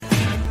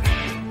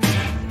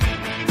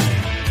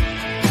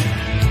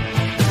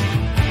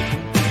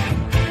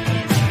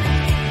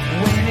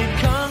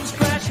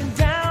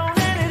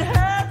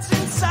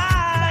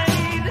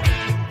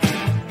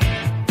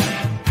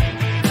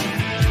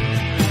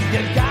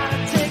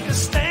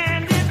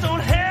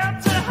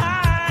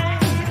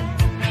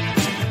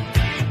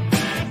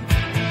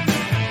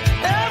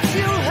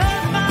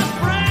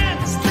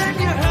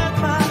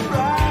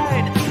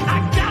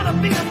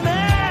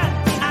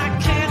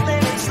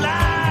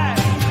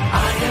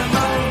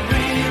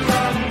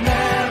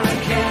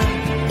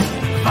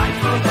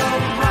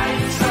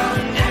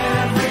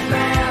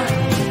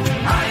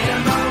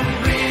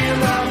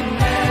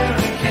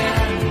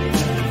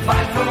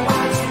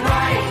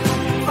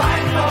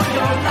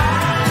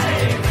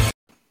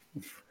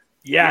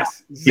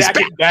Yes, Zach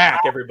is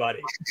back, everybody.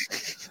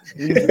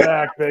 He's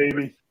back,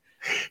 baby.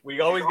 We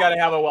always got to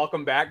have a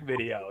welcome back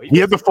video. He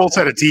had the full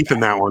set of teeth in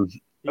that one.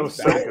 That was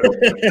so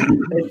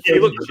good.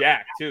 You look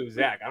jacked too,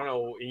 Zach. I don't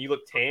know. You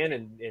look tan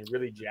and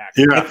really jacked.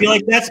 Yeah. I feel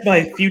like that's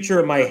my future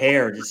of my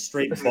hair, just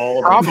straight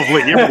bald. Probably.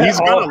 Yeah, he's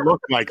going to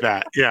look like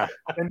that. Yeah.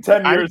 In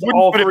 10 I years, wouldn't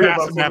all put it three of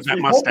past us him to have will that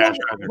be- mustache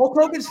either. Hulk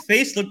Hogan's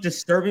face looked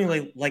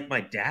disturbingly like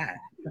my dad.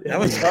 That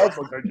was. It does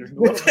look like you're-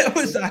 I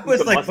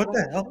was like, what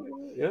the hell?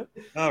 Yeah.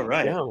 All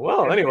right. Yeah.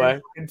 Well, anyway,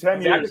 In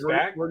 10 Zach years, is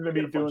back. we're going to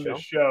be Got a fun doing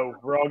this show.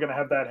 We're all going to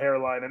have that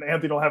hairline, and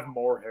Anthony will have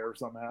more hair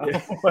somehow.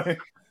 Yeah.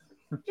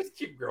 Just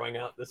keep growing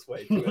out this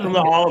way. Too. From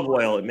the olive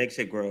oil, it makes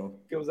it grow.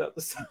 Goes out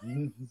the side.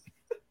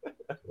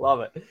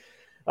 Love it.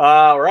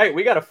 All right,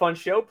 we got a fun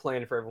show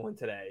planned for everyone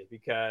today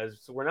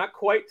because we're not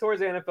quite towards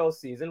the NFL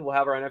season. We'll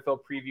have our NFL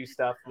preview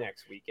stuff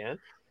next weekend,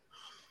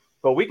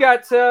 but we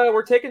got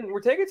we're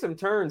taking some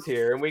turns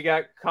here, and we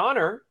got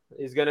Connor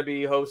is going to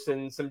be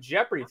hosting some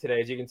Jeopardy today,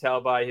 as you can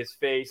tell by his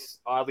face,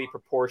 oddly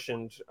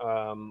proportioned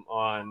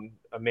on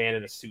a man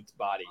in a suit's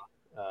body.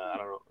 I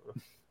don't know.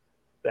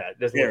 That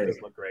doesn't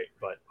look great,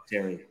 but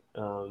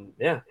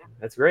yeah,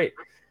 that's great.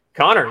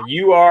 Connor,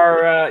 you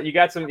are you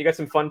got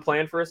some fun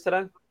planned for us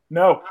today?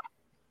 No.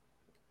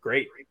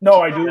 Great. No,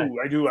 I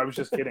do. I was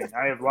just kidding.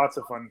 I have lots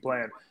of fun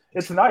planned.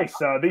 It's nice.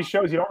 These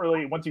shows, you don't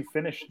really, once you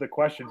finish the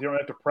questions, you don't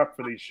have to prep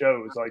for these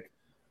shows. Like,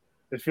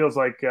 it feels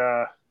like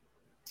a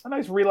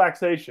nice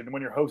relaxation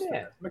when you're hosting.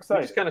 Yeah. I'm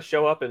excited. Just kind of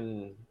show up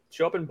and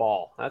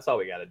ball. That's all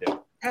we got to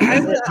do.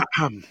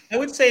 I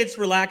would say it's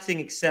relaxing,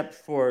 except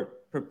for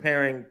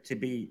preparing to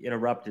be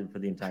interrupted for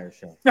the entire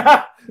show.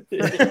 He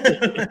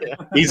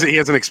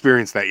hasn't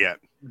experienced that yet.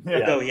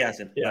 No, he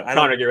hasn't. Yeah, I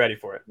Connor, get ready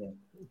for it.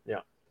 Yeah.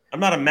 I'm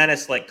not a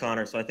menace like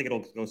Connor, so I think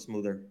it'll go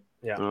smoother.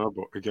 Yeah. Oh,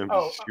 but again,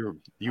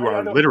 you I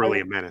are don't-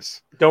 literally a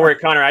menace. Don't worry,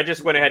 Connor. I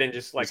just went ahead and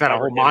just Is that a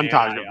whole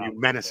montage of you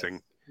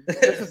menacing?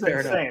 This is Fair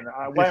insane.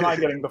 Why am I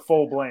getting the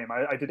full blame?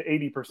 I did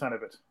 80%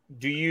 of it.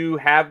 Do you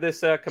have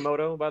this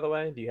Komodo, by the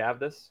way? Do you have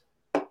this?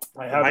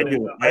 I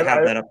do. I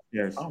have that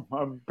upstairs. Oh,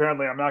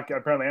 apparently I'm not.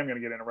 Apparently I'm going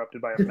to get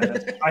interrupted by a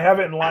minute. I have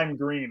it in lime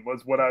green.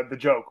 Was what the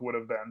joke would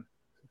have been.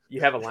 You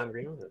have a lime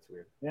green one? That's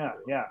weird. Yeah.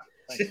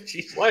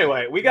 Well,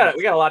 anyway, we got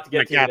a lot to My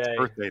get to cat's today.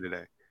 birthday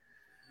today.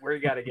 Where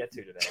you got to get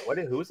to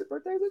today? Whose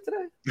birthday is it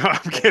today? No,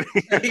 I'm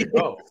kidding.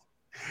 Oh,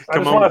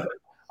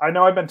 I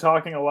know I've been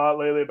talking a lot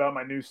lately about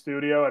my new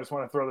studio. I just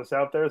want to throw this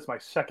out there. It's my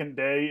second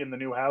day in the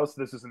new house.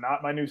 This is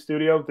not my new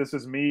studio. This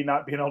is me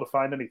not being able to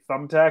find any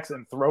thumbtacks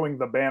and throwing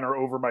the banner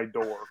over my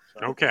door.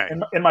 So, Okay.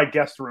 In my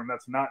guest room,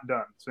 that's not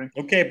done. See?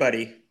 Okay,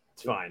 buddy.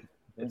 it's fine.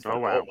 It's Oh,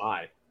 fine. wow. Oh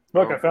my!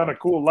 Look, I found a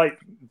cool light.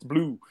 It's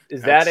blue.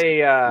 Is that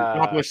a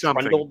accomplished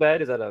something. trundle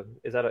bed? Is that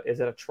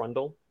a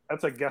trundle?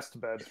 That's a guest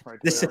bed right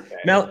This there.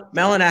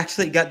 Melon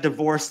actually got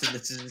divorced, and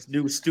this is his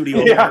new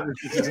studio. Yeah.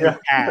 This is his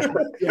pad.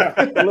 Yeah.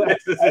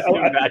 This is his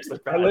new bachelor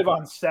I pad. live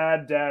on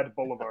Sad Dad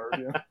Boulevard.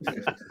 Yeah.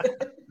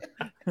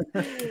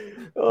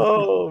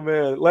 Oh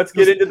man, let's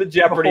get into the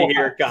Jeopardy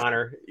here,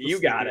 Connor. You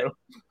got it.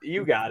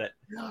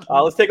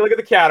 Let's take a look at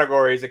the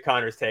categories that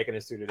Connor's taking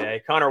us through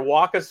today. Connor,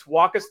 walk us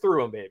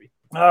through them, baby.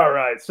 All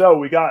right. So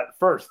we got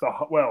first,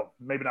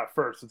 maybe not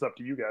first. It's up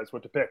to you guys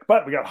what to pick.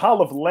 But we got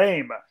Hall of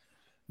Lame.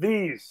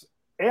 These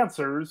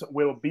answers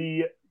will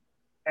be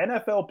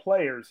NFL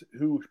players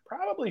who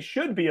probably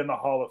should be in the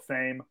Hall of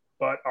Fame,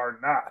 but are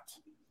not.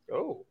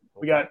 Oh.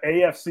 We got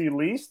AFC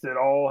least. It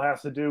all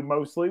has to do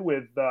mostly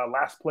with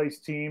last place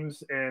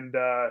teams and,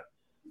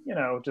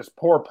 just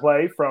poor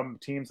play from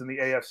teams in the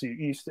AFC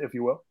East, if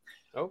you will.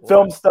 Oh, boy.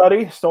 Film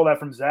study, stole that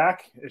from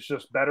Zach. It's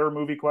just better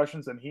movie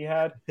questions than he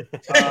had.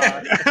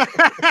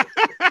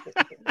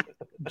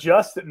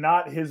 Just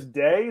not his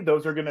day.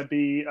 Those are going to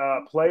be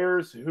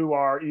players who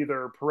are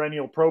either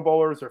perennial Pro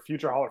Bowlers or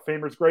future Hall of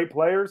Famers, great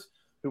players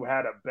who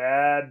had a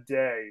bad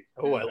day.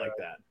 Oh, I like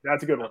that.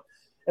 That's a good one.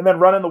 And then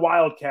running the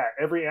Wildcat.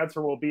 Every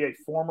answer will be a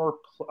former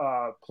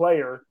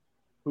player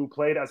who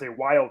played as a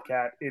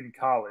Wildcat in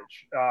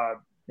college.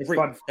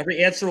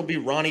 Every answer will be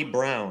Ronnie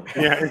Brown.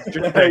 Yeah, it's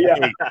just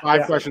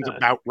five questions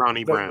about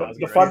Ronnie Brown.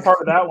 The fun part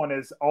of that one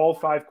is all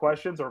 5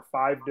 questions are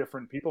 5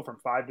 different people from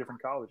 5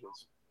 different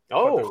colleges.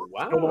 Oh,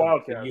 wow. Still the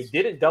Wildcats. You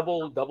didn't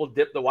double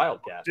dip the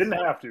Wildcats. Didn't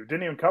have to.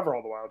 Didn't even cover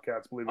all the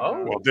Wildcats, believe it or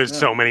not. Well, there's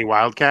so many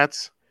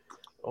Wildcats.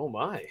 Oh,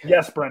 my.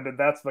 Yes, Brendan,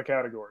 that's the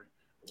category.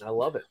 I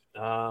love it.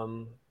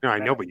 No, I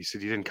know, but you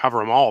said you didn't cover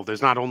them all.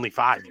 There's not only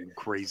 5, you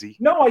crazy.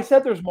 No, I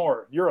said there's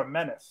more. You're a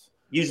menace.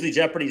 Usually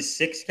Jeopardy's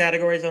 6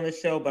 categories on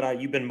this show, but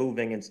you've been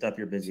moving and stuff.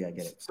 You're busy. I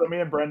get it. So me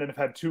and Brendan have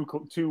had two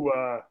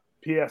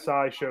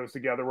PSI shows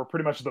together. We're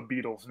pretty much the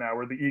Beatles now.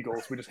 We're the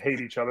Eagles. We just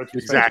hate each other.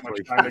 Exactly.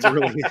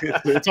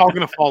 It's all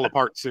going to fall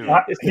apart soon.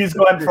 He's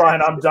Glenn Fry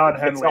and I'm Don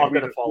Henley. It's all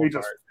going to fall we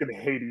apart. just going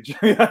to hate each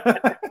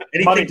other.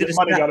 money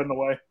got in the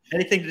way.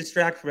 Anything to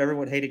distract from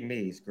everyone hating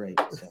me is great.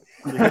 So.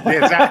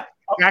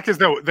 Zach is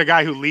the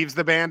guy who leaves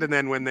the band, and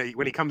then when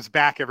he comes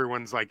back,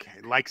 everyone's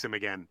likes him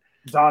again.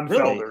 Don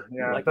Really? Felder.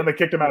 Yeah. Like then they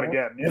kicked him out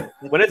again. Yeah.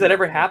 When does that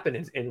ever happen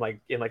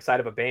in side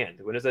of a band?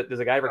 When does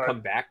a guy ever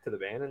come back to the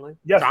band and like?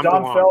 Yes, Tom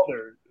Don DeLonge.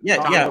 Felder. Yeah,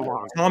 Tom yeah.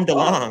 DeLonge. Tom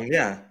DeLonge.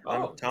 Yeah.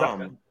 Oh,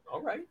 Tom.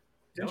 All right.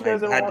 Did you I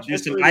guys ever had watch to do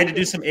History I had of to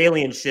do some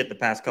alien shit the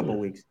past couple of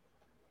weeks.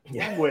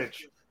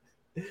 Language?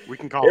 We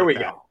can call Here it we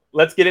that. go.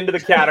 Let's get into the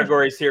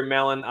categories here,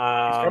 Melon. He's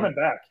coming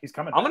back. He's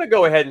coming. I'm going to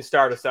go ahead and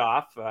start us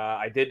off.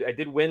 I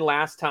did win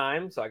last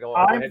time, so I'll go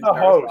ahead I'm and the start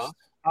us host. off.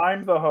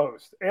 I'm the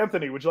host.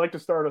 Anthony, would you like to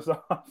start us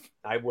off?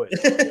 I would.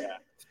 Yeah.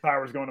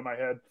 Power's going to my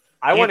head.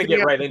 I want to Anthony get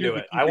has right to into do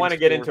it. the I want to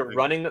get into keeping score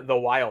running the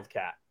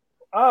Wildcat.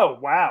 Oh,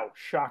 wow.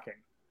 Shocking.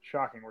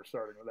 We're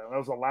starting with that. That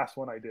was the last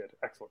one I did.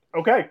 Excellent.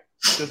 Okay.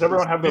 Does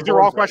everyone have their These are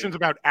all boards ready? questions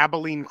about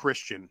Abilene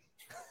Christian.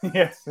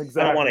 Yes, I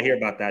exactly. don't want to hear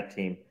about that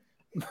team.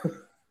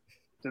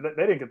 They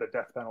didn't get the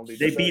death penalty.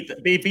 They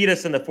did beat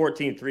us in the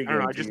 14-3 game. I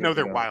don't know. I just know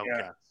they're ago.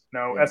 Wildcats.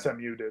 No, Yeah.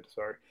 SMU did.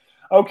 Sorry.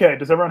 Okay.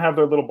 Does everyone have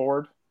their little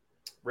board?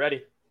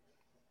 Ready?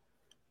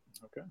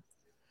 Okay.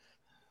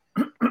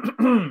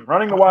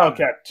 Running the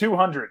Wildcat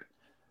 200.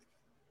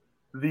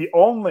 The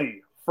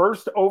only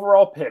first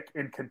overall pick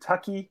in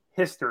Kentucky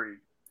history.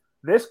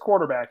 This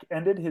quarterback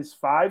ended his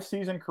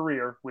 5-season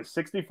career with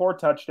 64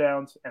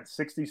 touchdowns and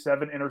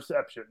 67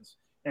 interceptions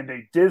and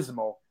a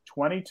dismal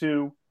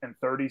 22-37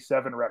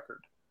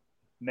 record.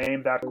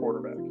 Name that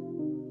quarterback.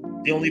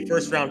 The only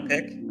first-round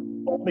pick.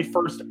 Only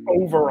first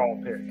overall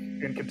pick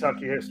in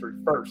Kentucky history.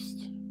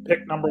 First.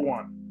 Pick number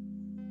 1.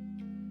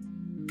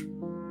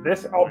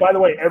 This. Oh, by the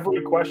way,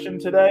 every question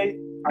today,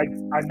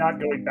 I'm not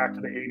going back to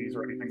the 80s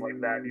or anything like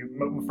that.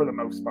 For the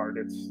most part,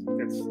 it's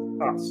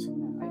us.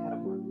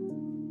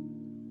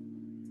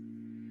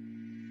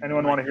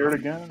 Anyone want to hear it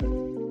again?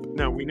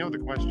 No, we know the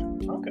question.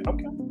 Okay.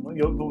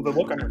 Well, the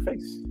look on your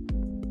face.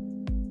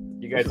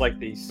 You guys like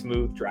the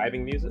smooth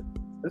driving music?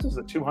 This is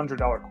a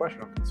 $200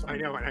 question. I'm concerned. I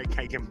know, and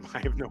I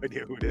have no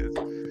idea who it is.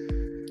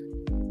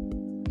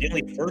 The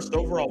only first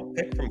overall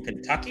pick from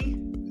Kentucky.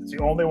 It's the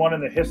only one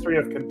in the history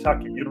of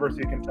Kentucky,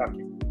 University of Kentucky.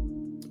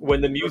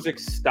 When the music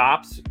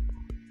stops,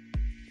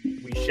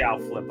 we shall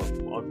flip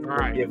them. We'll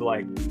right. give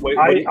like,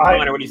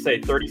 Connor, what do you say?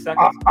 30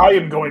 seconds? I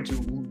am going to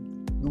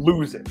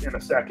lose it in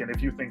a second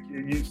if you think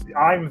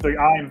I'm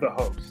the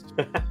host.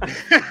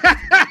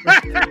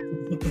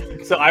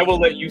 So I will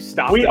let you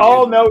stop. We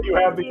all know you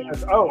have the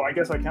answer. Oh, I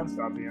guess I can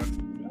stop the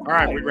answer. All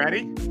right, we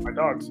ready? My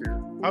dog's here.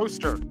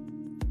 Poster.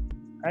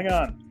 Hang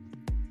on.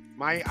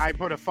 I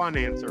put a fun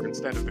answer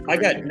instead of the. I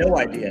got no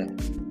idea.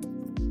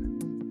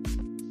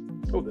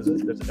 Oh, there's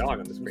a dog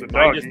on the screen. There's a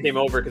Mine dog. just came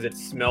over because it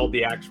smelled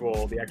the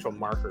actual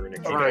marker and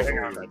it came Okay,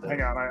 over.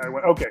 hang on. I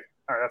went. Okay.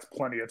 All right, that's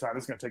plenty of time.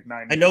 This is going to take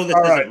 9 minutes. I know this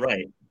All isn't right.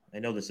 right. I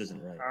know this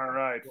isn't right. All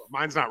right.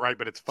 Mine's not right,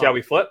 but it's fun. Shall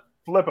we flip?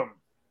 Flip them.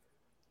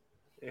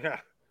 Yeah.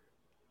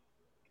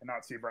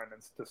 Cannot see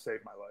Brendan's to save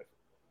my life.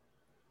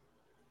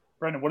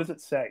 Brendan, what does it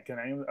say? Can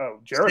I? Oh,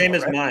 Jared. Same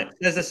as mine.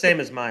 It's the same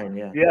as mine.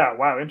 Yeah. Yeah.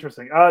 Wow.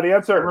 Interesting. The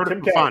answer. Word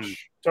Tim for fun.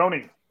 Couch.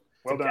 Tony.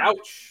 Well done.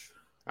 Ouch.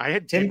 I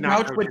had Tim did not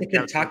Couch know went to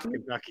Tim Couch Kentucky?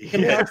 went to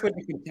Tim Yeah. Couch went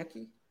to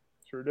Kentucky.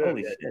 Sure did.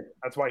 Holy shit.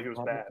 That's why he was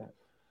bad.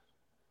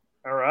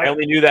 All I right.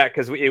 only knew that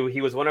because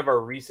he was one of our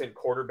recent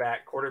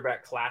quarterback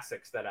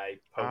classics that I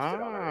posted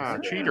on our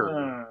Instagram.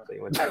 Cheater. So he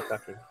went to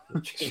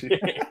Kentucky.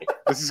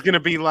 This is gonna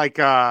be like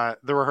the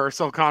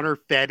rehearsal. Connor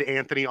fed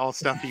Anthony all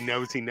stuff he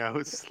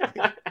knows.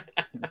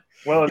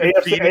 Well, Yeah,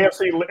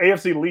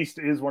 AFC least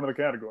is one of the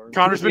categories.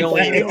 Connor's been The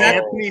only- feeding Oh.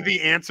 Anthony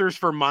the answers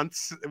for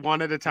months,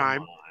 one at a time.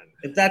 Come on.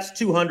 If that's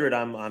 200,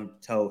 I'm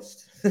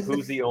toast.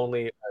 Who's the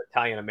only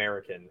Italian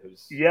American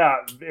who's Yeah,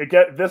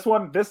 this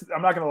one.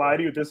 I'm not going to lie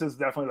to you. This is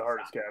definitely the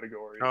hardest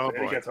category. Oh, It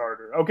boy. gets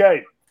harder.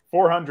 Okay,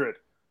 400.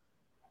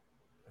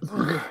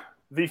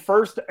 The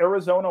first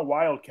Arizona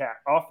Wildcat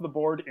off the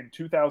board in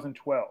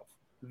 2012.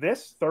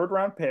 This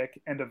third-round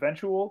pick and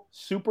eventual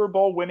Super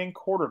Bowl winning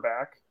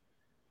quarterback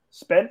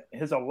spent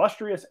his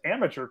illustrious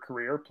amateur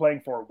career playing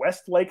for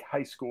Westlake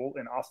High School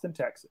in Austin,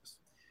 Texas.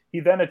 He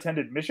then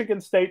attended Michigan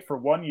State for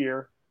 1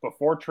 year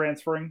before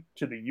transferring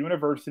to the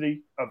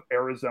University of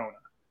Arizona.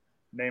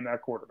 Name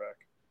that quarterback.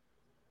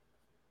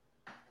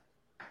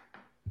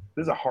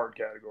 This is a hard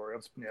category.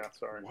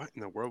 Sorry. What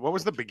in the world? What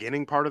was the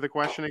beginning part of the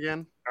question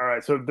again? All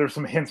right, so there's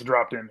some hints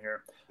dropped in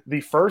here.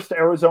 The first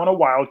Arizona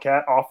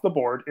Wildcat off the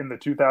board in the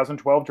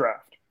 2012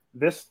 draft.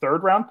 This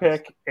third-round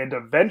pick and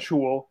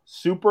eventual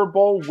Super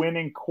Bowl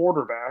winning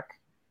quarterback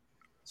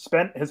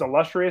spent his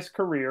illustrious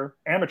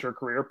amateur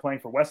career, playing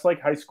for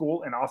Westlake High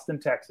School in Austin,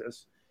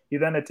 Texas. He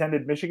then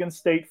attended Michigan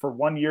State for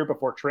 1 year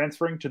before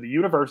transferring to the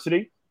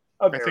University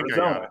of I think I got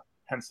Arizona, it.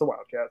 hence the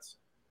Wildcats.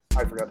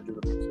 I forgot to do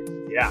the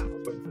music. yeah. I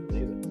was waiting for the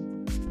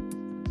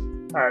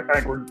music. All right,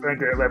 I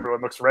think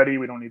everyone looks ready.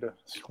 We don't need to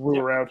screw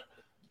around.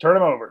 Turn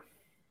him over.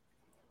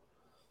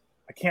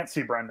 I can't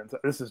see Brendan's.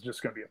 This is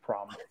just going to be a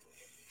problem.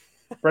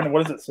 Brendan,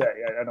 what does it say?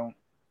 I don't.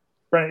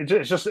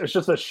 Brendan, it's just a.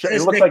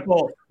 It looks like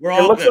We're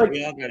all looks good. like-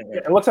 We all good.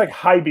 it looks like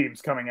high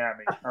beams coming at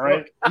me. All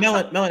right.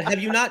 Melon, have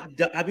you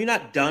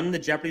not done the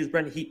Jeopardy with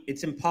Brendan?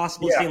 It's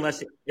impossible to Yeah. see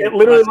unless It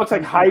literally looks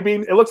like high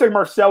beam. It looks like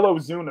Marcelo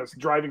Zunas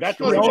driving That's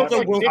straight what it at looks me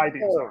like with Nick high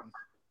beams Ford. on.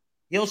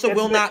 He also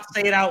will not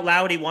say it out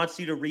loud. He wants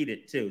you to read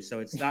it too, so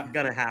it's not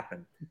gonna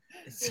happen.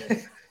 You're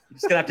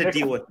just gonna have to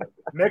deal with it.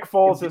 Nick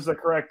Foles is the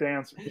correct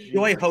answer.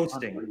 Enjoy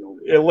hosting.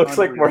 It looks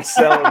like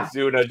Marcel and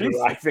Zuna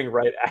driving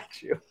right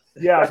at you.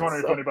 Yeah, I was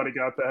wondering if anybody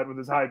got that with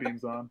his high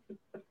beams on.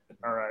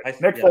 All right.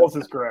 Nick yeah. Foles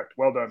is correct.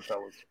 Well done,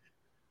 fellas.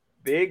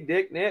 Big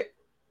Dick Nick.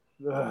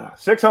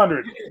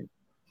 600.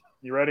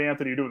 You ready,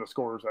 Anthony? You're doing the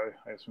scores,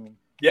 I assume.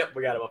 Yep,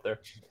 we got him up there.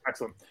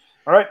 Excellent.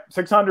 All right,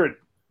 600.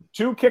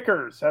 2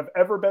 kickers have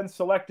ever been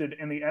selected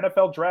in the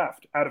NFL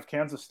draft out of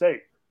Kansas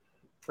State.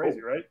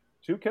 Crazy, right?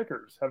 2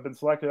 kickers have been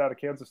selected out of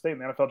Kansas State in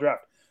the NFL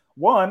draft.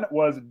 One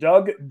was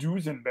Doug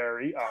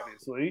Dusenberry,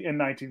 obviously, in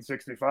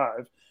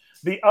 1965.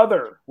 The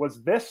other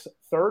was this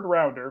third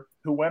rounder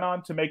who went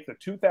on to make the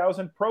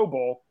 2000 Pro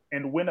Bowl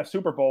and win a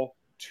Super Bowl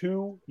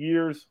 2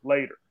 years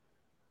later.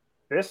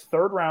 This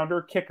third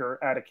rounder kicker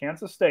out of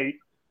Kansas State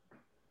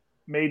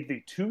made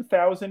the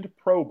 2000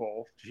 Pro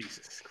Bowl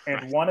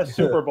and won a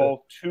Super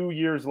Bowl 2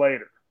 years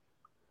later.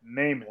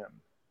 Name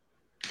him.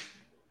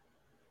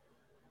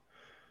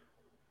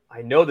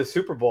 I know the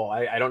Super Bowl.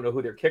 I don't know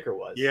who their kicker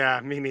was. Yeah,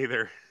 me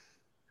neither.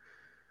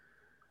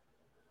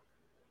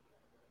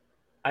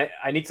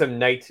 I need some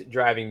night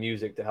driving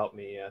music to help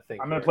me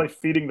think. I'm going to play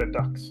Feeding the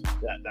Ducks.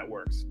 That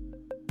works.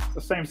 It's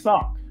the same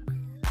song.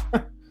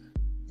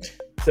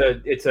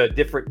 It's a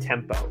different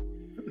tempo.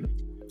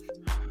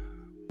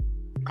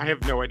 I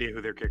have no idea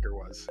who their kicker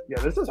was. Yeah,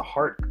 this is a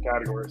hard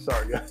category.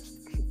 Sorry, guys.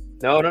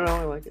 No.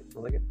 I like it.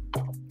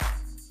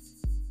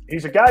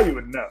 He's a guy you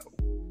would know.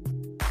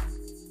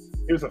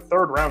 He was a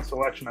third-round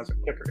selection as a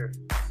kicker.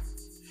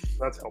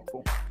 That's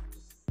helpful.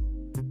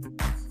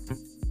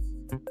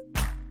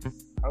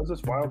 How's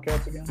this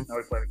Wildcats again? Now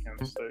we played at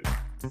Kansas State.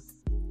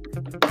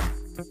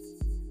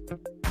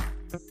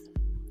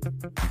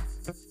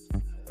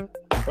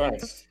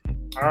 Christ.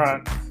 All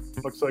right.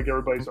 Looks like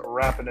everybody's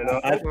wrapping it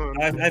up. I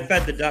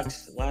fed the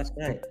ducks last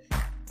night.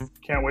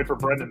 Can't wait for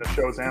Brendan to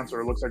show his answer.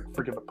 It looks like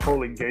freaking the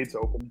pearly gates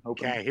open.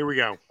 Okay, here we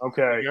go.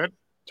 Okay. Good?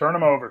 Turn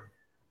them over.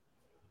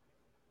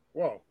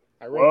 Whoa.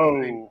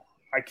 Whoa.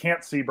 I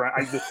can't see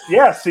Brian.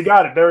 Yes, he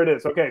got it. There it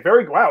is. Okay.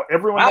 Wow.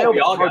 Everyone nailed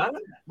we it. all got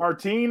it?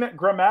 Martine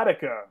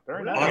Gramatica.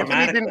 Very nice.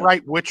 Anthony didn't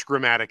write which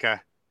Gramatica.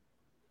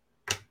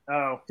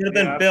 Oh. Could have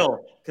been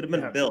Bill. Could have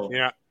been Bill.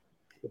 Yeah.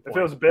 If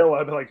it was Bill,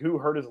 I'd be like, who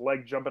hurt his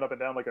leg jumping up and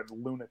down like a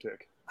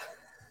lunatic?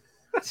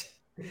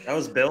 That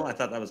was Bill? I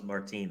thought that was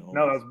Martine.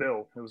 No, that was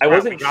Bill. I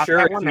wasn't sure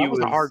that if one. he That was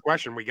a hard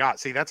question we got.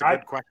 See, that's a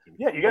good question.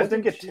 Yeah, you guys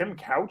didn't get Tim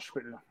Couch,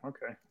 but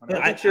okay. I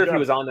wasn't sure if he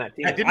was on that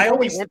team. I didn't know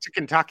he went to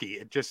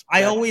Kentucky.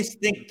 I always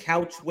think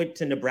Couch went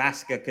to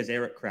Nebraska because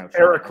Eric Crouch.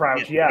 Eric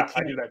Crouch, yeah.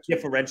 I do that too.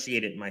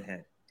 Differentiate it in my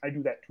head. I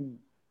do that too.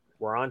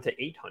 We're on to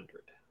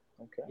 800.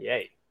 Okay.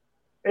 Yay.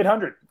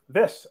 800.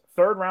 This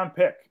third-round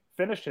pick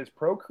finished his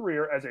pro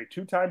career as a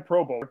 2-time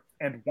Pro Bowler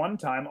and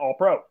 1-time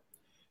All-Pro.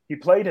 He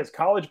played his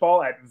college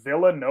ball at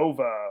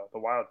Villanova, the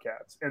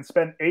Wildcats, and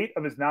spent 8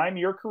 of his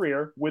 9-year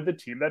career with the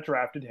team that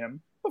drafted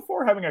him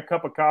before having a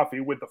cup of coffee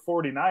with the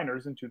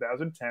 49ers in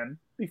 2010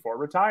 before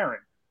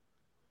retiring.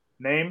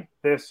 Name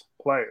this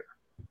player.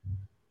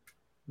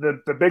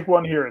 The big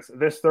one here is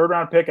this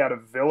third-round pick out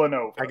of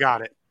Villanova. I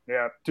got it.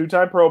 Yeah,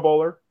 2-time Pro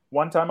Bowler,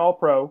 1-time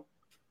All-Pro,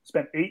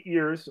 spent 8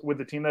 years with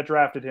the team that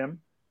drafted him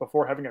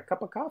before having a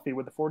cup of coffee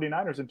with the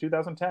 49ers in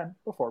 2010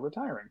 before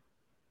retiring.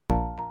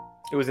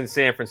 It was in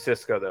San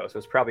Francisco, though, so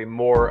it's probably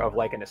more of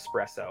like an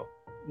espresso.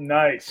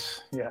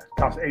 Nice. Yeah,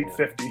 cost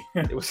 $8.50.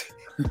 It was.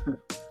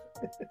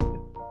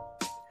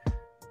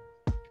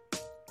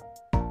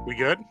 We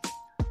good?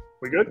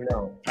 We good?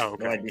 No. Oh,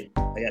 okay. No idea.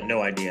 I got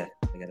no idea.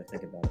 I got to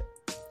think about it.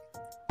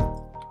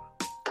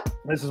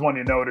 This is one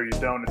you know it or you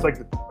don't. It's like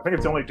I think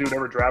it's the only dude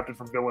ever drafted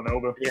from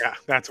Villanova. Yeah,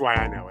 that's why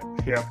I know it.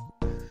 Yeah.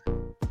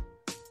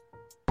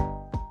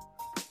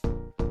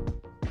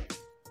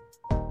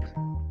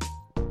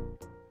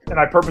 And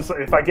I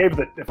purposely, if I gave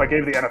the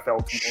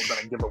NFL team, then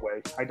I give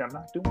away. I'm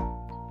not doing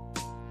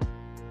it.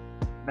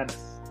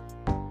 Menace.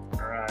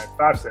 All right,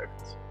 5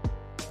 seconds.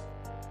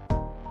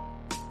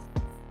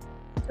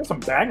 There's some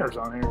bangers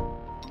on here.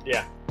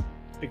 Yeah,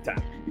 big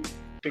time.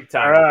 Big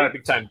time. All right.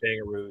 Big time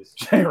bangaroos.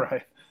 Jay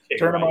Wright.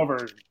 Turn them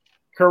over.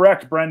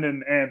 Correct,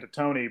 Brendan and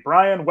Tony.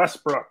 Brian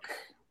Westbrook.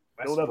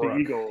 Philadelphia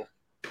Eagle.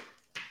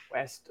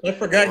 I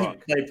forgot he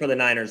played for the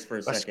Niners for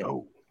a second.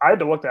 Go. I had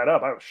to look that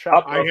up. I was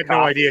shocked. I had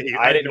no idea.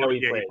 I didn't know he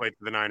he played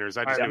for the Niners.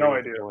 I had just no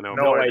idea.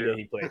 No idea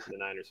he played for the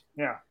Niners.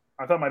 Yeah,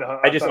 I thought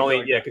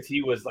because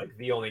he was like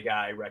the only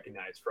guy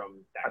recognized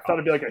from that. I thought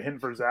it'd be like a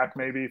hint for Zach,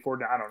 maybe for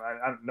I don't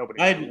know.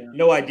 Nobody. I had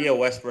no idea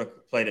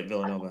Westbrook played at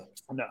Villanova.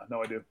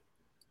 No idea.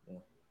 Yeah.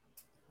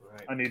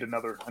 Right. I need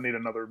another. He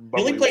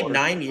only played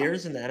 9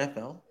 years in the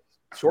NFL.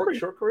 Short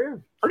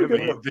career. Pretty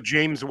good. The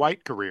James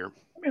White career.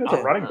 I mean, it's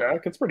a running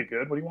back. It's pretty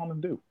good. What do you want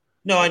him to do?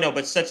 No, I know,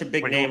 but such a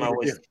big name. I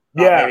was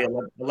maybe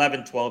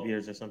 11, 12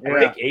 years or something. I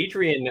think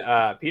Adrian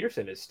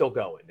Peterson is still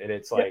going, and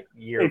it's like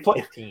year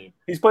 15.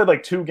 He's played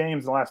like 2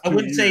 games in the last 2 years. I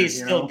wouldn't say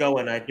he's still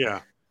going.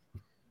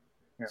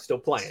 Still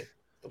playing.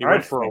 He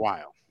went for a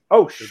while.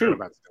 Oh, shoot.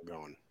 About still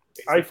going.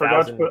 I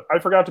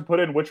forgot to put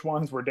in which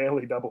ones were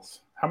daily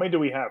doubles. How many do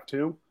we have?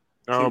 2?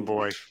 Oh 2.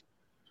 boy.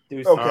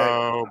 Okay.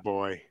 Oh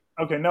boy.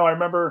 Okay, no, I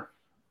remember.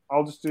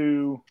 I'll just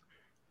do.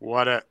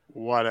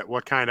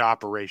 What kind of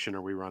operation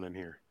are we running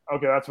here?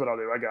 Okay, that's what I'll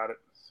do. I got it.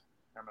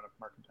 I'm gonna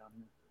mark it down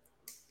here.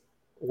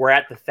 We're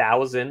at the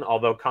 1,000,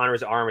 although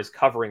Connor's arm is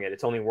covering it.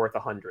 It's only worth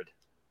 100.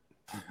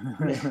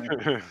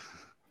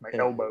 My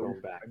elbow.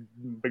 Going back.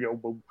 Big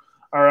elbow.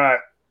 All right.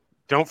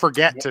 Don't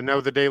forget to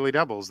know the daily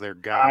doubles there,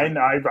 guy.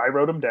 I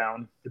wrote them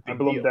down. I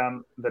wrote deal.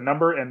 down the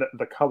number and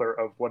the color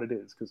of what it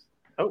is.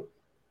 Oh.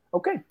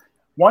 Okay.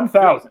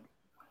 1,000.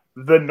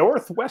 The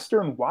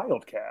Northwestern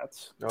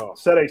Wildcats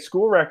set a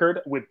school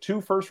record with 2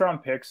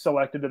 first-round picks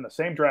selected in the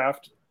same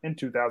draft in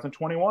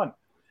 2021,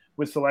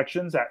 with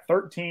selections at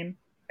 13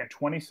 and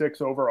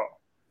 26 overall.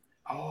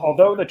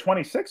 Although the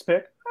 26th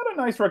pick had a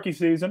nice rookie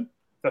season,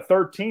 the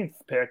 13th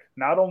pick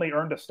not only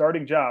earned a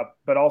starting job,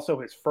 but also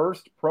his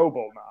first Pro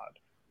Bowl nod.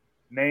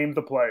 Name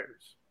the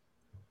players.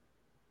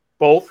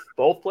 Both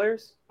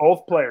players?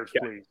 Both players,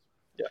 please.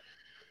 Yeah.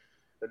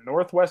 The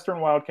Northwestern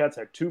Wildcats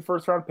had 2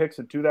 first-round picks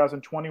in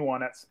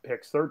 2021 at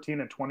picks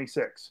 13 and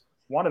 26.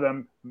 One of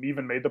them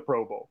even made the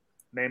Pro Bowl.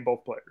 Name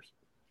both players.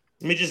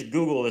 Let me just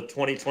Google the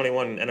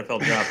 2021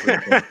 NFL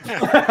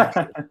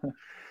draft.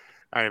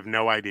 I have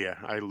no idea.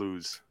 I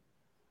lose.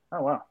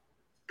 Oh, wow.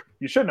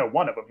 You should know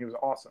one of them. He was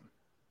awesome.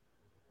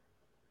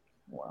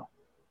 Wow.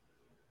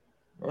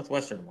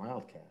 Northwestern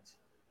Wildcats.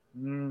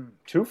 2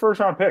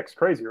 first-round picks.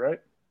 Crazy, right?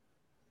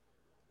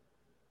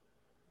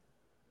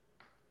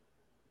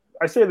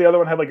 I say the other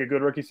one had like a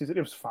good rookie season.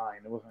 It was fine.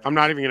 It wasn't. I'm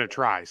not even going to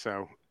try.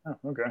 So,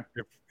 okay.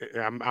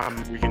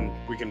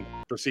 We can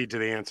proceed to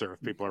the answer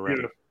if people are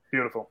ready.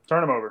 Beautiful.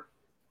 Turn them over.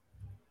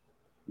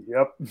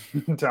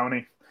 Yep,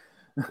 Tony.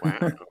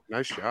 Wow,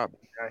 nice job.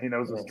 Yeah, he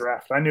knows his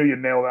draft. I knew you'd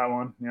nail that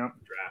one. Yep.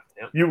 Draft.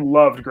 Yep. You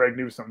loved Greg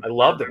Newsome. I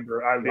loved him.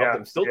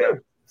 Still do.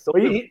 Still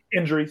do.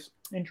 Injuries.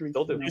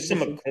 Still do.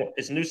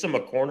 Is Newsome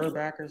a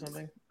cornerback or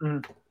something?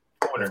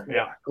 Corner.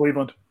 Yeah.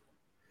 Cleveland.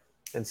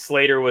 And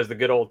Slater was the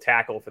good old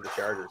tackle for the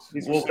Chargers.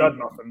 He's a stud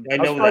muffin. I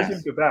know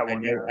that.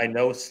 One. I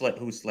know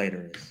who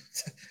Slater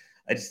is.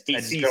 I just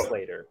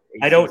Slater.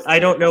 I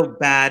don't know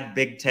bad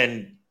Big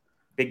Ten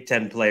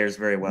players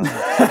very well.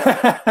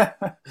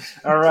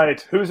 All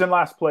right. Who's in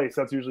last place?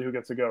 That's usually who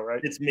gets to go,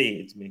 right? It's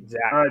me. Zach.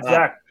 All right,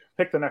 Zach,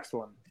 pick the next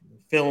one.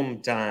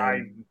 Film time.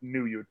 I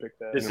knew you would pick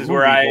that. This is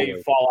where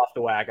I fall off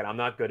the wagon. I'm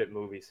not good at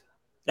movies.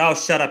 Oh,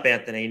 shut up,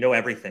 Anthony. You know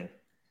everything.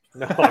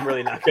 No, I'm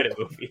really not good at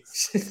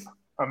movies.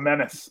 A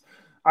menace.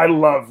 I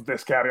love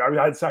this category.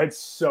 I had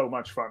so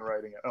much fun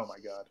writing it. Oh, my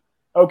God.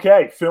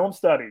 Okay, film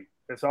study.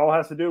 This all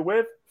has to do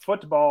with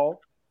football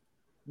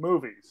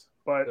movies.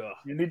 But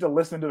you need to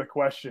listen to the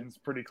questions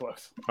pretty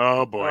close.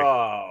 Oh boy!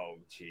 Oh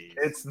geez!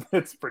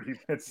 It's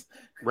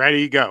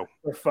ready. Go.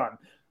 They're fun.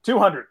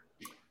 200.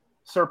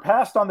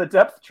 Surpassed on the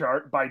depth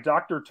chart by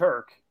Dr.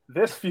 Turk,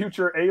 this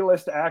future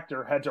A-list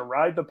actor had to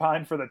ride the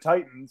pine for the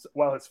Titans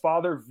while his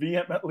father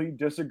vehemently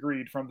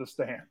disagreed from the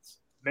stands.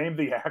 Name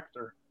the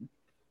actor.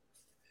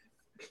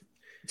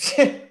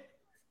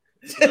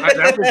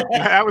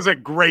 That was a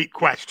great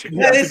question.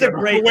 That is a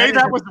great. The way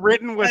that was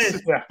written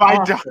was by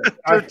awesome.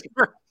 Dr.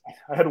 Turk.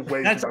 I had to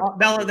wait.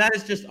 Bella, that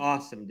is just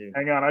awesome, dude.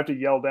 Hang on, I have to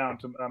yell down.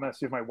 I'm going to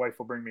see if my wife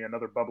will bring me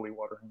another bubbly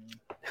water.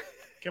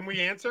 Can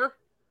we answer?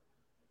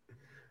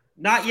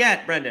 Not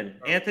yet, Brendan.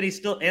 Anthony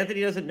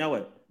doesn't know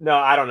it. No,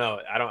 I don't know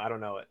it. I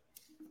don't know it.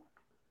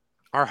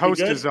 Our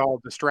host is all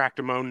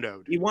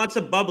distractamundoed. He wants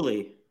a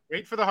bubbly.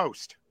 Wait for the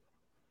host.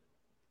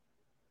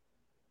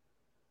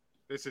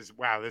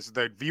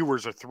 The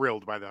viewers are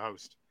thrilled by the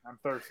host. I'm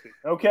thirsty.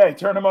 Okay,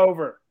 turn him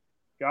over.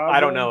 Gosling,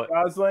 I don't know it.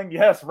 Gosling,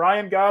 yes,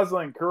 Ryan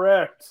Gosling,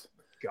 correct.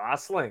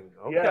 Gosling,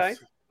 okay.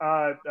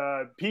 Yes.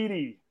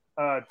 Petey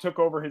took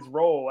over his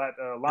role at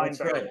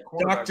linebacker. Right.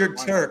 Dr.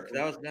 Turk,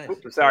 that was nice.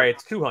 Oops, sorry,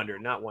 it's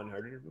 200, not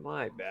 100.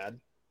 My bad.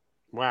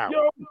 Wow,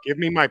 give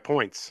me my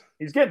points.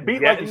 He's getting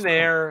beat like he's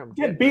there.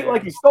 Getting beat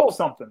like he stole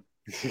something.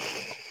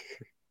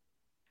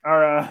 All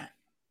right.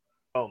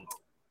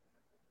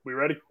 We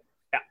ready?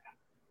 Yeah.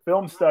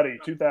 Film study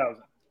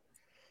 2000.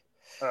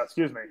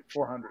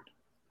 400.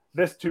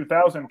 This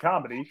 2000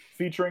 comedy,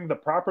 featuring the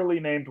properly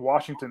named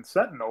Washington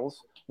Sentinels,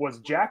 was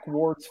Jack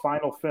Ward's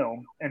final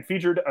film and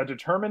featured a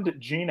determined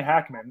Gene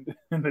Hackman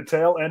in the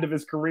tail end of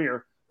his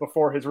career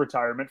before his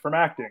retirement from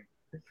acting.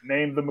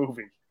 Name the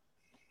movie.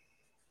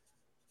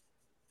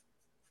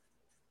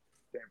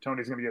 Damn,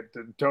 Tony's going to get...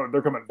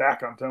 They're coming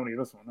back on Tony,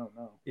 this one. Oh,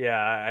 no. Yeah,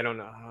 I don't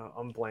know.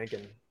 I'm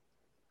blanking.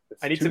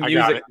 I need some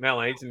music, Mel.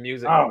 I need some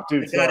music. Oh,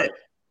 dude, I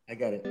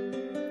got it.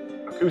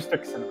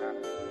 Acoustic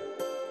cinematic.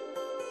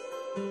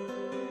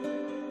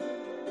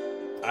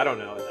 I don't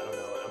know it.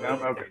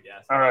 Okay.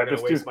 All right. I'm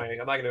not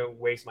going to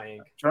waste my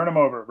ink. Turn them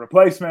over.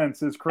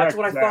 Replacements is correct. That's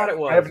what I thought it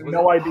was. I have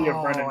no idea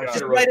if Brendan got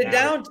it. Write it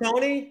down,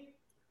 Tony.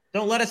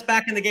 Don't let us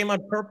back in the game on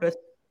purpose.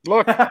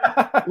 Look.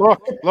 Yeah,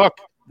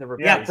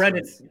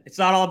 Brendan, it's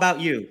not all about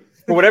you.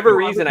 For whatever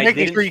reason, I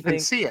didn't sure you can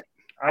see it.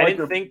 I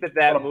didn't think that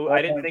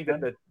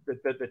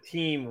the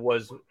team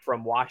was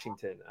from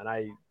Washington, and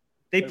I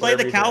They play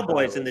the Whatever you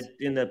Cowboys think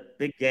in the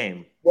big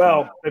game.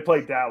 Well, they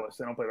play Dallas.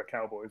 They don't play the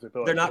Cowboys. They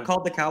play They're not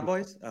called the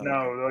Cowboys? Oh, No,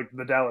 okay. they're like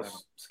the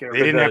Dallas Scare. They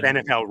didn't have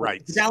the- NFL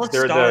rights. The Dallas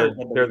They're Stars.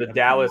 they're the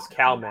Dallas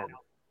Cowmen.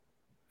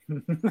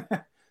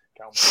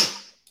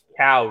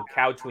 Cow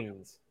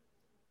tweens.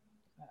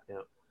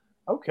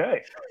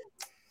 Okay.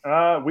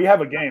 We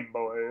have a game,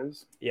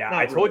 boys. Yeah, Not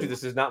I told really. you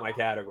this is not my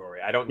category.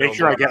 I don't know. Make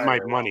sure I get my very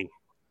well. money.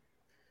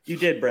 You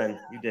did, Bren.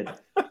 You did.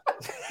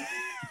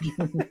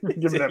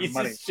 Give me that He's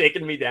money. just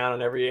shaking me down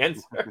on every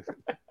answer.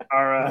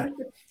 All right.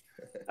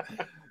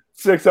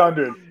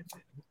 600.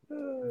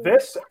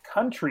 This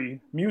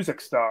country music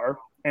star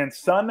and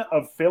son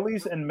of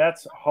Phillies and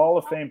Mets Hall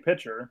of Fame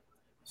pitcher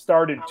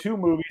starred in 2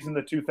 movies in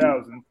the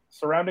 2000s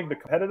surrounding the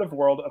competitive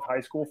world of high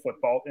school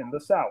football in the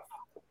South.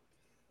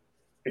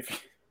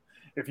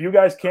 If you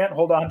guys can't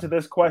hold on to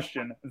this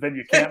question, then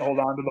you can't hold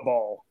on to the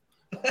ball.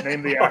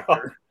 Name the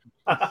actor.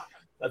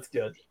 That's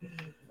good.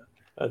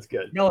 That's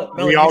good. No,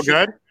 Are we all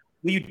good?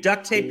 Will you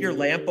duct tape your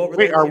lamp over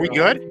Wait, there? are we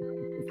good?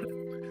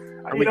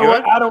 You we know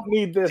what? good? I don't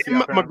need this. Tim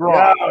yet, man.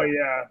 McGraw. Oh,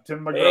 yeah. Tim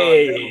McGraw.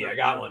 Hey, I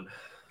got one.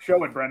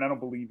 Show it, Brent. I don't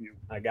believe you.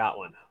 I got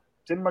one.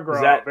 Tim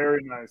McGraw. that-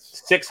 Very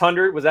nice.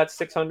 600. Was that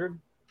 600?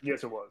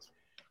 Yes, it was.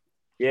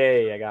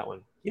 Yay, I got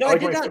one. You know, I I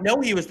like did my- not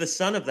know he was the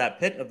son of that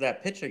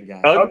pitching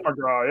guy. Tug? Doug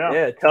McGraw, yeah.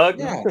 Yeah, Tug.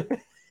 Yeah.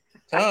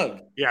 Tug.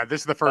 Yeah,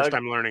 this is the first Doug.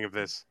 I'm learning of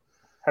this.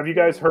 Have you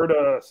guys heard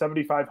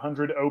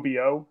 7500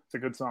 OBO? It's a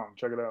good song.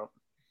 Check it out.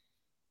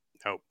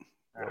 Nope.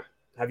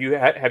 Have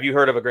you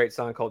heard of a great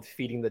song called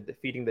 "Feeding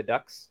the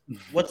Ducks"?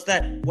 What's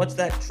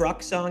that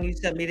truck song you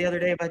sent me the other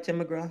day by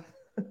Tim McGraw?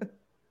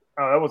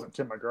 Oh, that wasn't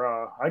Tim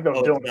McGraw. I think that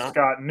was Oh, it's Dylan not?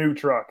 Scott. New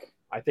Truck.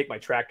 I think my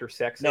tractor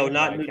sexy. No,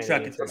 not by New Kenny Truck.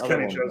 and It's the It's other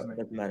Kenny one. Chesney.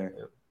 Doesn't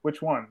matter.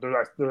 Which one?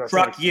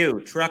 Truck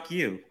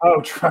You.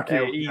 Oh, Truck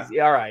Hey, You. easy.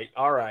 All right.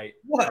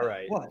 What? All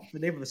right. What? The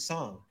name of a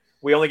song.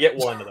 We only get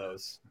one of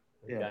those.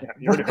 Yeah. Okay.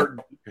 Yeah,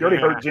 you already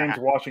heard James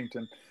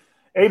Washington.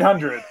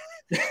 800.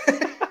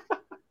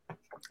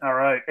 All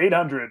right,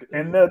 800.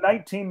 In the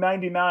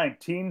 1999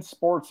 teen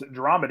sports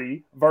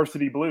dramedy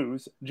Varsity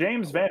Blues,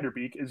 James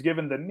Vanderbeek is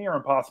given the near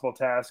impossible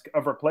task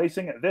of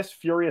replacing this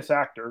furious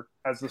actor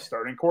as the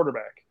starting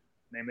quarterback.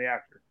 Name the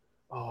actor.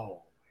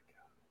 Oh,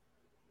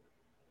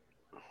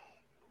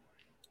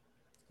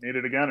 Need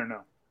it again or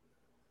no?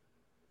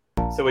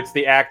 so it's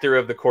the actor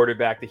of the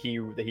quarterback that he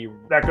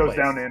That goes replaced.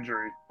 down to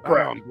injury. Oh,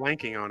 Correct. I'm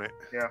blanking on it.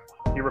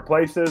 He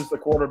replaces the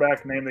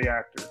quarterback. Name the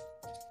actor.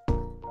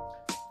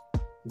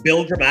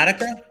 Bill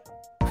Dramatica?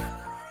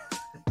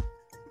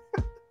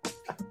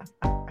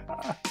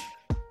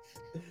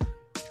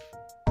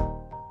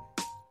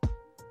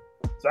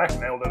 Zach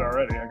nailed it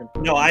already.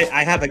 No,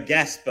 I have a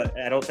guess, but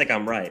I don't think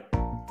I'm right.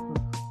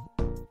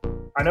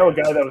 I know a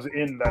guy that was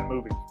in that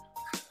movie.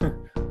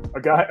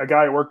 a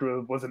guy I worked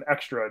with was an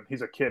extra. And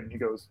he's a kid. And he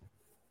goes,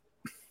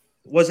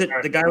 Was it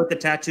the guy with the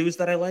tattoos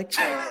that I liked?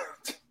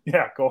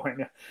 "Yeah, go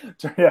on.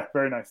 Yeah,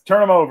 very nice.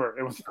 Turn him over."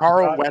 It was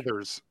Carl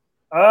Weathers.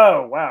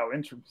 Oh wow!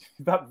 You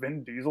thought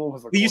Vin Diesel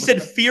was like? Well, you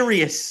said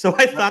Furious, so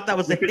I thought that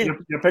was a hint.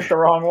 You picked the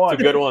wrong one.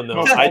 It's a good one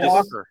though. No, I just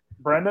Walker.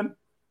 Brendan.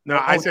 No,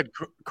 I said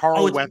Carl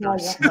Oh, it's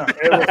Weathers. Paul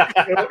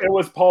No, it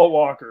was Paul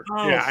Walker.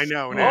 Oh, Yeah, I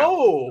know now.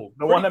 oh,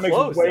 The one that makes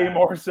pretty close, way Zach.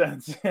 more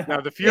sense. No,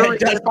 the Furious.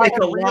 does If I make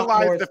had a lot more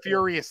realized the sense.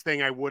 Furious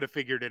thing, I would have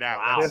figured it out.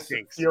 Wow. That This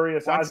stinks.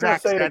 Furious. I Once was going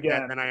Zach to say it said that,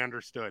 again. then I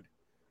understood.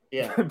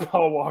 Yeah.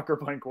 Paul Walker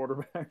playing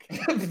quarterback.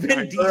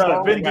 Vin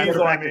Diesel. Vin playing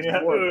Diesel. I quarterback mean, is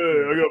yeah.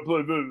 worse. I got to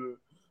play. Blah, blah.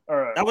 All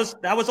right.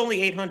 That was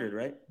only 800,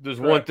 right? There's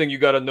Correct. one thing you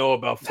got to know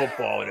about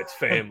football, and it's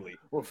family.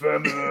 Well,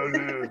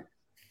 family.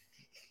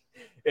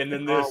 And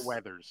then Carl this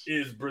Weathers.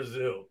 is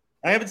Brazil.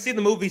 I haven't seen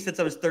the movie since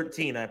I was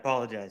 13. I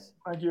apologize.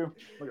 Thank you.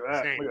 Look at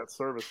that. Same. Look at that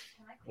service.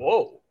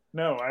 Whoa.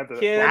 No, I have to.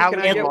 Kim, Ali can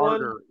I get one?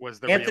 Larder was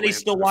the Anthony real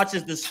still answer.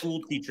 watches the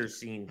school teacher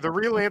scene. The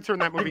real answer in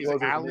that movie is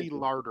Wasn't Ali it?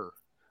 Larder.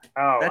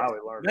 Oh, That's Ali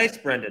Larder. nice,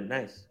 Brendan.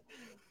 Nice.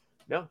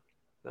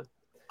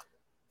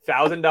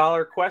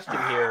 $1,000 question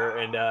here,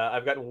 and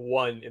I've gotten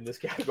one in this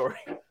category.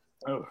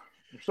 Oh,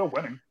 you're still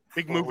winning.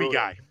 Big movie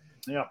guy.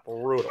 Yeah.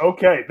 Brutal.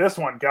 Okay, this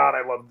one. God,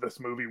 I love this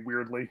movie.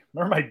 Weirdly,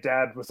 remember my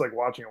dad was like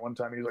watching it one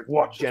time. He was like,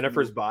 "Watch this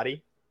Jennifer's movie."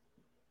 Body.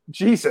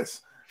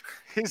 Jesus,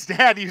 His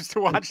dad used to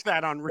watch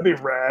that on that'd be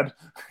repeat. rad."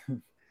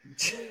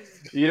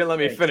 You didn't let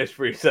me finish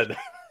before you said that.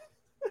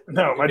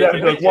 No, my dad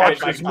was like, "Watch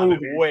this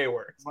comment movie." Way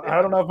worse.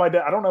 I don't know if my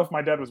dad. I don't know if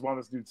my dad was on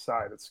this dude's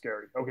side. It's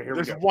scary. Okay, here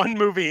There's we go. one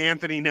movie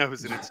Anthony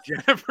knows, and it's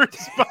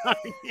Jennifer's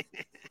Body.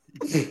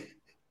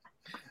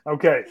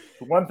 Okay,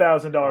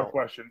 $1,000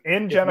 question.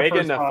 In If Jennifer's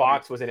Megan Body,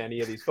 Fox was in any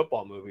of these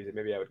football movies,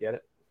 maybe I would get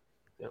it.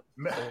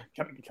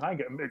 Can I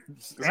get?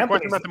 There's a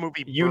question about the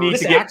movie. You Bird. need This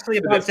to is get actually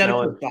to about this,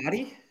 Melon. Jennifer's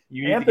body?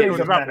 You need Anthony's to It's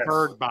get a about menace.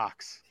 Bird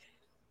Box.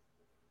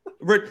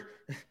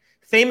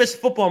 Famous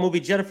football movie,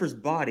 Jennifer's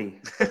Body.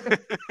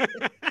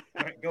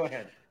 Go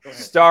ahead.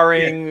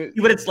 starring.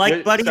 See what it's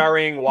like, buddy?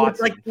 Starring See what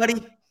it's Watson. like,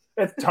 buddy?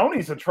 It's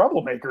Tony's a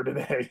troublemaker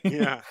today.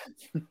 Yeah,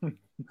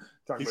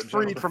 Talking he's about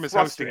freed Jennifer. from his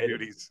hosting Frustrated.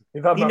 duties.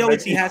 He thought He about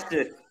knows he making- has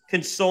to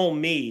console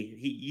me.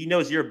 He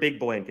knows you're a big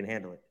boy and can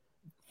handle it.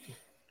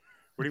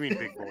 What do you mean,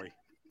 big boy?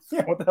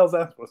 Yeah, what the hell's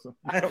that supposed to?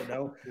 I don't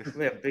know.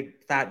 We have a big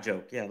fat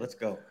joke. Yeah, let's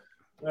go.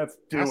 Let's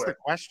do That's it. the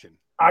question.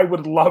 I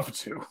would love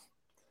to.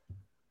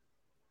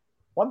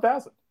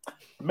 1,000.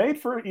 Made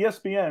for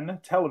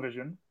ESPN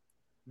television.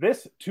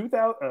 This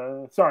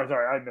 2000.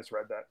 Sorry, I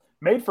misread that.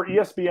 Made for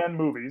ESPN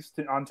movies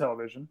on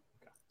television.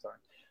 Sorry.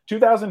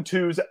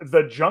 2002's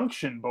The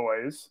Junction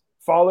Boys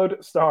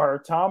followed star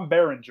Tom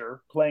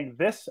Berenger playing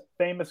this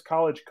famous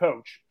college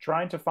coach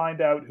trying to find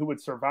out who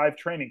would survive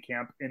training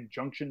camp in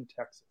Junction,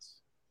 Texas.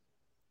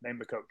 Name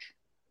the coach.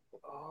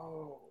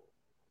 Oh.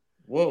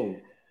 Whoa.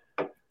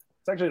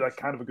 It's actually like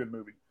kind of a good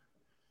movie.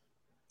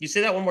 You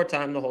say that one more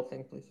time, the whole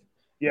thing, please.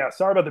 Yeah,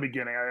 sorry about the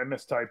beginning. I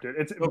mistyped it.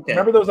 It's Okay.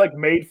 Remember those like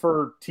made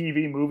for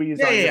TV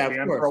movies on Yeah,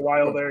 ESPN of course, for a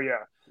while of course. there? Yeah.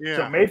 Yeah.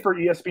 So made for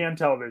ESPN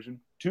television.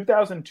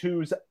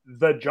 2002's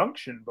The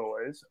Junction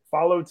Boys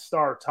followed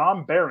star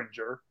Tom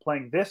Berenger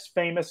playing this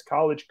famous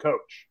college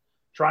coach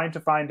trying to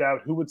find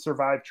out who would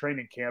survive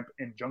training camp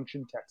in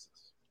Junction,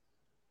 Texas.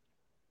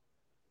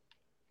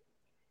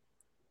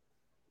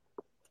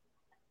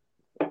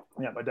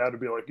 Yeah, my dad would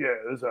be like, "Yeah,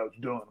 this is how it's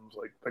doing." I was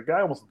like, "The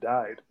guy almost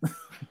died."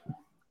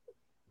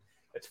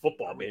 It's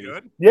football, Are we baby.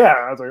 good? Yeah,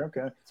 I was like,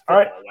 "Okay, It's all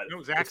right." football weather.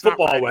 No, Zach's It's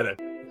football not ready.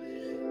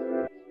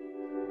 weather.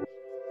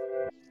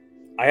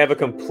 I have a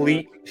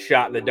complete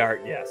shot in the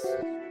dark. Yes.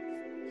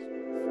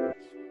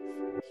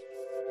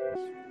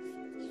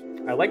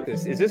 I like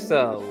this. Is this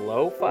a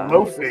lo-fi?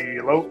 Lo-fi.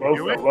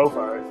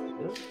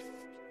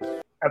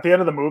 At the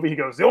end of the movie, he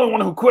goes, "The only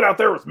one who quit out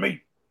there was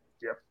me."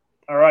 Yep.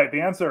 All right. The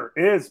answer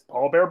is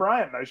Paul Bear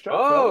Bryant. Nice job.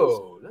 fellas.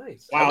 Oh,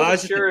 nice. Wow, I that was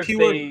wasn't just sure a if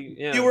pure, they,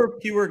 yeah.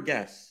 pure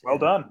guess. Well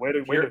done. Way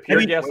to Pure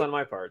Have you- guess on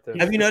my part. Too.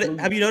 Have you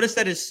noticed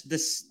that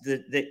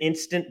the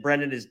instant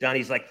Brendan is done,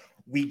 he's like,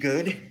 "We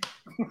good?"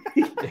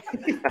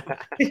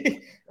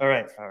 All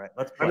right.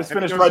 Let's I play. just Have you finished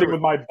noticed writing what-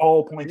 with my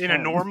ballpoint. In a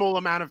pen. normal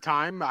amount of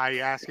time, I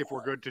ask if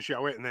we're good to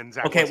show it, and then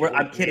Zach. Okay, wants to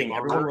I'm leave kidding. the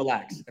Everyone armor.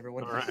 relax.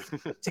 Everyone, All right.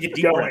 take a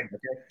deep Going. breath.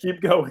 Okay?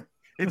 Keep going.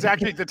 It's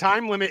actually the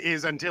time limit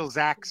is until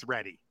Zach's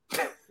ready.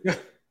 Yeah.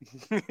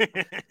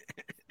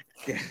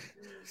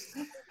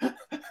 I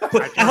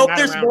I hope turned that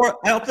there's around. more.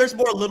 I hope there's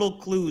more little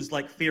clues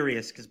like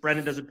Furious, because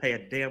Brendan doesn't pay a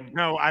damn.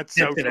 No, that's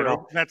so Nothing at true.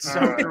 all. That's so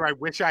All right. true. I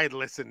wish I had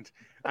listened.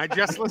 I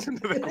just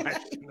listened to the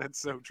question. That's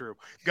so true.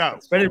 Go.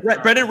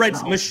 Brendan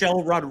writes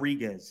Michelle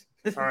Rodriguez.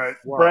 All right,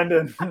 Wow.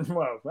 Brendan.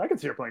 Well, I can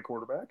see her playing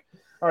quarterback.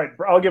 All right,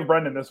 I'll give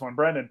Brendan this one.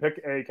 Brendan, pick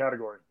a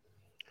category.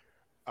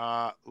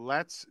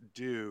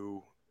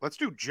 Let's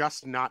do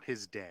just not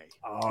his day.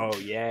 Oh,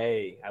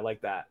 yay. I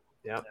like that.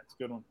 Yeah. That's a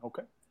good one.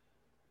 Okay.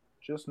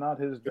 Just not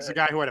his day. It's a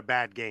guy who had a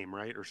bad game,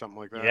 right, or something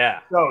like that.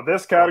 Yeah. So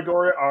this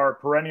category are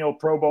perennial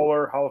Pro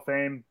Bowler, Hall of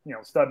Fame,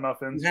 stud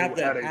muffins You have who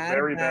the had a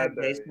very bad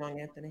day. base song,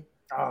 Anthony.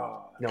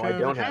 Oh, No, I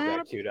don't have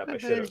that queued up. I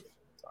should have.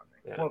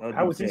 Yeah. well,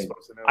 how was he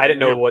supposed to know? I didn't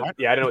know Yeah, what. what?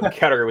 Yeah, I didn't know what the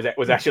category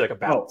was actually like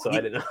about. Oh, so I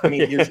didn't know. I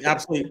mean, you're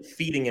absolutely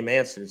feeding him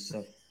answers.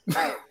 So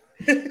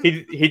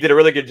he did a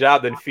really good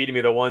job then feeding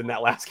me the one in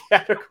that last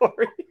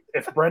category.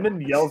 If Brendan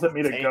yells at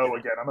me to Dang go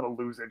again, I'm going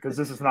to lose it because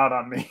this is not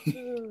on me.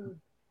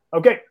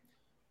 Okay.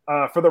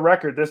 For the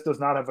record, this does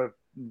not have a.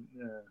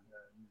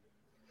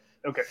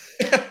 Okay.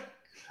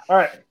 All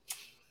right.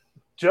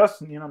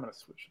 Just, I'm going to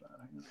switch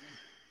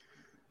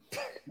that.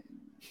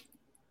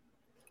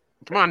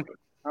 Come on.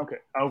 Okay.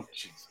 Oh,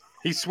 jeez.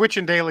 He's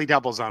switching daily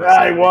doubles on us.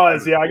 I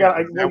was. Yeah, I got.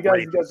 It's You guys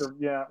outrageous. are.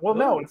 Yeah. Well,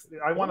 no. It's.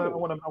 I want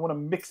to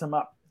mix them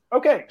up.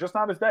 Okay. Just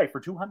not his day for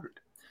 200.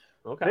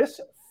 Okay. This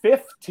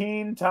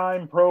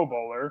 15-time Pro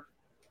Bowler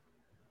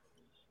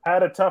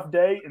had a tough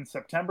day in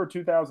September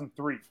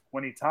 2003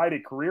 when he tied a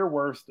career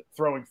worst,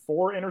 throwing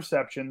 4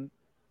 interceptions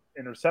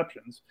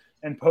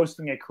and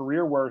posting a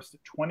career worst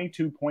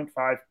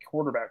 22.5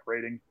 quarterback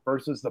rating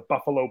versus the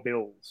Buffalo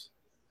Bills.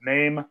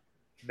 Name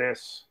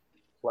this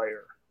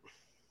player.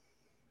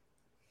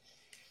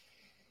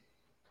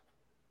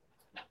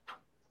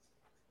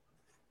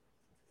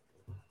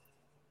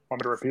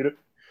 Want me to repeat it?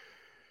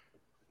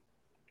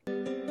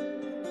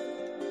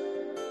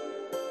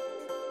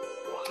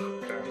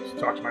 Okay, just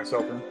talk to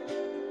myself in.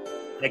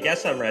 I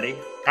guess I'm ready.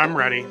 I'm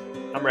ready.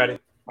 I'm ready.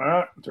 All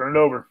right, turn it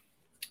over.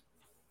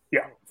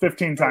 Yeah,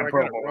 15-time Oh, I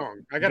Pro got it Bowler.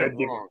 wrong. I got it Dead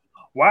giveaway. wrong.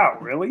 Wow,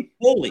 really?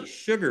 Holy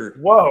sugar!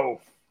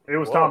 Whoa. It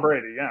was Whoa. Tom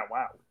Brady. Yeah,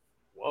 wow.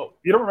 Whoa.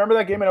 You don't remember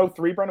that game in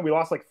 03, Brendan? We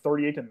lost like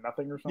 38-0 or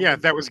something. Yeah,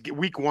 that was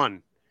week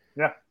 1.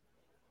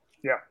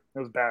 Yeah, it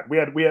was bad. I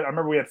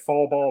remember we had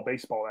fall ball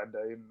baseball that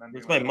day. And then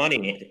It's my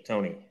money,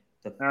 Tony.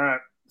 All right.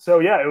 So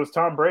yeah, it was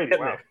Tom Brady.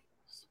 Wow.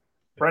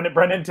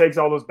 Brendan takes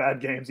all those bad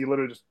games. He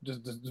literally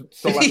just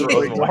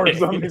selectively ignores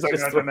them. He's like,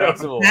 Just no. throws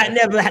them away. That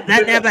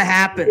never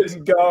happened.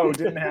 Didn't go.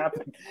 Didn't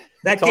happen.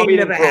 That Tommy game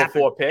didn't never throw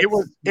happened. 4 picks.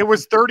 It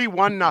was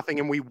 31-0,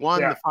 and we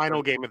won Yeah. the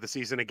final game of the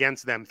season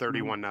against them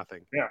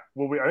 31-0. Yeah.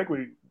 Well, I think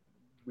we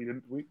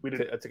didn't. We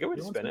didn't. That's a good way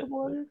to we won spin Super it.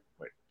 Bowl that year?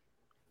 Wait.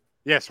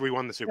 Yes, we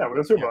won the Super Yeah, Bowl. we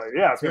won Super Bowl.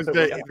 Yeah, I was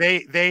gonna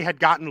say, They had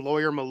gotten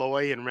Lawyer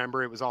Malloy, and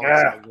remember it was all Yeah.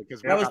 exciting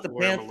because we That was got the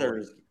Lawyer Malloy.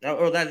 Panthers.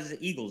 That is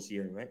the Eagles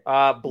year,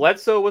 right?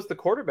 Bledsoe was the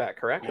quarterback,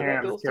 correct? Yeah, In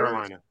that Bills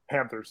Carolina.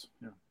 Panthers.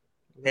 Yeah.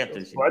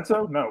 Panthers. Year.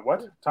 Bledsoe? No.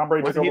 What? Tom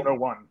Brady Was took he- over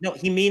 01. No,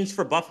 he means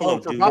for Buffalo.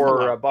 Oh, for dude.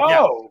 Buffalo. Or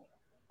Buffalo.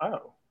 Oh.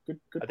 Oh, good.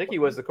 I think he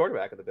was the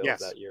quarterback of the Bills Yes.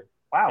 that year.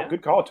 Wow, Yeah.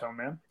 good call, Tone,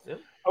 man. Yeah.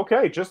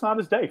 Okay, just not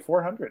his day.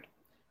 400.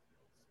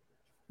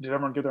 Did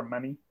everyone get their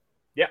money?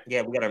 Yeah,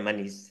 we got our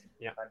monies.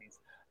 Monies.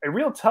 A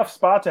real tough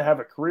spot to have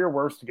a career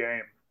worst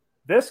game.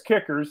 This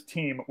kicker's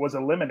team was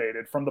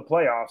eliminated from the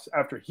playoffs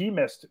after he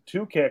missed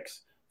 2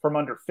 kicks from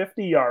under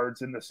 50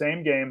 yards in the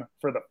same game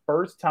for the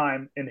first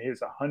time in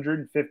his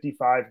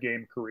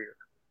 155-game career.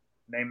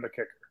 Name the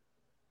kicker.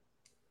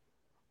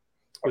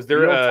 Was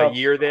there a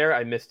year there?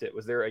 I missed it.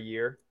 Was there a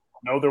year?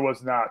 No, there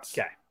was not.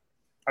 Okay.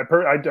 I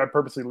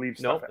purposely leave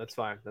stuff No, that's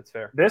fine. That's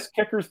fair. This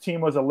kicker's team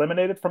was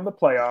eliminated from the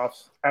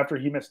playoffs after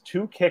he missed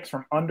 2 kicks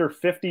from under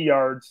 50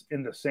 yards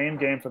in the same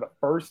game for the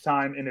first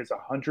time in his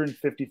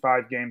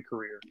 155-game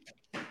career.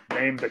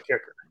 Name the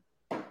kicker.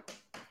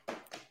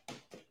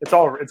 It's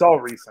all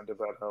recent, if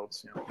that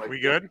helps. You know, like We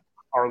good?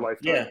 our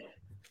lifetime. Yeah.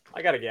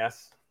 I got to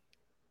guess.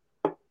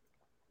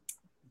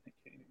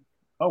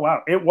 Oh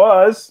wow, it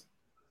was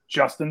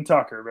Justin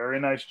Tucker. Very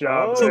nice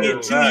job. Oh.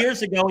 Two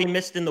years ago, he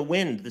missed in the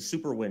wind, the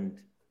super wind.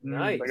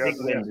 Nice. I got Big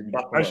that. wind in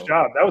Buffalo. Nice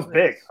job. That was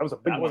big. That was a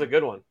big That was a one.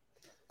 good one.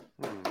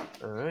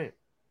 All right.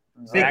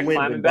 Big Zach wind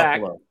climbing in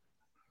back. Buffalo.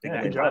 Yeah,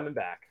 Zach good job. climbing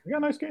back. We got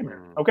a nice game here.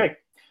 Hmm. Okay.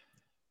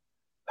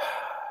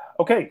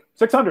 Okay,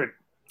 600.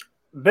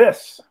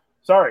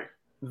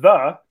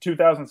 The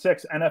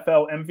 2006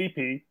 NFL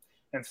MVP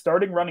and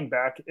starting running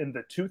back in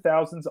the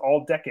 2000s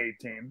All-Decade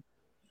team.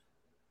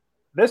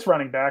 This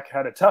running back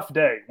had a tough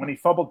day when he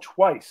fumbled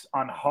twice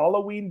on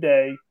Halloween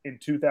Day in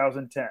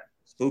 2010.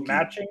 Spooky.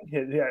 Matching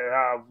his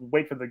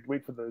wait for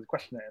the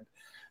question to end.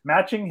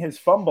 Matching his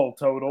fumble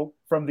total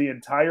from the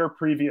entire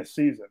previous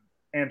season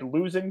and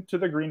losing to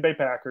the Green Bay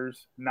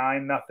Packers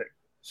 9-0.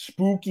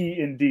 Spooky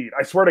indeed.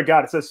 I swear to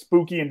God, it says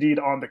spooky indeed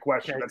on the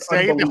question. Okay, That's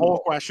say the unbelievable. whole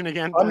question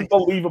again. please.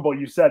 Unbelievable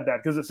you said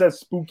that because it says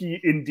spooky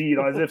indeed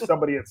as if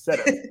somebody had said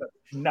it.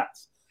 That's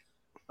nuts.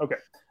 Okay.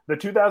 The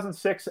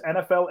 2006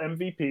 NFL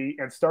MVP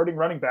and starting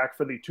running back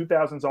for the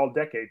 2000s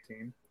All-Decade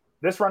team.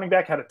 This running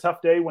back had a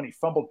tough day when he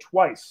fumbled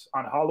twice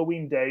on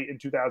Halloween Day in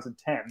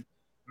 2010,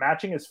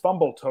 matching his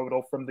fumble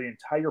total from the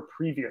entire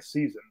previous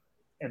season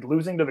and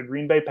losing to the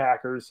Green Bay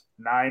Packers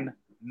 9-0.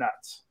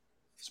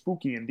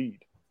 Spooky indeed.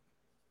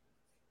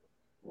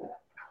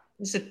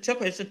 It's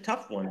a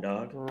tough one,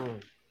 dog.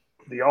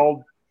 The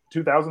all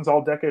 2000s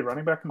All-Decade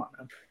running back. Come on,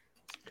 man.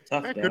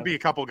 Tough. That dog. could be a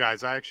couple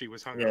guys. I actually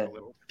was hung Yeah. up a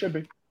little. Could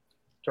be.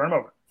 Turn him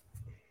over.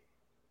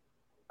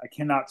 I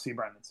cannot see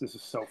Brendan's. This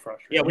is so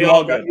frustrating. Yeah, we you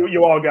all got did.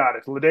 you all got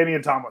it.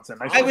 LaDainian Tomlinson.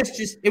 Nice I one.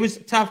 was it was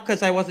tough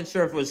because I wasn't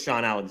sure if it was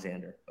Sean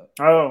Alexander. But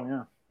Oh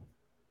yeah,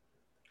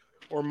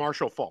 Or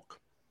Marshall Falk.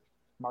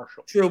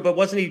 Marshall. true, but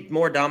wasn't he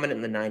more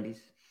dominant in the 90s?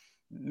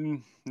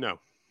 No.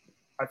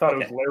 I thought it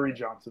was Okay. Larry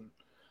Johnson.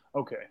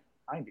 Okay,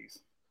 90s.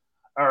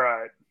 All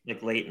right.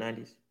 Like late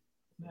 90s?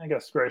 I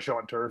guess Gray Show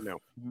and Turf. No.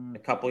 A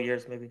couple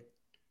years, maybe?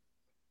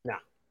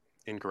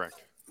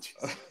 Incorrect.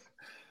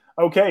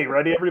 Okay,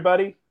 ready,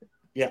 everybody?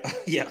 Yeah.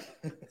 Yeah.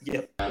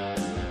 Yeah.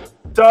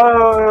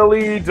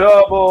 Daily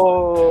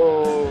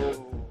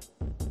double.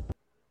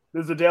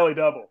 This is a daily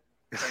double.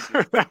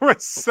 that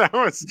was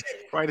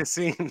quite a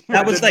scene.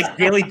 That was like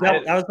daily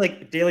double. That was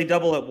like daily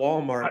double at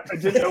Walmart. I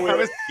didn't know that we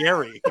was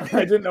scary.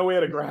 I didn't know we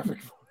had a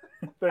graphic for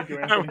it. Thank you,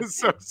 That Anthony. was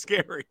so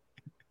scary.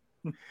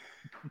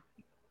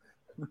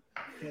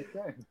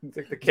 Okay. It's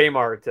like the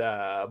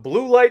Kmart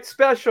blue light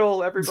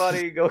special.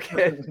 Everybody, go get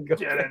Yeah, no, get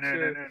no,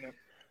 your, no, no.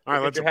 All right,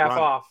 get let's your half run.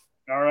 off.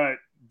 All right,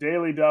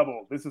 daily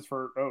double. This is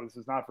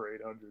not for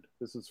 800.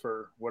 This is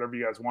for whatever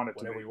you guys want it to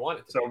Whatever be. we want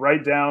it to So be.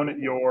 write down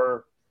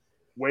your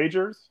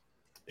wagers.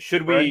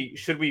 Should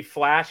we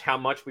flash how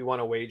much we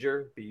want to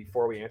wager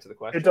before we answer the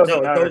question? It doesn't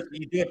No, matter.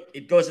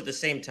 it goes at the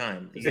same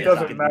time. You It guys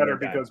doesn't can matter do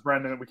that. because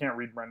Brendan, we can't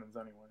read Brendan's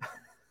anyway.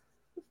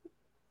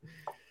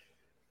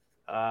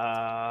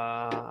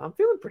 I'm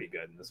feeling pretty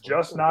good in this one.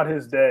 Just not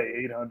his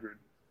day. 800.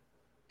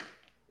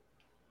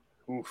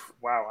 Oof!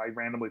 Wow, I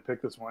randomly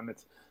picked this one.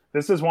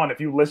 This is one. If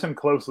you listen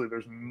closely,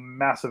 there's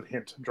massive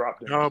hint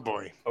dropped in. Oh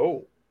boy.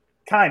 Oh,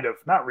 Kind of,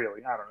 not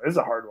really. I don't know. This is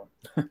a hard one.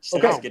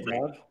 Sounds Okay. good,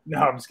 dog. No,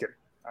 I'm just kidding.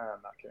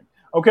 I'm not kidding.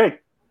 Okay,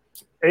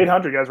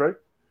 800, guys, ready?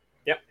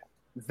 Yep.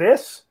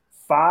 This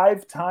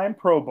 5-time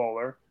Pro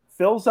Bowler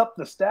fills up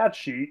the stat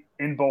sheet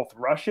in both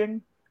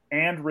rushing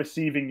and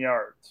receiving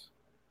yards.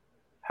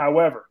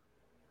 However,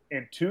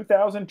 in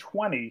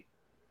 2020,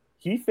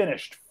 he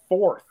finished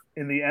 4th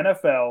in the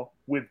NFL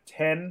with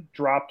 10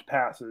 dropped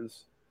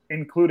passes,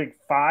 including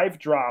 5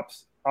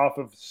 drops off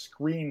of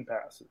screen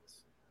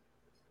passes.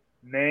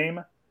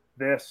 Name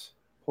this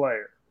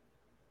player.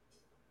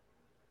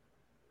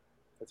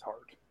 It's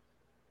hard.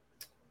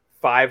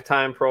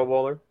 5-time Pro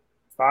Bowler.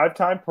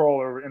 5-time Pro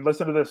Bowler, and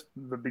listen to this,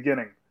 the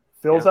beginning.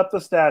 Fills up the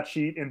stat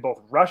sheet in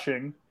both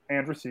rushing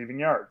and receiving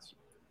yards.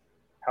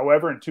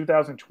 However, in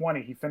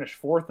 2020, he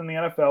finished 4th in the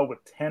NFL with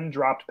 10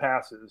 dropped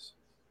passes,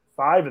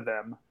 5 of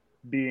them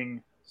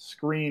being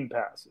screen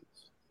passes.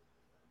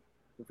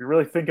 If you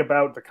really think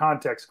about the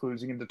context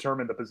clues, you can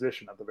determine the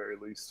position at the very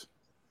least.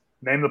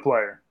 Name the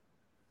player.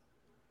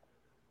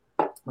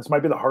 This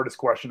might be the hardest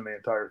question in the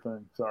entire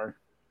thing. Sorry.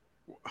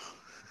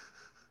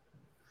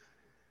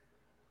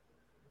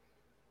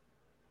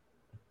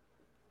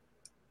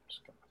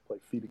 Play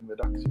Feeding the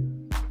Ducks here.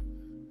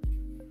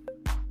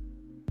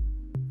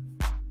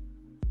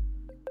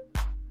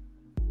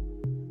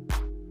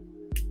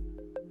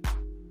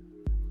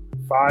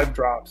 Five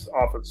drops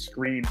off of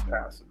screen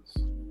passes.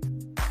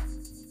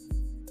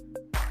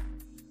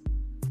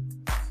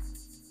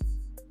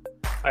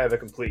 I have a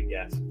complete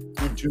guess.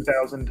 In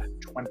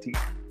 2020.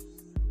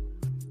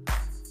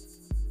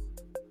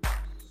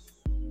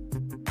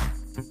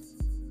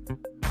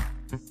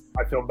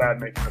 I feel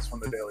bad making this one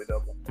the Daily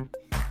Double.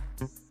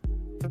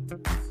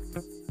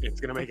 It's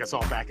going to make us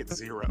all back at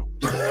 0.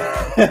 All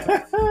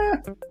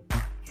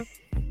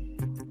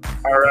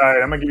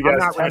right, I'm going to give you guys I'm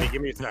not 10. ready.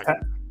 Give me a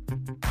second.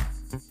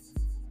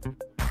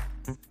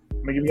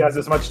 I'm going to give you guys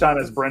as much time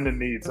as Brendan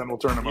needs, and we'll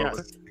turn him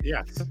over.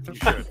 Yes, you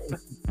should.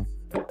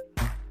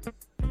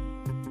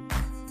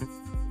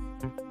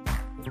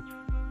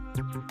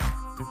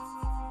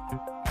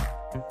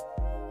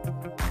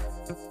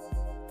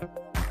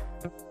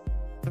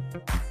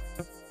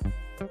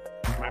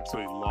 I'm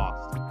absolutely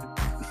lost.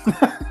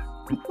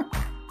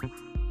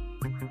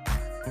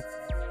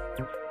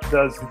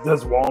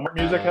 Does Walmart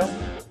music help?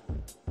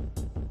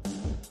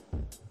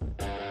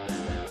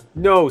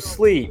 No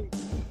sleep.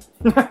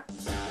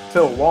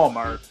 Till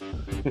Walmart.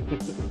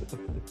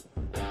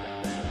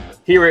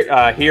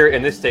 Here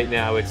in this state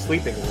now, it's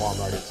sleeping in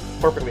Walmart. It's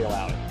perfectly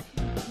allowed.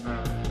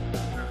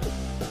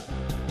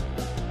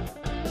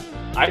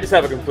 I just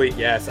have a complete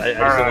guess. I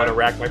just don't want to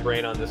rack my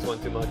brain on this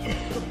one too much.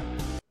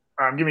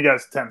 I'm giving you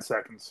guys 10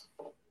 seconds.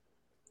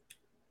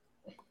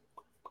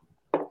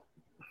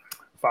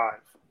 5.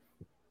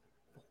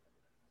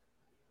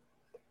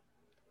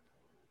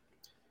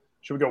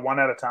 Should we go one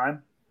at a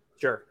time?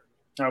 Sure.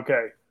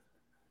 Okay.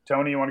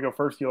 Tony, you want to go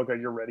first? You look like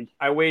you're ready.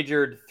 I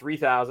wagered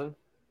 3,000.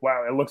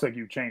 Wow, it looks like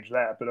you changed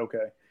that, but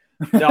okay.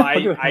 No,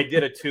 I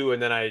did a 2,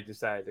 and then I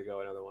decided to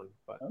go another one.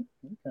 But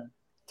okay.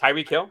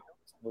 Tyreek Hill?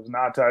 It was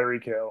not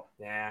Tyreek Hill.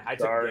 Yeah, I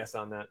took a guess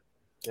on that.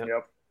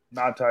 Yep.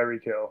 Not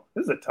Tyreek Hill.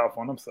 This is a tough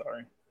one. I'm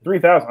sorry.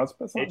 3,000.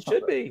 That's it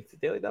should be. It's a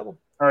Daily Double.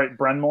 All right,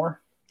 Brenmore.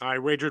 I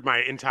wagered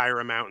my entire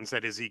amount and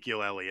said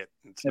Ezekiel Elliott.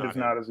 It is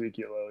not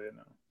Ezekiel Elliott,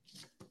 no.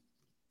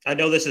 I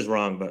know this is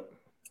wrong, but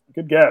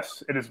good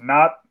guess. It is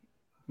not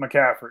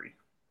McCaffrey.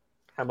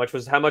 How much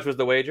was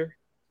the wager?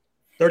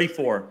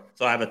 34.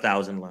 So I have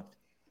 1,000 left.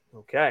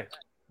 Okay.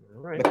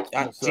 All right.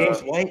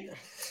 James White.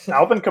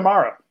 Alvin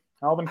Kamara.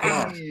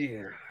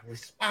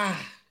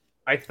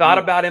 I thought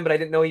about him, but I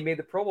didn't know he made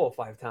the Pro Bowl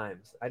 5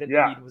 times. I didn't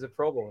know he was a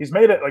Pro Bowl. He's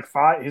made it like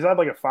 5. He's had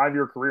like a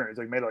 5-year career. He's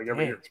like made it like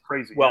every year. It's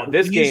crazy. Well,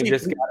 this game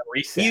just got a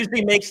reset. He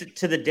usually makes it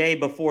to the day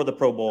before the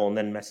Pro Bowl and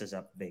then messes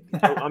up big.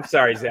 Oh, I'm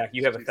sorry, Zach.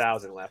 You have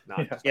 1,000 left.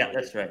 Yeah,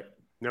 that's right.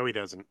 No, he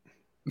doesn't.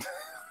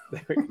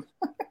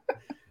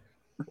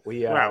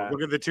 Wow,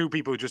 look at the two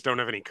people who just don't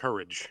have any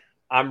courage.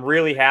 I'm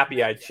really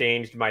happy I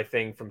changed my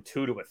thing from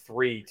 2 to a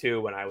 3 too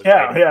when I was.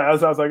 I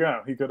was like,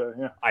 oh, he could have.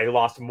 Yeah, I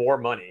lost more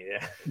money.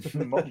 Yeah.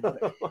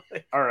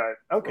 All right.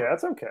 Okay,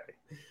 that's okay.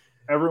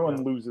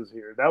 Everyone loses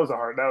here. That was a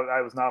hard.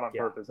 That was not on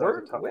purpose. That was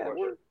a tough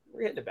question.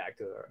 We're getting it back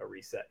to a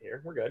reset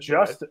here. We're good.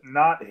 Just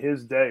not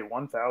his day.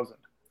 1,000.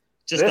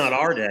 Just not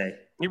our day.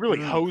 He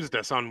really hosed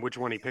us on which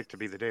one he picked to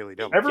be the Daily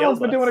Double. Everyone's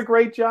been doing a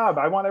great job.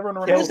 I want everyone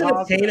to remember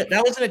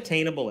that was an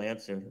attainable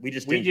answer. We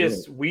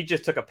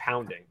just took a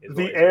pounding.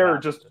 The air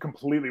just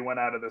completely went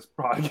out of this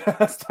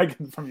podcast. I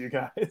get from you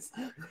guys.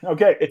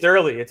 Okay, it's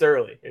early. This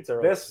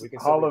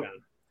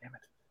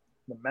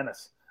the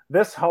menace.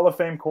 This Hall of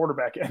Fame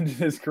quarterback ended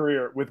his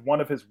career with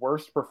one of his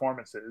worst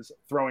performances,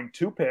 throwing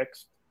 2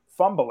 picks,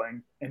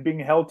 fumbling, and being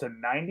held to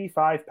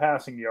 95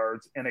 passing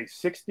yards in a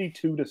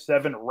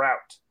 62-7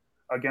 rout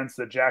against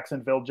the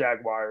Jacksonville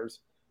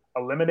Jaguars,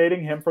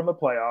 eliminating him from the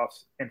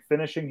playoffs and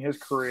finishing his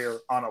career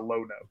on a low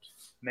note.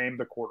 Name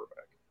the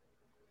quarterback.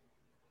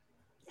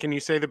 Can you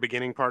say the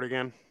beginning part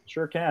again?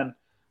 Sure can.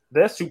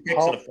 This 2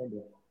 picks and a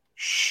fumble.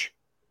 Shh.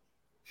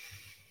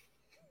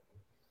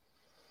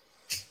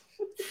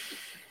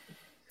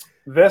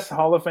 This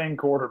Hall of Fame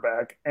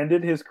quarterback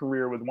ended his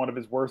career with one of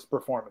his worst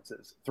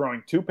performances,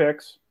 throwing 2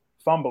 picks,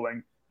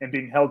 fumbling, and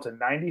being held to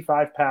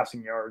 95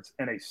 passing yards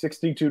in a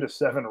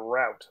 62-7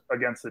 rout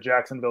against the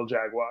Jacksonville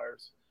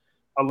Jaguars,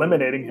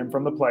 eliminating him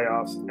from the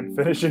playoffs and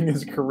finishing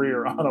his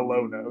career on a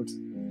low note.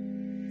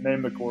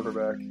 Name the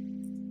quarterback.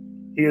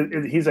 He is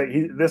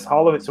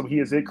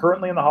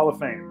currently in the Hall of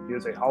Fame. He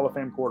is a Hall of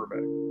Fame quarterback.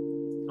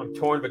 I'm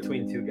torn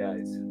between 2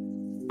 guys.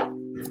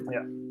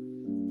 Yeah.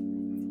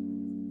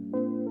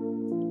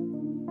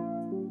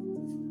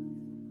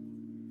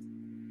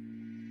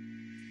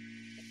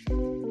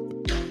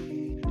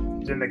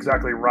 Didn't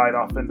exactly ride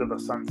off into the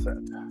sunset.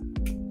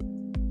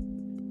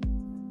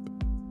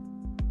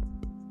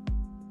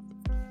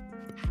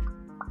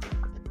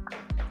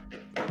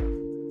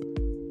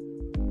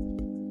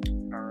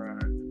 All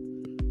right.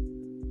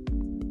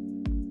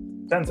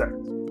 10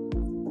 seconds.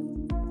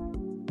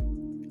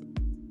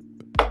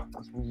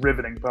 It's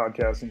riveting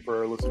podcasting for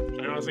our listeners.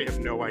 I honestly have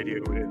no idea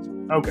who it is.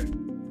 Okay.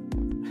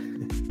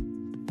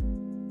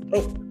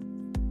 Oh.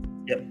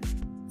 Yep.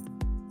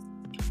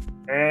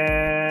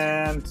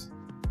 And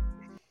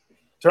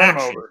turn him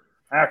over.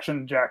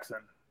 Action Jackson.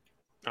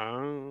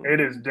 Oh. It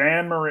is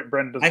Dan Marino.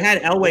 Brendan. I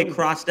had Elway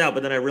crossed out,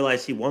 but then I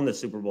realized he won the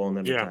Super Bowl and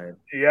then retired.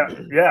 Yeah.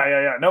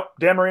 Nope.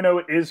 Dan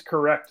Marino is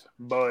correct,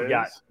 boys.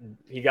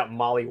 He got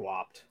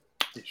mollywopped.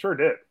 He sure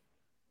did.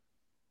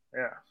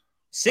 Yeah.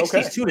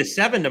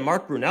 62-7 to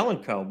Mark Brunell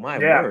and co. My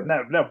word.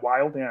 No,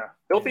 wild. Yeah.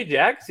 Filthy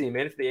Jack team,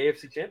 man, for the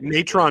AFC Championship.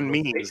 Natron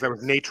Means. That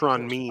was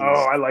Natron Means.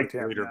 Oh, I liked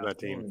him. Leader of that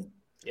team.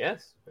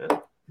 Yes. Yeah.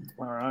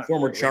 All right.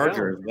 Former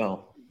Charger as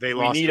well. They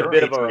We lost. need to a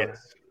bit of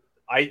Patriots.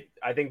 I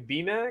think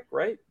BMAC,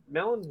 right?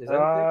 Melon? Is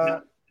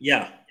that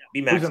Yeah.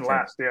 B-Max. Who's in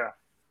last? Yeah.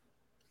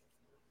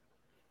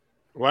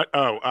 What?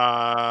 Oh,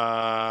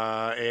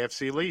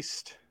 AFC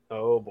least.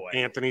 Oh boy.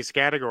 Anthony's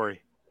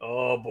category.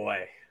 Oh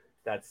boy.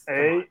 That's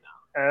AFC.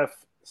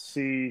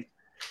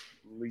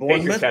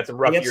 Patriots had some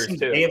rough years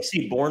too.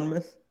 AFC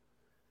Bournemouth.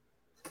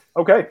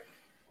 Okay.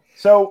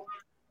 So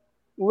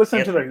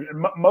listen to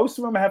the most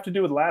of them have to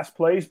do with last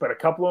place, but a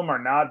couple of them are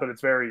not, but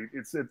it's good.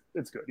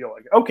 You'll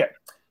like it. Okay.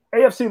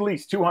 AFC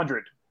least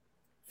 200.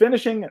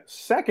 Finishing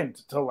second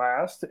to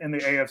last in the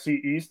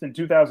AFC East in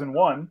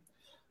 2001,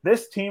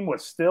 this team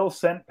was still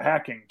sent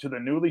packing to the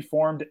newly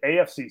formed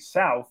AFC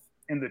South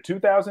in the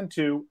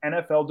 2002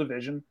 NFL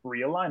Division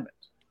realignment.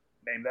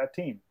 Name that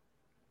team.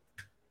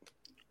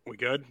 We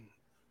good?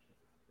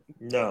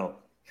 No.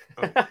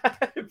 Oh.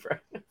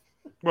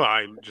 Well,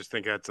 I just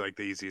think that's like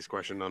the easiest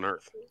question on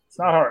earth. It's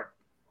not hard.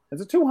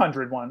 It's a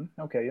 200 one.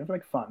 Okay, you have to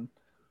make fun.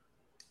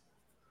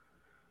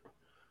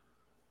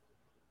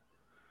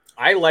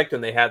 I liked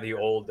when they had the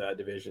old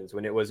divisions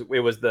when it was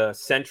the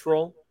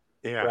Central,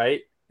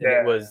 right? And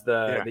it was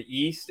the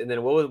East, and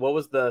then what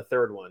was the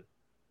third one?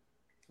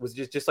 Was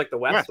it just like the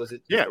West? Was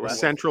it? Yeah, it was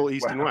Central,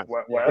 East, and West.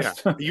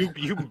 West. Yeah.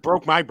 You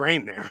broke my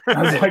brain there.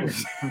 I was like,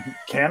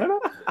 Canada?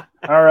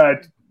 All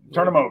right,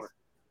 turn them over.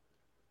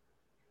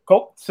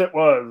 Colts it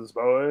was,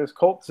 boys.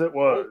 Colts it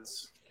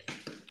was.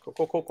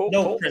 Cool.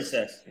 No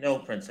princess. No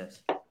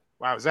princess.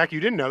 Wow, Zach,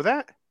 you didn't know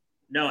that?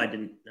 No, I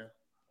didn't. No.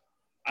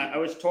 I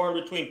was torn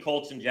between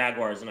Colts and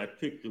Jaguars, and I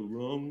picked the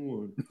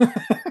wrong one.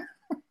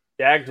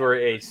 Jags were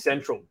a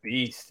central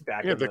beast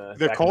back in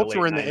the Colts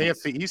were in the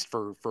 90s. AFC East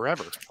for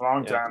forever. A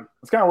long time.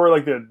 It's kind of where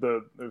like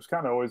there's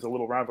kind of always a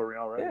little rivalry,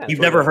 all right? Yeah. You've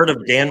never heard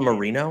of Dan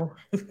Marino?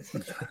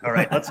 All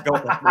right, let's go.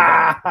 Let's move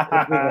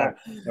on.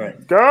 All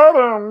right. Got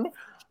him.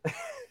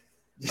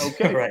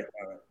 Okay. All right.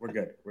 We're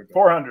good.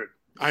 400.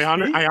 I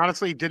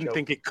honestly didn't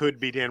think it could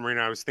be Dan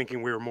Marino. I was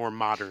thinking we were more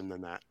modern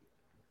than that.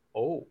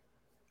 Oh,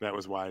 that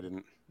was why I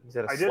didn't.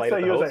 I did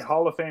say he was a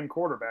Hall of Fame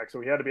quarterback,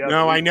 so he had to be out.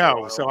 No, I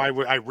know. So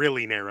I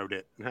really narrowed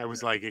it. I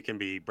was like, it can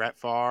be Brett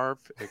Favre.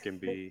 It can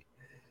be.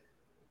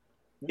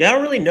 Yeah, I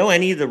don't really know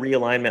any of the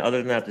realignment other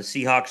than that the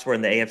Seahawks were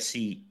in the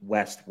AFC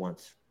West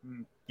once.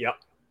 Yep.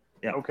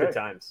 Yeah. Okay. Good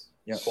times.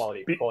 Yeah.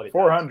 Quality.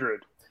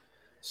 400.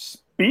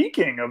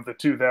 Speaking of the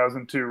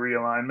 2002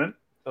 realignment,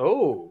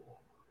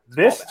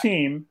 this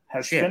team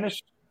has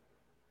finished.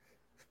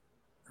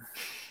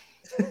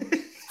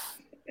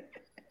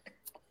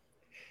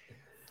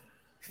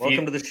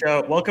 Welcome to the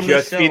show. Welcome to the show.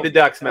 Just feed the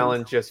ducks,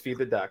 Melon. Just feed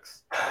the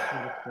ducks.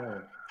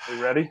 Are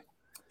you ready?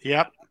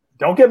 Yep.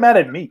 Don't get mad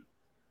at me.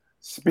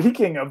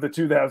 Speaking of the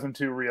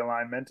 2002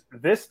 realignment,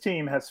 this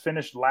team has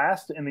finished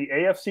last in the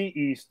AFC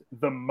East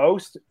the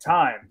most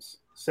times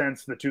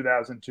since the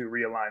 2002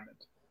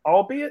 realignment,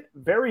 albeit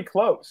very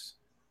close,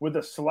 with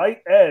a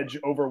slight edge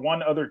over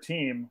one other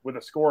team with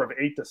a score of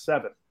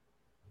 8-7.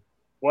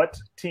 What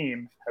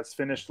team has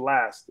finished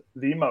last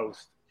the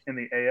most in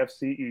the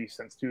AFC East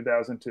since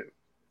 2002?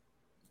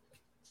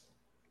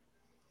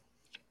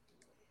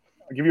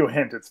 I'll give you a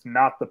hint. It's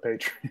not the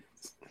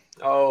Patriots.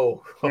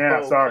 Oh, yeah.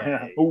 Okay. Sorry.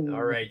 Yeah.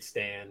 All right,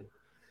 Stan.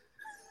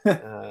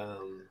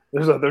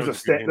 There's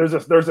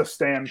a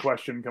Stan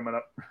question coming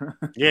up.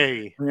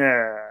 Yay!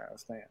 Yeah,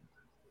 Stan.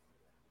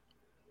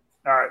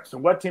 All right. So,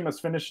 what team has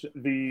finished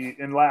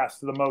in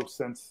last the most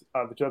since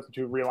the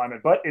 2002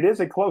 realignment? But it is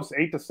a close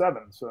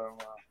 8-7. So,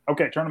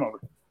 okay, turn them over.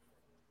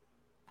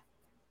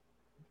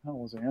 What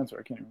was the answer?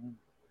 I can't remember.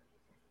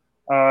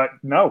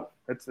 No,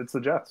 it's the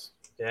Jets.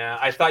 Yeah,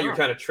 I thought you were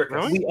trying to trick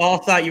us. We all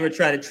thought you were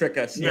trying to trick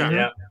us.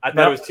 Yeah. I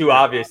thought it was too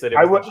obvious that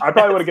it was I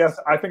probably would have guessed.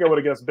 I think I would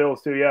have guessed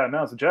Bills too. Yeah,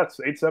 no, it's the Jets.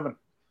 8-7.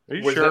 Are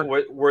you sure?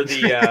 Were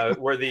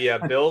the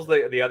Bills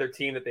the other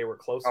team that they were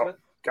close with?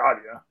 God,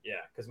 yeah.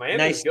 Yeah, because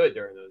Miami was good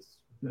during those.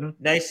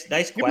 Nice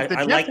question.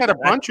 The Jets had a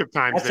bunch of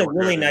times. That's a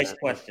really nice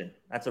question.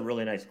 That's a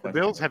really nice question.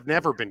 The Bills have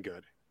never been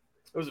good.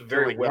 It was a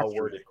very well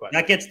worded question.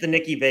 That gets the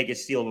Nikki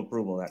Vegas seal of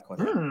approval. That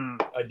question.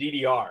 A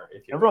DDR.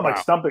 If you Everyone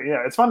likes stumping.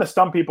 Yeah, it's fun to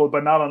stump people,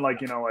 but not on like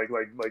those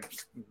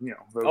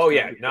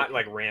not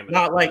like ramming.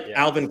 Not like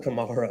Alvin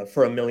Kamara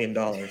for $1 million.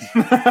 All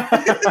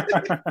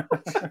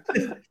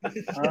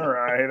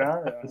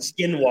right.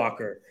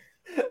 Skinwalker.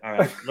 All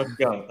right, let's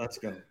go.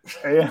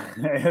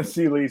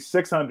 AFC leads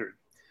 600.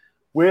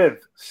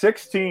 With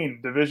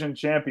 16 division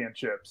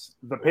championships,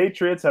 the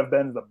Patriots have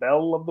been the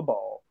belle of the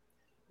ball.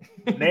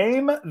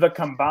 Name the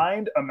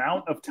combined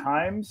amount of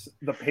times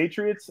the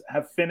Patriots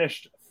have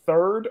finished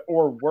third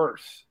or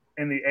worse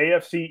in the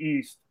AFC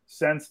East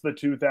since the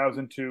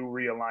 2002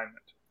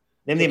 realignment.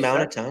 Name the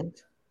amount of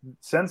times?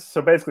 Since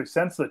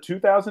the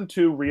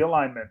 2002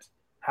 realignment,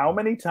 how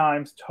many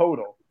times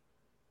total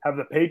have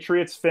the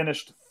Patriots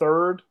finished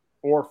third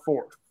or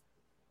fourth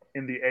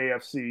in the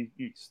AFC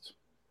East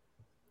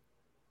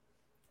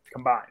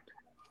combined?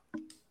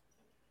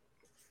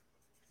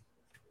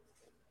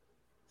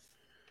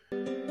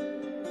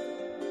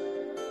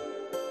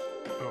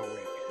 Oh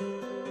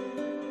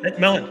wait. Nick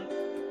Mellon.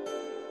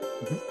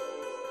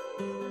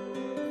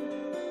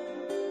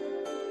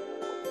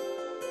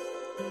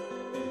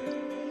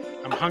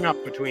 I'm hung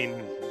up between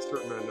a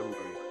certain amount of numbers.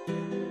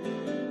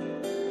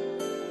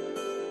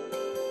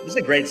 This is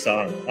a great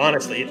song.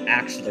 Honestly, it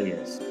actually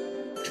is.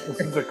 This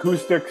is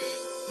acoustic.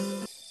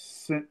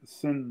 I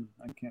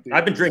can't.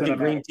 I've been drinking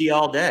green tea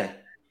all day.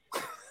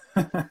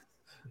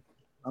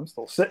 I'm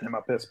still sitting in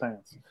my piss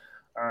pants.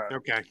 All right.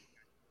 Okay.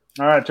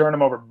 All right, turn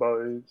them over,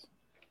 boys.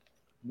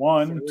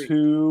 1,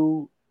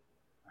 2.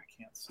 I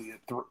can't see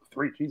it.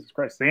 3. Jesus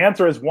Christ. The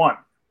answer is 1.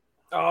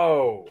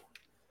 Oh.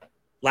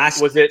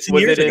 Was it 2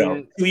 years ago?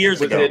 in 2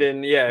 years ago. Was it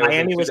in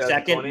Miami was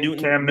second.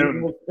 Cam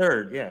Newton was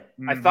third. Yeah.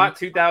 I thought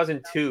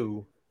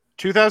 2002.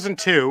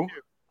 2002.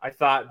 I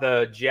thought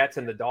the Jets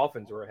and the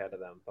Dolphins were ahead of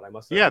them, but I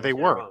must have. Yeah, they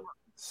were. Wrong.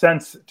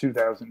 Since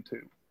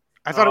 2002.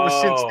 I thought it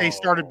was since they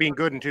started being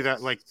good in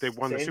 2000, like they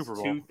won Since the Super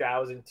Bowl.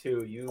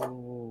 2002,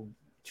 you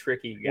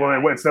tricky guy.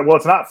 Well, it's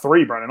not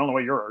 3, Brennan. I don't know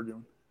what you're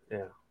arguing.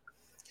 Yeah.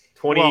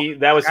 20.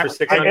 That was for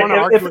 600. I want to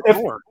argue with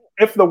more.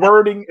 If the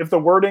wording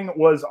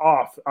was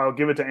off, I'll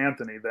give it to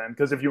Anthony then,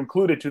 because if you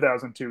included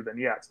 2002, then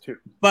yeah, it's 2.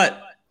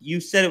 But you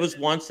said it was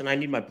once, and I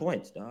need my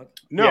points, dog.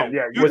 No,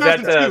 yeah. Was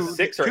that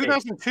 6 or 8?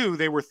 2002?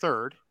 They were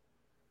third.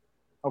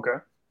 Okay.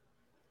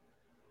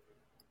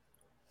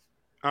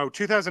 Oh,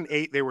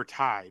 2008 they were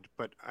tied,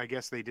 but I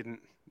guess they didn't.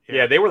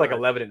 Yeah, they were like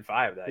 11-5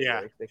 that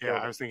Yeah, year. yeah.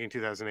 I was thinking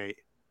 2008.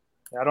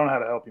 I don't know how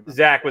to help you, man.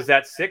 Zach, was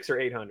that 6 or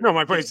 800? No,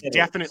 my point is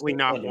definitely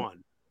not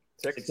 1.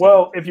 6.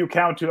 Well, if you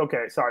count to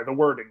sorry, the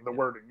wording.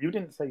 You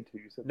didn't say 2.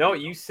 You said No, 2.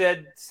 you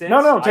said since.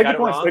 No, take I the got it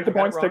points. wrong. Take the I got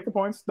it points. wrong. Take the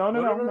points. No. I I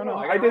got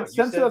it did wrong. since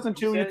You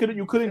 2002. said-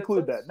 You could said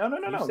include since. that. No.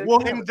 You said Well,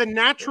 since. and the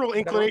natural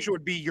inclination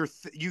would be you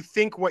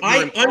think what I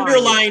you're implying is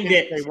underlined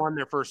since it. They won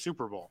their first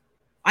Super Bowl.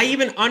 I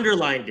even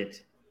underlined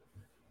it.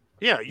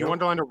 Yeah, you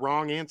underlined a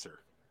wrong answer.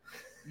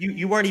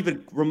 You weren't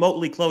even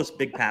remotely close,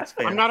 Big Pats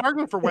fan. I'm not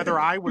arguing for whether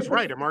I was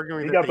right. I'm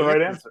arguing You that got the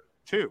right answer.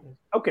 2.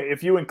 Okay,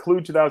 if you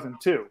include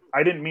 2002,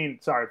 I didn't mean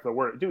sorry for the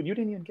word, dude. You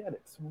didn't even get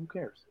it. So who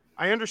cares?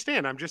 I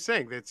understand. I'm just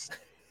saying that's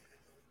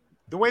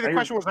the way the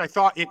question was. I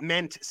thought it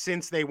meant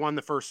since they won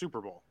the first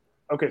Super Bowl.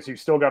 Okay, so you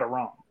still got it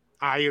wrong.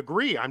 I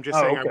agree. I'm just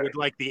saying okay. I would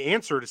like the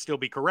answer to still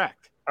be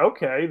correct.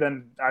 Okay,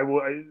 then I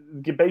will.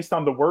 Based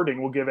on the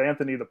wording, we'll give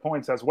Anthony the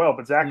points as well.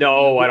 But Zach,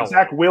 No, I don't.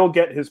 Zach will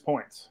get his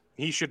points.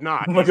 He should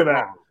not. Look He's at that.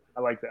 wrong. I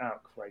like that. Oh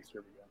Christ,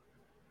 here we go.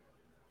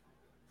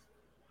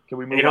 Can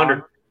we move 800.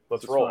 on?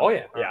 Let's It's roll. fine. Oh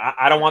yeah, yeah.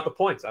 I don't want the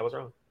points. I was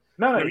wrong.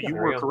 No, No, you you can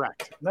were have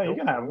correct. them. No, you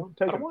can have them.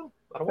 Take I don't them. want.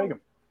 I don't Take want.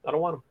 them. I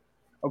don't want them.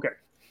 Okay.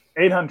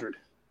 800.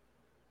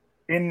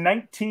 In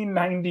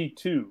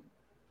 1992,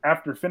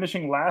 after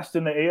finishing last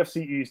in the AFC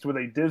East with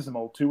a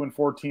dismal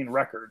 2-14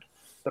 record,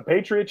 the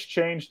Patriots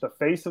changed the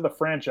face of the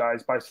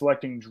franchise by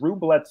selecting Drew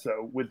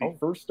Bledsoe with the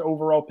first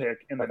overall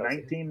pick in the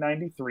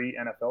 1993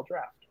 NFL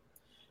Draft.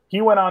 He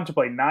went on to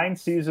play 9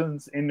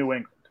 seasons in New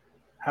England.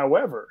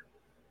 However,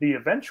 the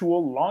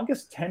eventual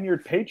longest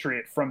tenured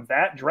Patriot from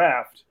that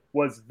draft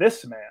was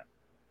this man,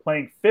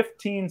 playing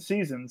 15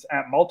 seasons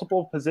at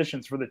multiple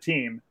positions for the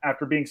team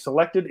after being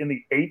selected in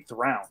the 8th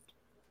round.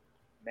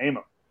 Name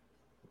him.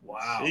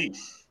 Wow.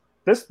 Jeez.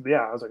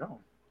 I was like, oh.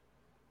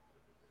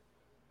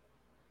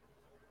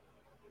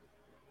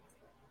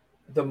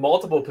 The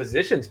multiple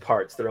positions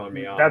part's throwing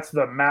me off. That's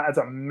a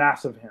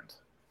massive hint.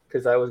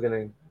 Because I was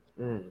gonna.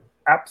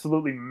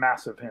 Absolutely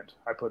massive hint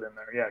I put in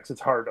there. Yeah, because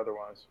it's hard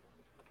otherwise.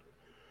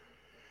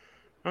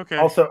 Okay.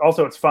 Also,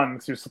 it's fun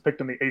because he was picked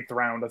in the 8th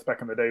round. That's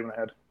back in the day when they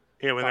had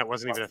when that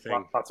wasn't even a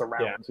thing. Lots of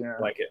rounds. Yeah,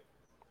 like it.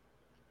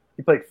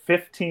 He played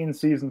 15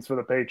 seasons for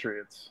the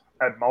Patriots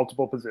at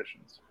multiple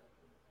positions.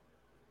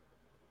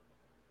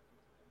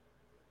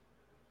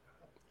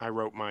 I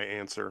wrote my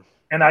answer.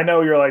 And I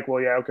know you're like,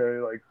 well, yeah, okay,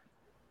 like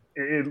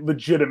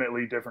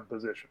legitimately different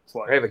positions.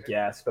 Like, I have a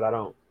guess, but I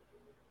don't.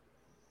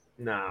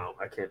 No,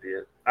 I can't do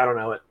it. I don't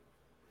know it.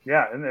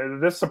 Yeah,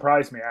 and this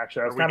surprised me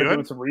actually. I was kind of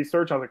doing some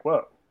research. I was like,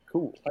 whoa,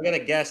 cool. I got a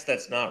guess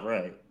that's not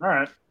right. All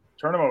right,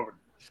 turn him over.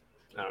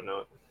 I don't know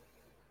it.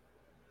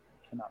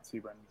 Cannot see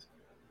Brendan's.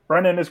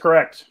 Brendan is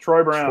correct.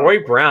 Troy Brown.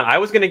 Troy Brown. I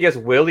was going to guess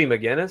Willie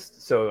McGinnis,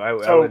 so I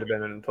would have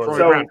been an Troy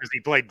Brown because he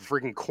played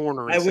freaking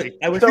corner. And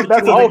I was so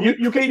that's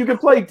you can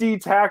play D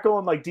tackle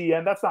and like D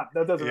end. That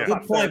doesn't. Yeah.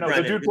 Good point, no,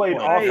 the dude played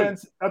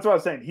offense. That's what I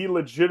was saying. He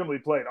legitimately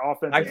played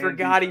offense. I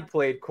forgot he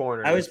played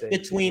corner. I was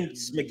between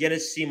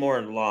McGinnis, Seymour,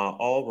 and Law.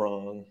 All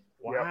wrong.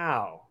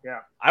 Wow.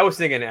 Yeah. I was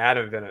thinking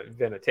Adam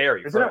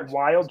Vinatieri. Isn't it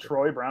wild?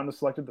 Troy Brown was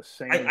selected the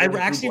same. I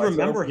actually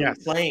remember him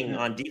playing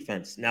on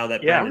defense. Now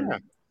that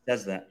Brandon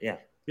does that, yeah.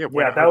 Yeah,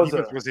 that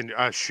was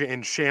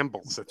in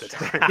shambles at the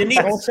time. Didn't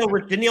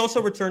he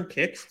also return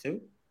kicks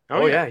too?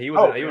 Oh yeah, he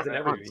was in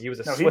every. He was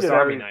a Swiss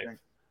Army knife.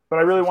 But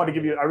I really wanted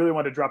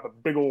to drop a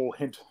big old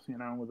hint,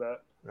 with that.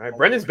 All right,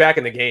 Brendan's back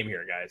in the game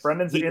here, guys.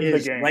 Brendan's He in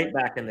is the game. right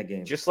back in the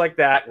game. Just like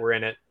that, we're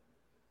in it.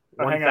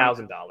 Oh, hang on.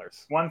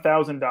 $1,000.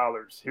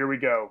 $1,000. Here we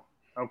go.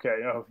 Okay.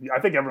 Oh, I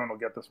think everyone will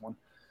get this one.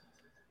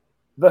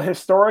 The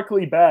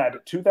historically bad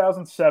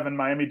 2007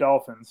 Miami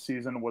Dolphins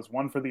season was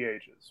one for the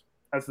ages,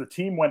 as the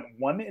team went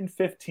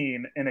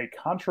 1-15 in a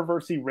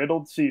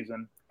controversy-riddled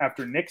season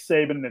after Nick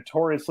Saban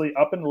notoriously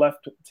up and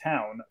left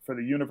town for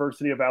the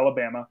University of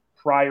Alabama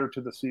prior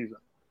to the season.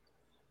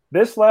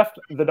 This left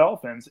the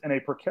Dolphins in a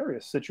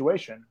precarious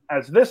situation,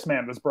 as this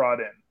man was brought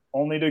in,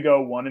 only to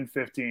go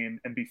 1-15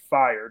 and be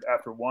fired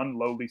after one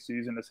lowly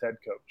season as head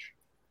coach.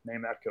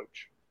 Name that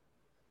coach.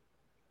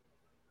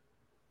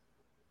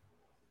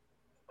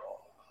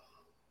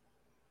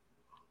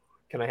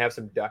 Can I have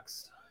some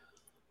ducks?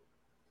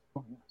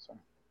 Oh, yeah, sorry.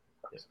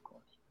 Ducks, of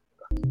course.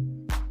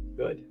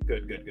 Good.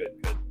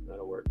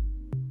 That'll work.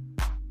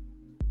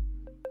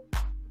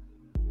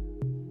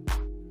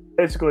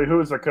 Basically, who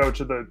is the coach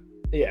of the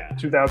 2007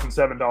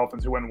 2007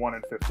 Dolphins who went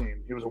 1-15?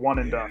 He was a one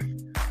and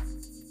done.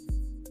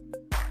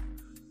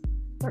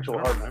 It's actually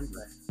hard.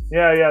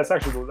 Yeah. It's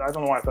actually. I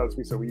don't know why I thought it would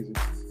be so easy.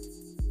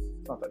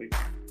 It's not that easy.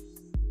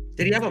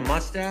 Did he have a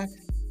mustache?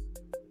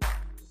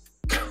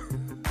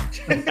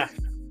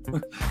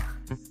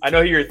 I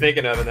know who you're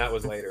thinking of, and that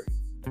was later.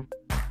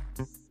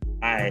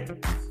 All right.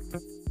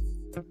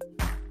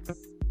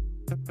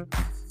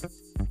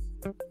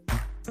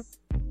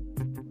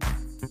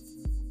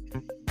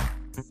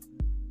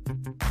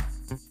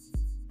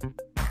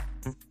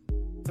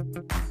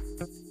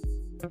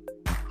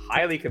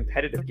 Highly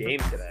competitive game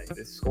today.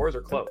 The scores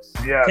are close.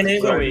 Yeah. Can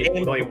anyone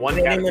only one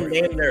name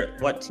category.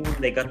 what team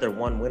they got their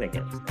one win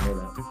against? I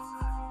know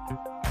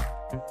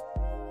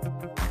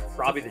that.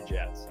 Probably the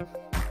Jets.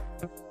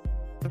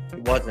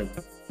 It wasn't.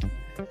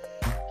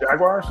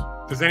 Jaguars?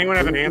 Does anyone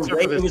have an answer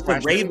for It this was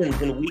question? the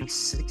Ravens in week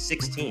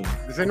 16.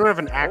 Does anyone have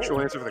an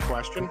actual answer for the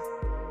question?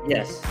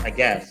 Yes, I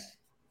guess.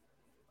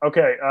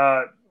 Okay.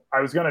 I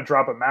was going to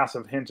drop a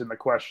massive hint in the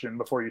question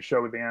before you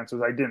showed the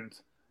answers. I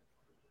didn't.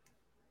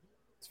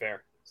 It's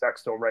fair. Zach's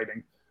still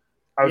writing.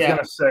 I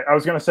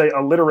was gonna say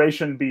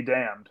alliteration be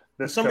damned.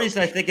 For some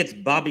reason, I think it's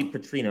Bobby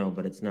Petrino,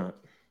 but it's not.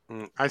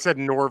 I said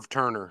Norv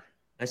Turner.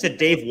 I said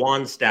Dave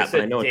Wannstedt,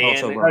 but I know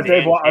it's also wrong.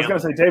 I was gonna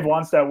say Dave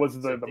Wannstedt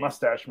was the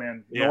mustache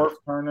man. Yeah. North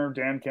Turner,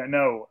 Dan Can.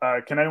 No,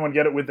 can anyone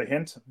get it with the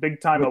hint?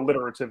 Big time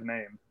alliterative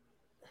name.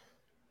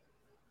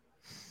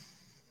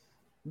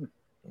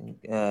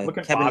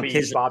 Kevin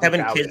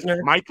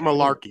Kisner. Mike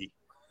Malarkey.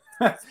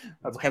 That's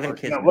Kevin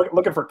Kisner. No,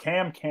 looking for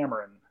Cam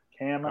Cameron.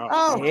 Cam we were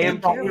all gonna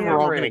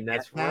Cameron.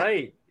 That's get that.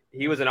 right.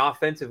 He was an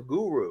offensive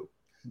guru.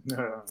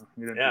 No,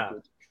 he didn't Yeah. do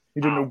good. He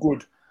didn't do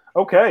good.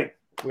 Okay.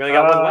 We only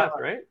got one left,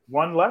 right?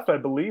 One left, I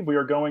believe. We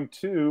are going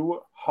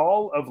to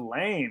Hall of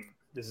Lame.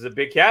 This is a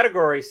big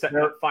category. Setting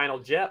up Final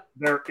Jet.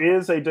 There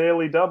is a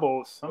daily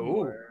double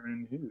somewhere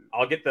in here.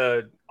 I'm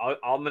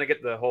gonna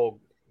get the whole.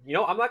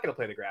 I'm not gonna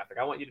play the graphic.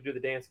 I want you to do the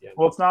dance again.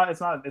 Well, it's not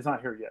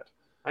here yet.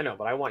 I know,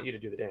 but I want you to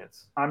do the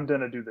dance. I'm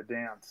gonna do the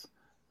dance.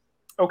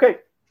 Okay.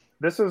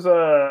 This is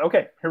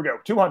okay. Here we go.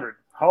 200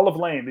 Hall of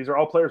Lame. These are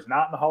all players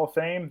not in the Hall of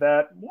Fame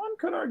that one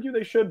could argue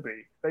they should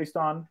be based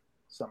on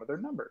some of their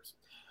numbers.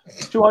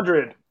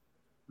 200.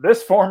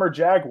 This former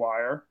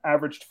Jaguar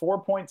averaged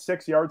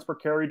 4.6 yards per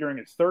carry during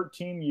his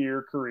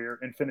 13-year career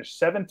and finished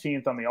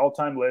 17th on the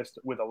all-time list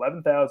with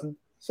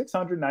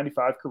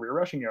 11,695 career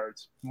rushing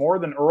yards, more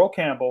than Earl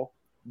Campbell,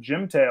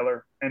 Jim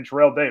Taylor, and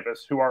Terrell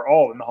Davis, who are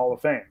all in the Hall of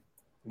Fame.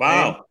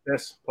 Wow. Name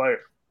this player.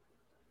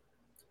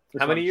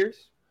 How many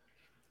years?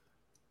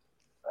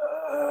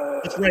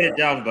 Let's write it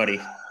down, buddy.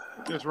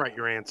 Just write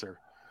your answer.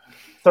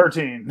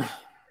 13.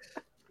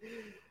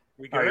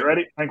 We Are good? you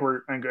ready? I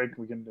think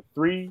we can do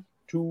 3,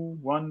 2,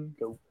 1,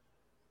 go.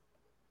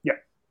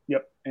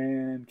 Yep.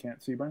 And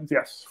can't see Burns.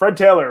 Yes. Fred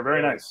Taylor.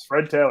 Very nice.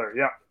 Fred Taylor.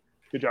 Yeah.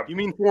 Good job. You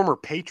mean former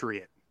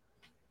Patriot?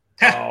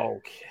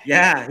 Okay.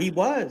 Yeah, he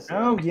was.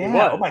 Oh, yeah. He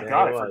was. Oh, my Yeah,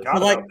 God. he I was.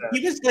 forgot Like about that.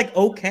 he was like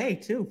okay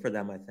too for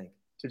them, I think.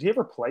 Did he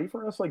ever play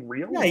for us, like,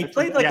 real? Yeah, he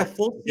played like Yeah. a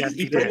full Yeah, season.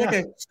 he He played did.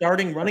 like a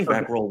starting running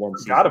back role one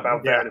season. Forgot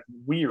about Yeah. that. It's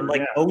weird. From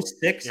like yeah.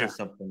 06 Yeah. or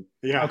something.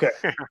 Yeah. Okay.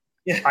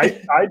 Yeah.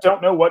 I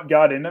don't know what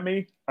got into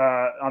me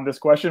on this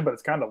question, but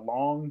it's kind of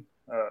long.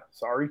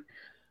 Sorry.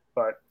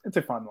 But it's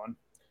a fun one.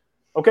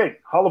 Okay.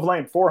 Hall of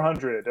Lame,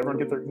 400. Everyone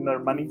get their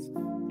monies?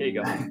 Here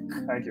you go.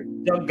 Thank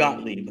you. Doug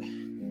Gottlieb.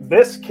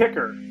 This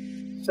kicker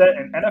set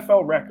an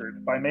NFL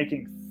record by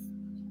making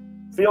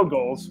field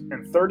goals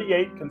in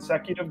 38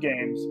 consecutive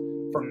games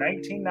from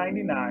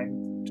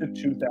 1999 to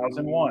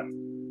 2001.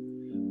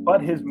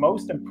 But his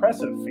most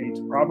impressive feat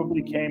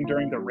probably came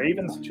during the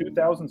Ravens'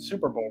 2000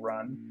 Super Bowl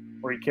run,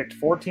 where he kicked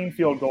 14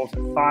 field goals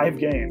in 5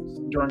 games,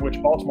 during which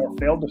Baltimore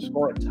failed to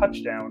score a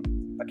touchdown,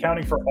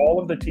 accounting for all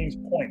of the team's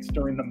points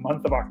during the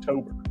month of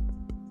October.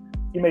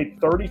 He made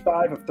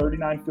 35 of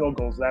 39 field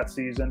goals that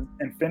season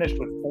and finished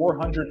with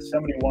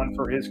 471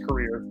 for his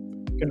career,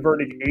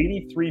 converting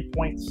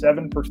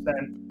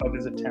 83.7% of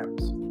his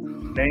attempts.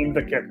 Name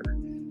the kicker.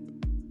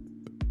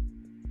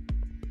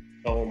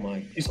 Oh my!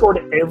 He scored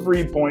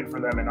every point for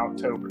them in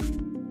October.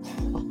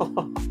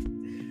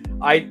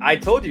 I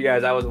told you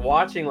guys I was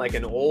watching like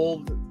an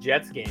old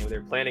Jets game. They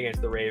were playing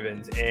against the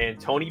Ravens, and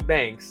Tony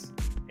Banks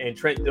and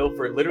Trent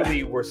Dilfer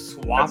literally were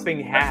swapping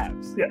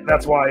halves. Yeah,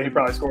 that's why he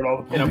probably scored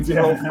all the in a points.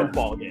 pro Yeah.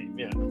 football game.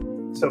 Yeah.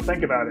 So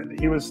think about it.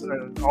 He was.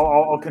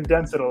 I'll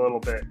condense it a little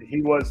bit.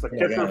 He was the Oh my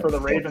kicker God, for the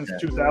I'm so Ravens'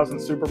 upset. 2000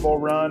 Super Bowl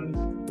run.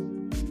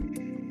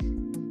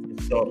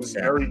 So He was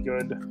upset. very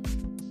good.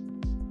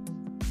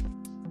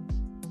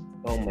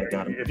 Oh my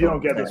God! I'm If so you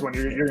don't get this upset. one,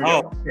 you're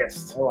Oh. gonna get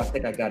pissed. Oh, I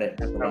think I got it.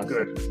 At the Oh, last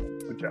good. second.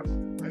 Good job.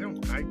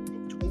 I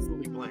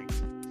totally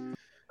blanked.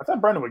 I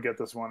thought Brendan would get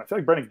this one. I feel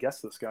like Brendan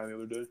guessed this guy the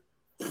other day.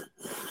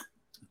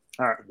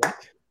 All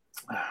right.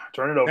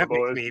 Turn it over, That makes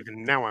boys. me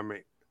even now. Oh,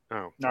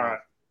 All right.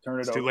 Turn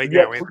it It's over. too late You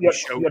now. had- Anthony you had-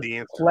 showed you had the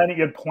answer.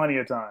 You had plenty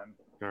of time.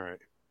 All right.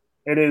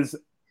 It is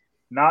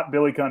not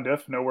Billy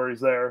Cundiff. No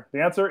worries there.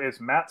 The answer is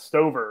Matt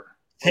Stover.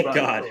 Thank Well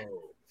God. done.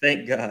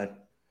 Thank God.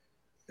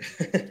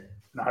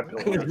 Not I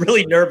Billy. was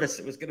really nervous.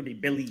 It was going to be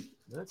Billy.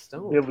 That's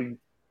still Billy.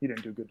 He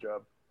didn't do a good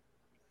job.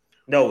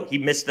 No, he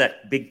missed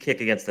that big kick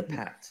against the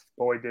Pats.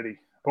 Boy, did he.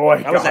 Boy,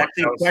 That was God,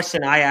 actually a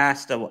question I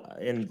asked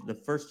in the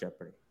first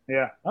Jeopardy.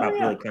 Yeah. Oh, About yeah.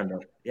 Billy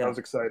Cundiff. Yeah. That was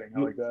exciting. I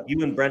like that.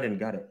 You and Brendan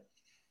got it.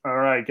 All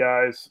right,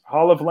 guys.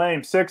 Hall of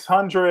Lame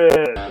 600.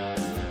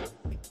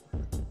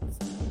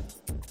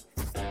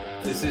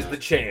 this is the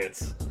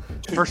chance.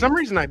 For some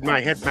reason, my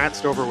head Matt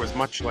Stover was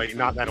much like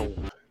not that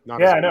old. Not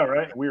Yeah, as I know, old.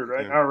 right? Weird,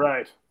 right? Yeah. All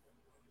right.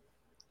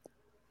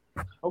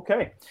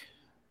 Okay.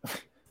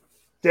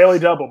 Daily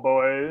Double,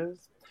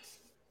 boys.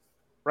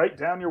 Write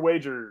down your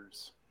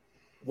wagers.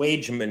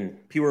 Wageman,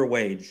 pure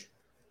wage.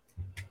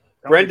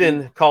 Don't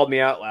Brendan called me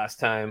out last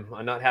time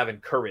on not having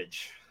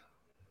courage.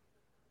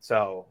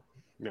 So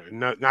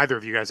No, neither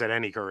of you guys had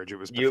any courage. It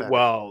was pathetic.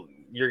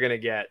 you're gonna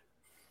get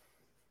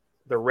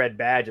the red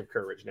badge of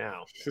courage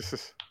now.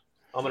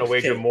 I'm gonna Okay.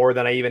 wager more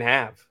than I even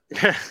have.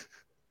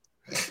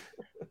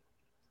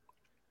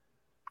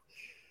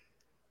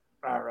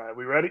 All right,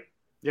 we ready?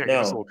 Yeah, give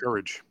us a No. little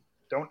courage.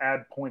 Don't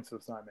add points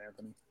this time,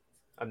 Anthony.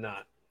 I'm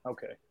not.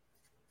 Okay.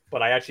 But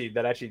that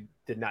actually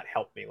did not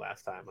help me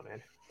last time,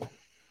 man.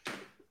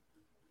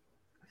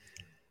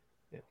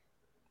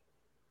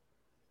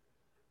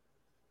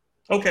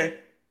 Okay.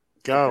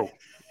 Go.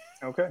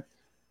 Okay.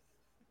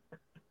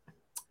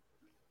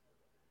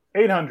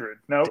 800.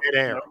 No. Dead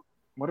air. No.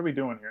 What are we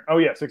doing here? Oh,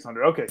 yeah,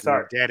 600. Okay,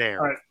 sorry. Dead air.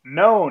 All right,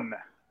 known.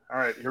 All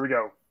right, here we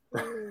go.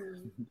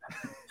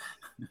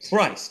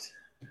 Christ.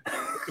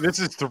 This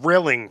is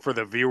thrilling for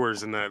the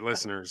viewers and the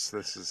listeners.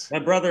 This is My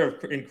brother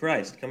in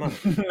Christ. Come on.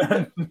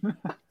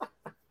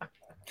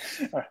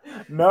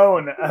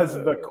 Known as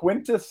the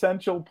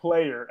quintessential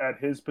player at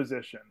his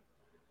position,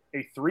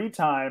 a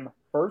 3-time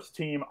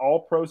first-team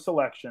All-Pro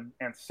selection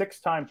and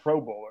 6-time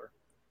Pro Bowler,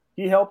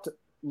 he helped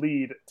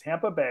lead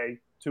Tampa Bay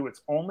to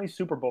its only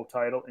Super Bowl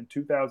title in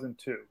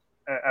 2002.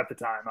 At the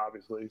time,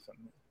 obviously, so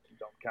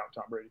don't count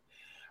Tom Brady.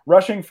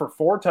 Rushing for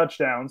 4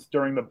 touchdowns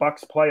during the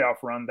Bucs playoff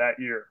run that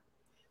year.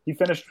 He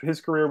finished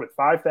his career with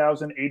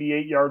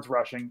 5,088 yards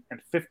rushing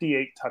and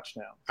 58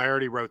 touchdowns. I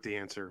already wrote the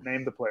answer.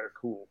 Name the player.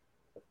 Cool.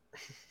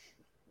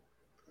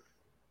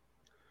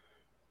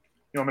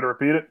 You want me to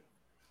repeat it?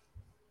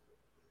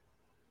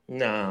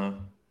 No.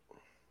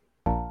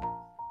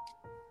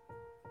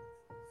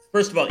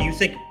 First of all, you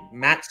think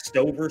Matt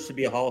Stover should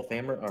be a Hall of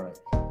Famer? All right.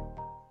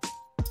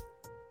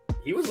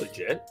 He was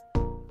legit.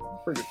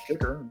 Pretty good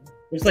kicker.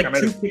 There's like I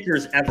mean, 2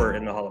 kickers ever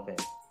in the Hall of Fame.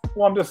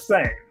 Well, I'm just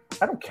saying.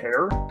 I don't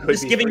care.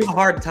 Just giving you a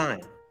hard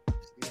time.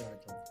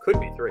 Could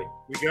be 3.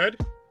 We good?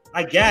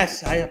 I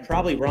guess. I am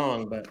probably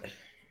wrong, but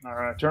All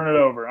right, turn it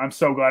over. I'm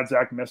so glad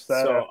Zach missed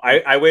that. So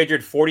I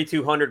wagered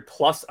 4,200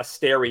 plus a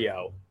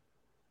stereo.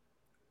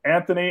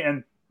 Anthony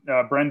and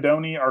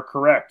Brendoni are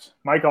correct.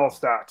 Mike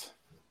Allstott.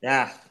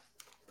 yeah.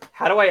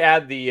 How do I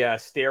add the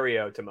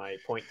stereo to my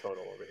point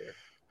total over here?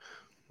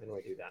 How do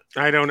I do that?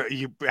 I don't know.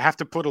 You have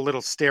to put a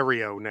little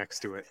stereo next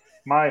to it.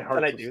 My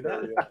heart. Can I do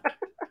that?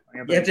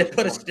 You have to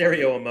put a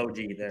stereo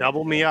emoji there.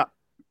 Double me up,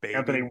 baby.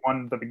 Anthony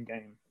won the big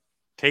game.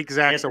 Take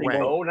Zach's Anthony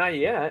away. won't. No, not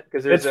yet.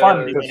 Because It's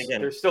fun because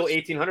there's still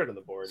 1,800 on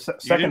the board. You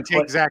second didn't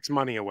take Zach's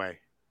money away.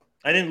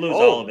 I didn't lose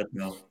Oh. all of it,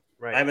 though.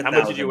 Right. I have How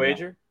much did you 1,000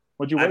 wager?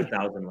 What'd you I have wager?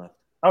 1,000 left.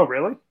 Oh,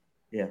 really?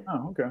 Yeah.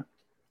 Oh, okay.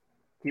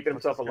 Keeping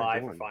himself What's this guy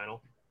alive for doing?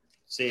 final.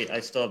 See, I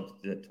still have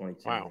the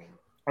 22. Wow.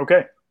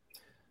 Okay.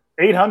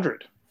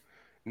 800.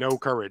 No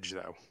courage,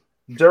 though.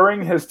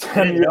 During his I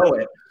 10 didn't years. know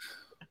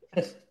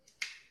it.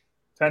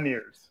 10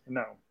 years.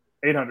 No,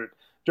 800.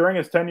 During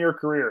his 10-year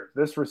career,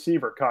 this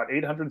receiver caught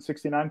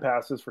 869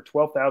 passes for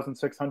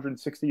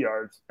 12,660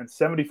 yards and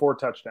 74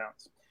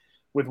 touchdowns.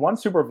 With one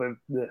Super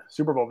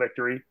Bowl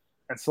victory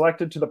and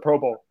selected to the Pro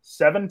Bowl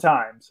 7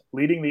 times,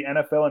 leading the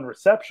NFL in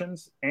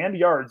receptions and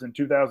yards in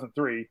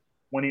 2003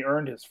 when he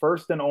earned his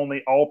first and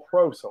only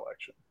All-Pro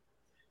selection.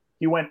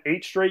 He went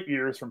 8 straight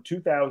years from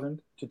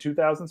 2000 to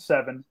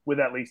 2007 with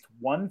at least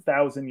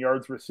 1,000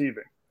 yards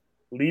receiving,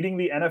 leading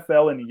the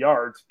NFL in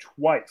yards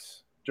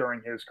twice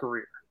during his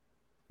career.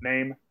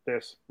 Name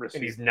this And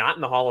receiver. he's not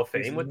in the Hall of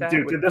Fame with that.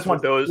 Dude, with, this one,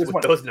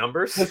 with those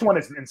numbers. This one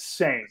is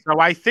insane. So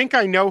I think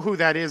I know who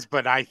that is,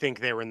 but I think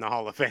they're in the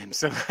Hall of Fame,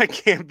 so that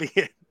can't be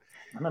it.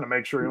 I'm gonna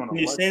make sure you want Can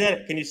to you say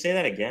that? Can you say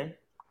that again?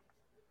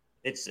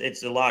 It's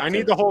a lot. I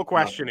need the whole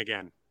question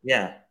again.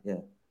 Yeah.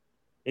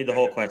 Need the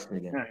whole question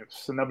again. Yeah, he was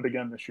snubbed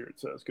again this year.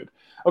 So it's good.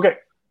 Okay.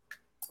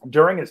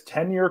 During his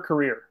 10-year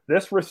career,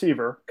 this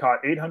receiver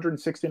caught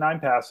 869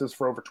 passes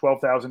for over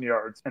 12,000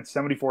 yards and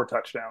 74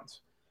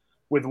 touchdowns.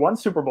 With one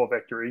Super Bowl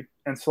victory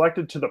and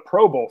selected to the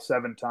Pro Bowl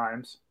 7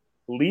 times,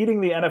 leading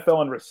the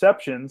NFL in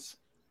receptions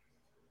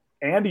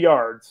and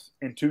yards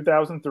in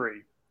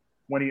 2003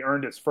 when he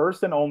earned his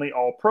first and only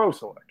All-Pro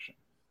selection.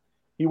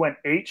 He went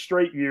 8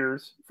 straight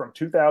years from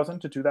 2000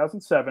 to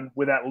 2007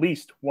 with at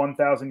least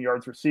 1,000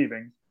 yards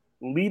receiving,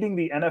 leading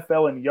the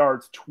NFL in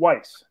yards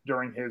twice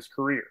during his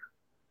career.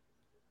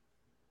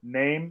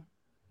 Name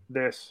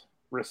this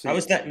receiver. How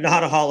is that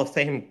not a Hall of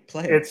Fame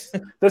player?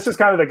 This is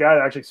kind of the guy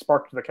that actually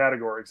sparked the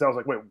category because I was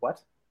like, wait,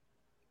 what?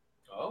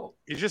 Oh,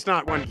 He's just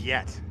not one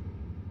yet.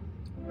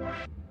 I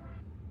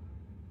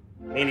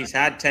mean, he's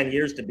had 10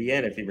 years to be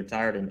in if he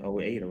retired in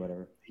 08 or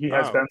whatever. He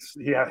has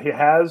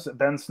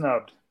been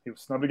snubbed. He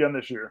was snubbed again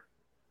this year.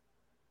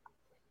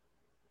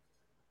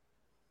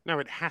 No,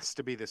 it has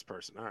to be this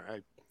person. All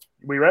right.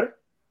 We ready?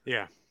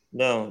 Yeah.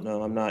 No,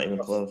 I'm not even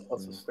close.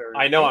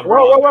 I know I'm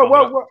whoa, wrong.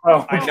 whoa.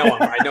 Oh.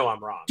 I know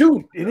I'm wrong.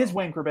 Dude, it is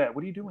Wayne Corbett.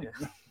 What are you doing?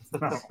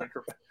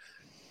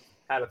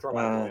 Had to throw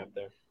my way up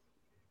there.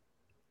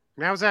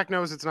 Now Zach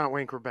knows it's not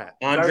Wayne Corbett.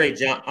 Andre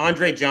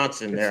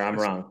Johnson there. I'm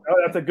wrong. Oh,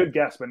 that's a good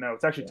guess, but no,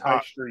 it's actually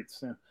Ty Streets.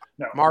 Yeah.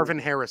 No. Marvin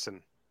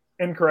Harrison.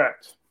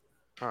 Incorrect.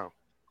 Oh.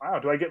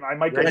 Wow, I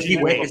might get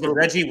Reggie Wayne. Is it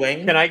Reggie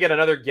Wayne? Can I get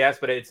another guess,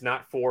 but it's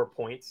not 4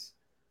 points?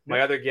 My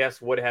other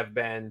guess would have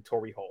been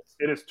Torrey Holt.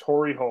 It is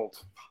Torrey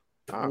Holt.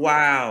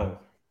 Wow.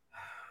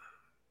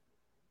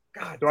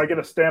 God, do I get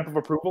a stamp of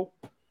approval?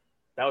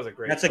 That was a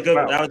great. That's a good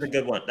one. That was a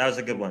good one. That was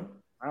a good one.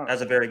 That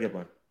was a very good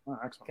one. Oh,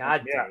 excellent.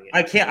 God dang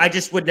it. I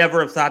just would never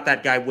have thought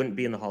that guy wouldn't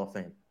be in the Hall of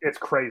Fame. It's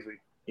crazy.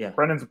 Yeah.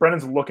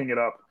 Brennan's looking it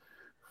up.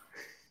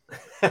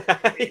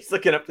 He's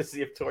looking up to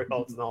see if Torrey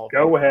Holt's in the Hall of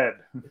Fame. Go ahead.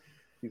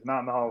 He's not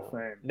in the Hall of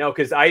Fame. No,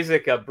 because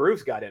Isaac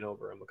Bruce got in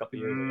over him a couple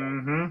years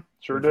ago.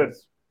 Sure did.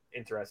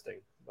 Interesting,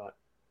 but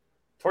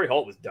Torrey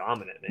Holt was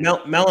dominant. Man.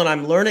 Melon,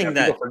 I'm learning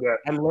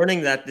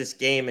that this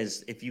game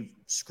is if you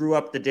screw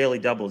up the daily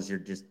doubles, you're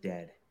just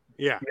dead.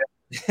 Yeah.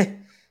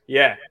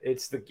 Yeah,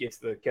 it's the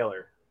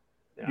killer.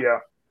 Yeah.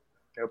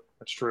 Yep,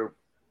 that's true.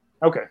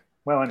 Okay.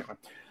 Well, anyway.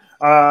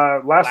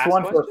 Last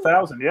one question? For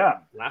 1,000. Yeah.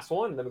 Last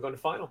one. Then we're going to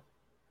final.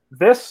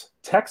 This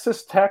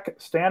Texas Tech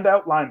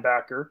standout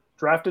linebacker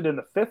drafted in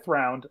the 5th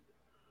round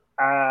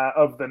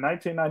of the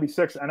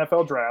 1996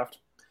 NFL draft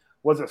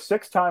was a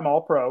 6-time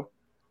All-Pro,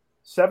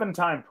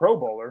 7-time Pro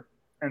Bowler,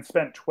 and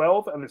spent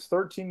 12 of his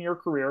 13-year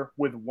career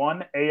with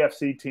one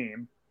AFC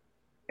team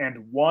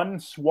and one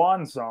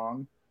swan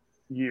song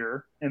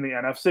year in the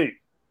NFC.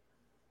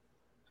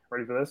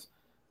 Ready for this?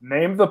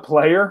 Name the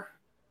player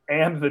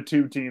and the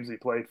 2 teams he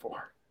played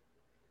for.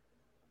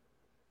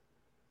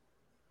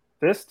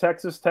 This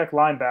Texas Tech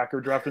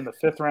linebacker drafted in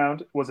the 5th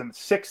round was a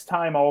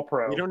 6-time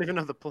All-Pro. You don't even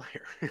know the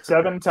player.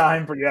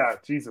 7-time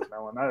Jesus,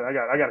 Melon. I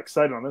got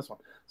excited on this one.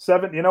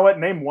 7. You know what?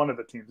 Name one of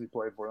the teams he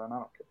played for. Then I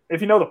don't care.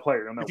 If you know the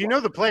player, you'll know. If you know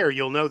the player,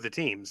 you'll know the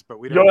teams. But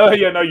we don't. No,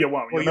 you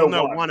won't. Well, you'll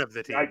know one of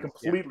the teams.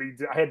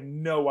 I had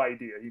no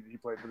idea he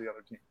played for the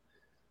other team.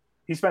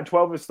 He spent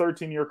 12 of his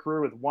 13-year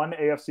career with one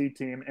AFC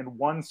team and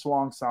one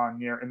swan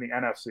song year in the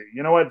NFC.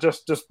 You know what?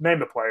 Just name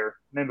the player.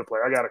 Name the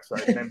player. I got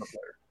excited. Name the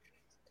player.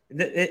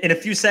 In a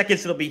few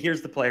seconds, it'll be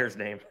here's the player's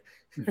name.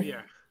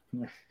 Yeah.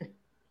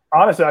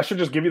 Honestly, I should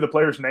just give you the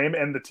player's name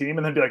and the team,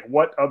 and then be like,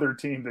 "What other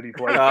team did he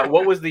play?"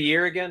 What was the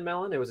year again,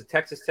 Melon? It was a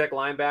Texas Tech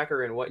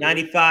linebacker in what?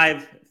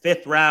 95,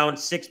 5th round,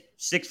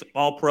 6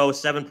 All-Pro,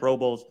 7 Pro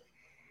Bowls.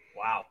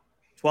 Wow.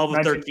 12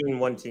 of 13,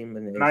 one team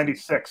in the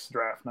 96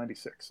 draft.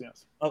 96,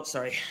 yes. Oh,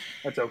 sorry.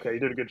 That's okay. You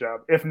did a good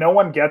job. If no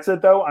one gets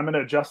it, though, I'm going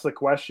to adjust the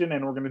question,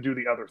 and we're going to do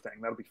the other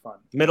thing. That'll be fun.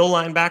 Middle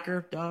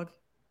linebacker, dog?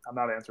 I'm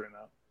not answering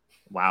that.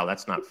 Wow,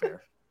 that's not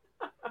fair.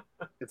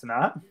 It's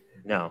not?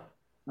 No.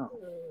 Oh.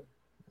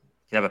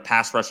 You have a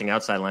pass rushing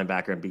outside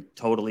linebacker and be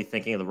totally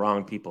thinking of the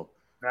wrong people.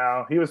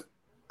 No, he was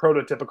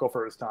prototypical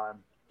for his time.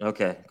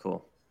 Okay,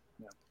 cool.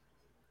 Yeah.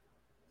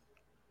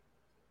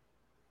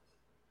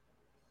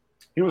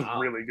 He was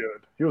really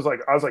good. I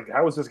was like,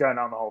 how is this guy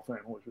not in the Hall of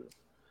Fame? Holy shit.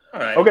 All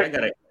right.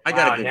 Okay. I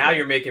got a good now guess.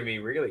 You're making me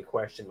really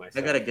question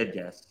myself. I got a good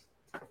guess.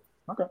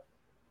 Okay.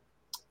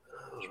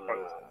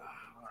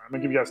 I'm going to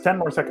give you guys 10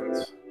 more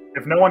seconds.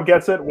 If no one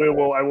gets it, I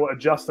will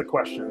adjust the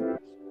question.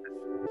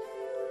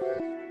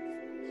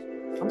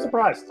 I'm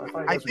surprised.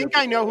 I think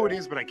I know who it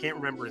is, but I can't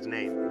remember his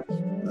name.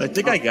 I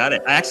think I got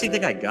it. I actually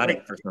think I got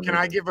it for some reason.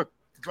 Can I give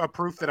a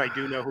proof that I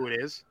do know who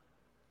it is?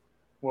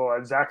 Well,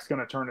 Zach's going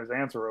to turn his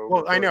answer over.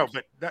 Well, I know,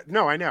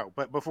 I know,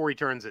 but before he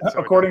turns it. So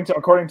according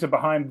to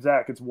behind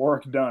Zach, it's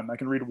Warwick Dunn. I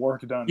can read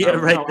Warwick Dunn. Yeah,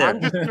 right there. I'm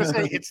just going to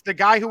say it's the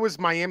guy who was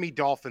Miami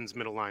Dolphins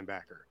middle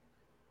linebacker.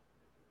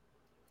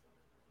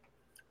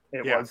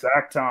 It Yeah. was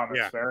Zach Thomas.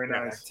 Yeah. Very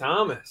Yeah. nice.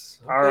 Thomas.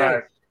 All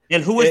right.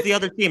 And who was the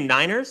other team?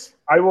 Niners?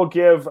 I will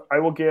give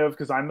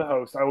because I'm the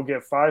host. I will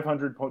give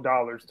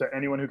 $500 to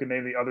anyone who can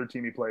name the other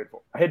team he played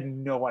for. I had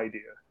no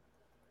idea.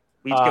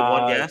 We each get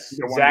one guess. You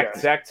get one Zach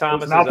guess. Zach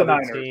Thomas. It's not the other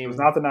Niners. team. It's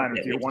not the Niners.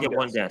 Yeah, You we each get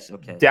one guess. guess.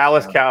 Okay.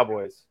 Dallas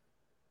Cowboys.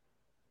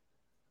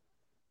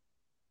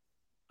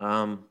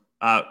 I'll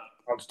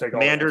just take all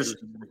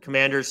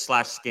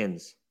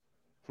Commanders/Skins.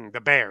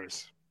 The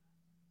Bears.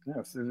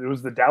 Yes, it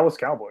was the Dallas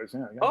Cowboys.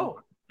 Yeah. Oh,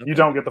 You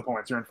don't get the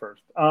points. You're in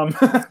first.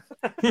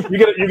 You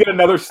get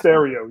another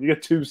stereo. You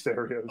get 2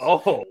 stereos.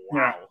 wow.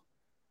 Yeah.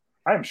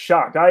 I am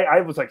shocked. I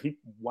was like, he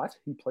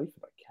played for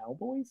the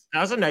Cowboys?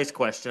 That was a nice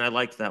question. I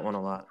liked that one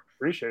a lot.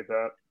 Appreciate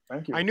that.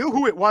 Thank you. I knew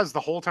who it was the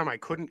whole time. I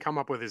couldn't come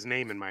up with his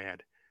name in my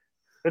head.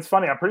 It's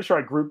funny. I'm pretty sure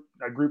I group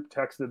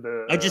texted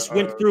the. I just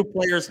went through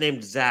players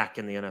named Zach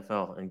in the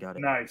NFL and got it.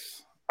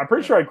 Nice. I'm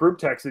pretty sure I group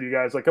texted you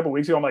guys like a couple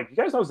weeks ago. I'm like, you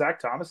guys know Zach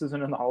Thomas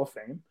isn't in the Hall of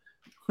Fame?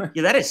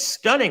 Yeah, that is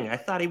stunning. I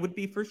thought he would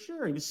be for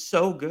sure. He was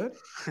so good.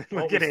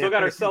 Well, we still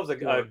got ourselves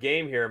a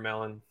game here,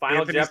 Melon. Final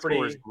Anthony's score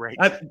Jeopardy. is great.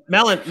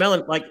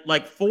 Melon,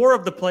 like 4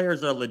 of the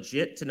players are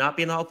legit to not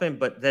be in the Hall of Fame,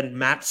 but then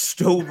Matt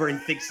Stover he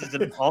thinks he's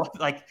a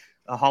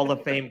Hall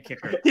of Fame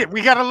kicker. Yeah,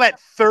 we got to let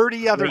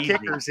 30 other Crazy.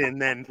 kickers in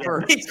then.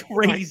 It's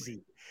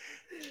crazy.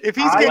 If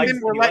he's I getting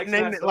in, we're letting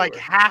in Matt like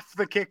Stover. half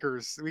the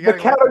kickers. We The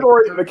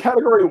gotta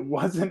category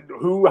wasn't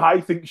who I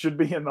think should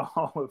be in the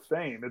Hall of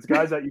Fame. It's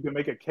guys that you can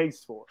make a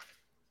case for.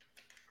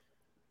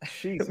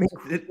 Jesus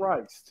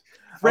Christ.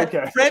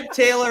 Okay. Fred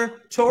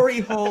Taylor, Torrey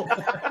Holt,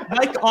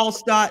 Mike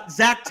Allstott,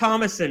 Zach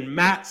Thomas, and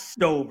Matt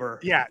Stover.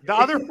 Yeah, the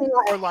other 4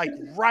 are like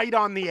right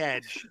on the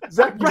edge.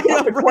 Zach, you Right got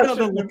on- the right on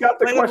question, the- you got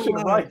the right on question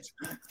the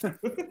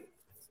right.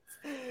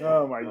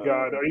 Oh my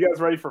God. Are you guys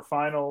ready for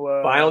final?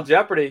 Final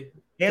Jeopardy.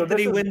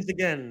 Anthony this is- wins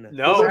again.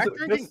 No, Zach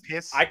drinking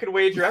piss. I could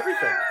wager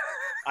everything.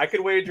 I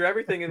could wager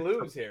everything and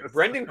lose here.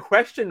 Brendan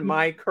questioned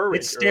my courage.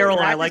 It's sterile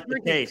and I Zach is like the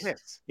drinking taste.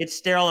 piss. It's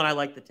sterile and I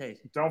like the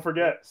taste. Don't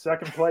forget,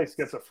 second place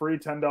gets a free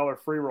 $10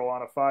 free roll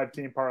on a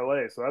 5-team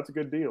parlay. So that's a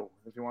good deal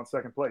if you want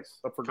second place.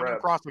 Up for Coming grabs.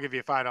 across will give you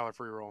a $5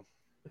 free roll.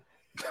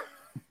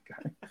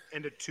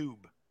 And a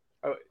tube.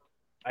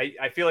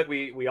 I feel like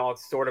we all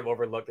sort of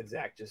overlooked that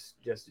Zach just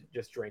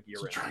drank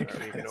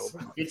urine.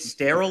 It's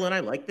sterile and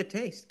I like the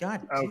taste.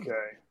 God. Okay.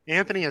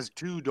 Anthony has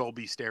 2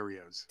 Dolby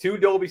stereos. 2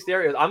 Dolby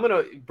stereos.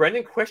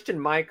 Brendan questioned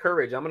my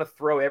courage. I'm gonna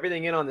throw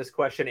everything in on this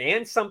question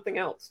and something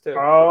else too.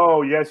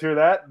 Oh, you guys hear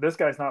that? This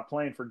guy's not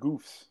playing for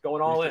goofs.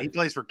 Going all He in.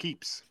 plays for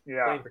keeps.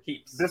 Yeah. Playing for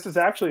keeps. This is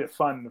actually a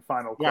fun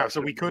final question. Wow,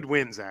 so we could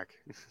win, Zach.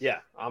 Yeah,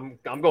 I'm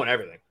going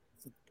everything.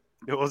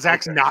 Well,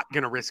 Zach's Okay. not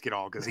going to risk it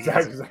all because he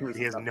has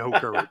no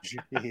courage.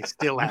 He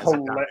still has it.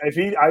 If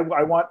he, I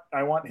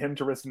want him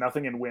to risk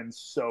nothing and win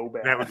so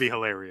bad. That would be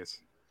hilarious.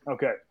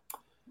 Okay.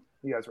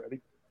 You guys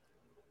ready?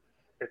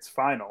 It's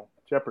final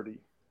Jeopardy.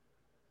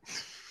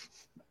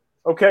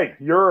 Okay,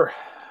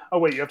 oh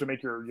wait, you have to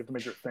make your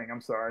thing.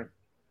 I'm sorry.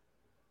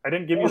 I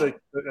didn't give you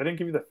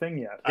the thing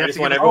yet. I have just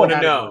to want give us everyone the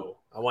to category. know.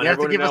 I want You have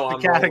to everyone give us know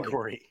the I'm rolling.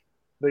 category.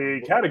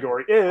 The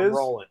category I'm is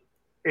rolling.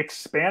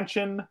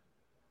 expansion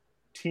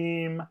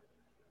team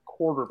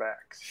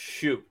quarterbacks.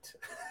 Shoot.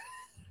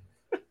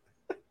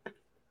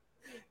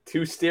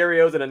 2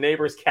 stereos and a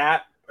neighbor's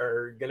cat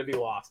are gonna be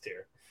lost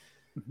here.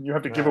 You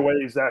have to give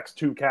away Zach's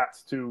 2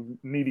 cats to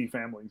needy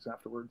families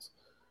afterwards.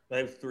 I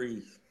have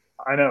 3.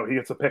 I know he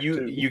gets a pick You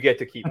too, you get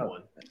to keep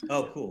one.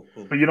 Oh, cool.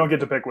 but you don't get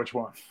to pick which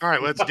one. All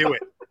right, let's do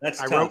it. That's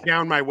I tough. wrote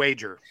down my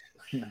wager.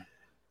 Yeah.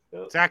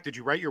 Zach, did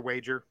you write your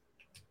wager?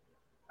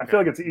 I feel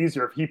like it's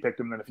easier if he picked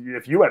him than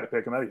if you had to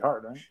pick him. That'd be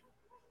hard, right?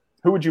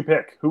 Who would you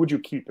pick? Who would you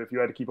keep if you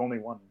had to keep only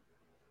one?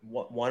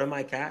 One of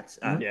my cats?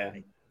 Yeah.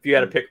 If you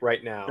had to pick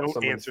right now, Don't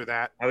someone- answer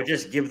that. I would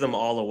just give them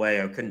all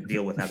away. I couldn't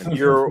deal with having.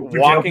 You're Would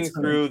you walking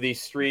also- through the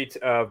street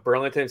of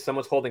Burlington.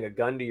 Someone's holding a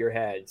gun to your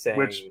head, saying,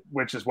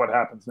 Which is what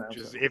happens now.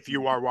 Just so. if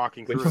you are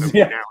walking through Which them is-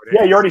 Yeah, nowadays.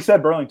 yeah, you already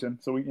said Burlington,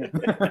 so we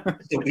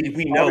So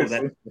we know Obviously.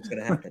 that what's going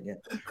to happen. Yeah.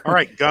 All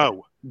right,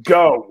 go.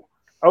 go.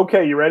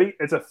 Okay, you ready?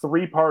 It's a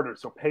 3-parter,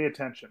 so pay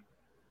attention.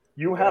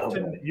 You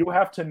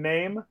have to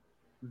name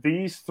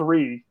these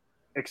 3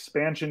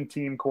 expansion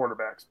team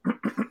quarterbacks.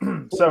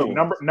 So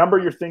Cool. number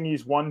your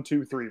thingies 1,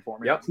 2, 3 for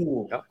me. Yep.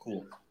 Cool. Yep.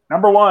 Cool.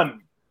 Number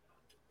 1.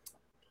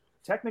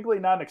 Technically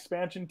not an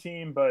expansion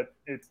team, but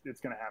it's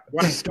going to happen.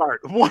 What a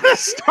start. What a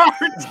start.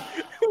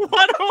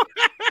 What a...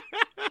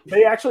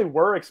 They actually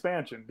were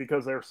expansion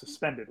because they were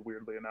suspended,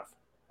 weirdly enough.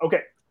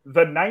 Okay,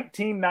 the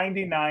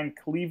 1999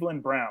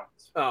 Cleveland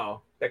Browns.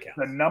 "Oh, that counts."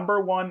 The number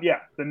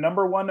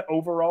one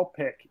overall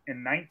pick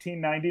in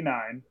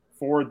 1999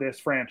 for this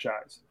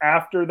franchise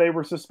after they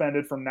were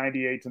suspended from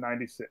 96 to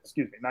 98.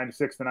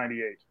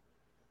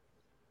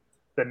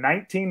 The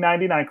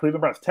 1999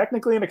 Cleveland Browns,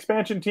 technically an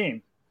expansion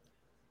team,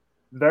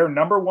 their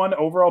number one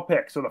overall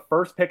pick, so the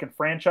first pick in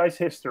franchise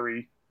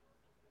history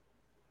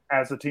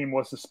as the team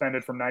was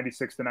suspended from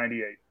 96 to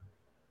 98.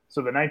 So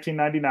the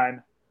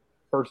 1999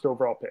 first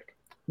overall pick.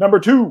 Number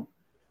 2,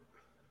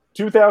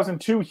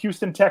 2002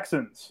 Houston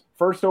Texans,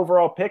 first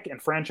overall pick in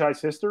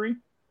franchise history.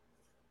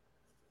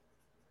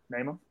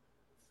 Name them.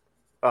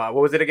 What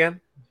was it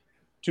again?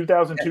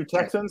 2002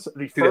 Texans,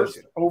 the 2002. first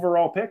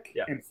overall pick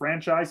Yeah. in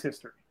franchise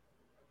history.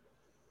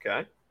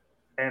 Okay.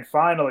 And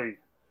finally,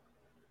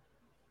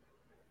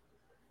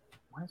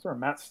 why is there a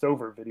Matt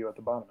Stover video at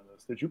the bottom of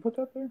this? Did you put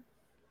that there?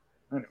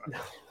 Anyway,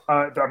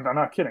 I'm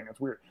not kidding. It's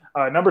weird.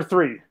 Number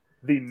 3,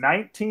 the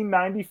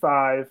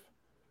 1995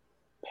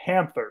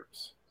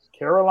 Panthers,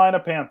 Carolina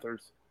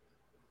Panthers.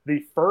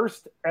 The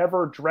first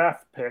ever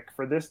draft pick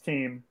for this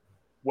team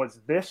was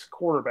this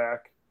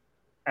quarterback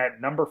at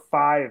number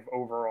 5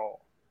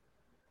 overall.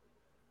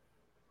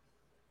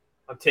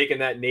 I'm taking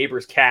that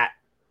neighbor's cat,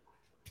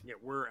 Yeah,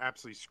 we're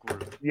absolutely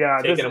screwed. Yeah,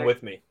 taking him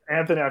with me.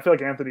 Anthony. I feel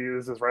like Anthony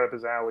is right up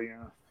his alley.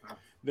 Yeah.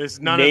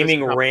 There's none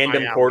Naming of this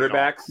random stuff up my alley at all.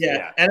 quarterbacks.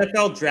 Yeah,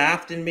 NFL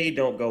draft and me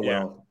don't go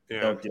Yeah, well.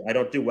 yeah. I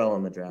don't do well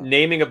on the draft.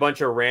 Naming a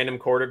bunch of random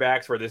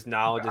quarterbacks where this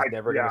knowledge is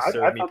never going to I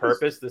serve me thought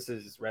purpose. This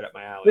is right up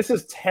my alley. This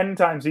is 10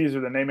 times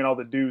easier than naming all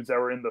the dudes that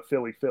were in the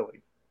Philly.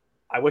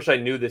 I wish I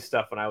knew this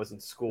stuff when I was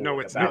in school. No,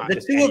 it's about not. The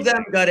just two of anything.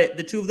 them got it.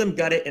 The two of them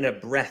got it in a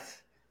breath.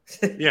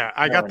 Yeah,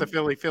 I got the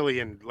Philly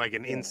in like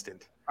an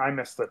instant. I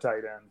missed the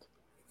tight end.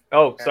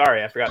 Oh,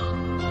 sorry, I forgot.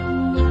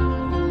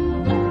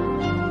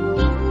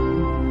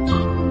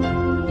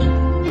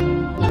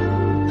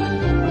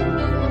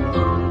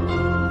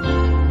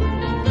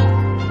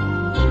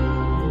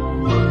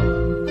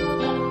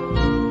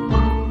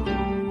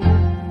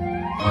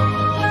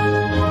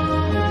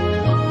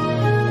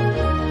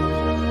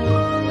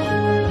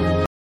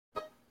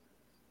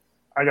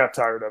 I got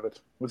tired of it.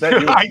 Was that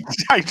you?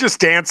 I just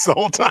danced the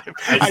whole time.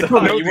 I saw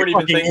don't know you weren't the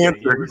even fucking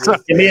thinking. You were answers.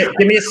 just- Give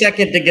me a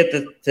second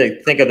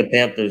to think of the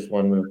Panthers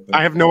one. Real quick.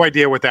 I have no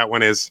idea what that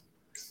one is.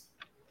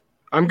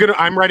 I'm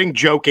writing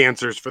joke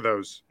answers for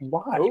those.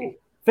 Why? Ooh.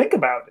 Think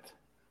about it.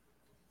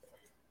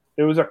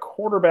 It was a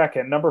quarterback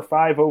at number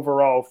 5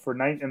 overall in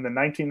the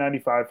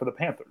 1995 for the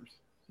Panthers.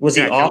 Was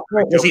he Yeah, I awful?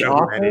 don't Was he know who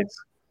that awful? is.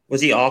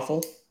 Was he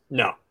awful?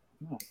 No.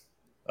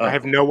 I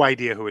have no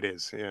idea who it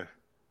is. Yeah.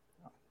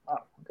 Oh,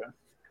 okay.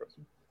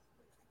 Interesting.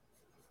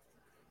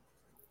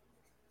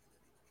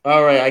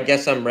 All right, I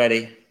guess I'm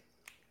ready.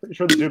 Pretty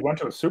sure the dude went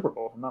to a Super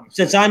Bowl. if I'm not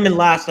mistaken. Since I'm in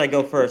last, I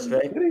go first,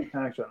 right? Did he?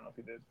 Actually, I don't know if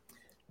he did.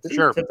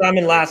 Sure. Since I'm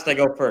in last, I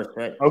go first,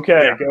 right?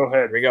 Okay, Yeah. go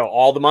ahead. Here we go.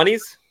 All the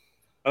monies.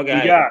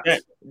 Okay. You got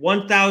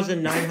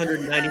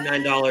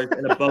 $1,999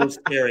 in a Bose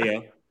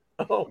stereo.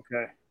 Oh,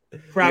 Okay.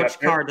 Crouch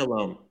Yeah.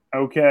 Cardalone.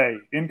 Okay.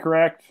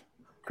 Incorrect.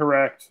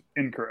 Correct.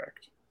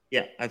 Incorrect.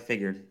 Yeah, I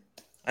figured.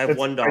 I have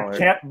It's- $1.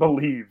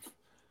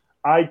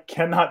 I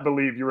cannot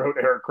believe you wrote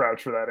Eric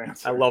Crouch for that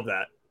answer. I love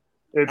that.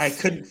 It's, I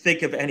couldn't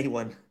think of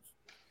anyone.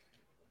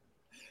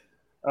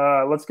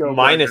 Let's go.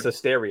 Minus Brandon. a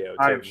stereo. Too.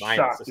 I'm Minus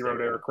shocked a you wrote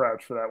stereo. Eric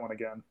Crouch for that one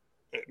again.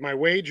 My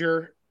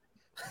wager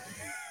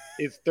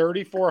is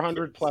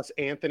 3,400 plus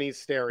Anthony's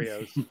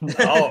stereos,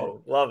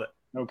 Oh, love it.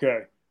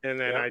 Okay. and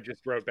then Yep. I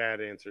just wrote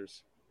bad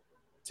answers.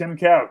 Tim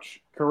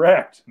Couch.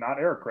 Correct. Not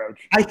Eric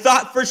Crouch. I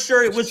thought for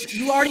sure it was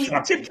you already.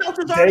 Tim Couch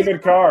was already.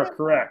 David Carr.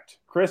 Correct.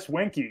 Chris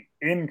Winkie.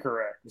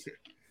 Incorrect.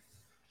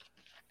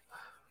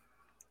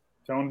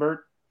 Tonebert.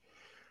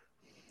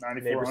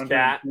 Neighbor's 9,400.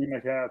 cat. Three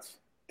McCats.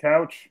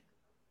 Couch.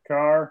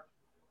 Carr.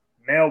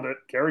 Nailed it.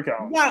 Kerry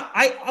Collins. Yeah,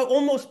 I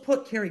almost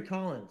put Kerry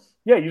Collins.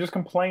 Yeah, you just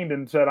complained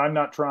and said, I'm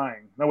not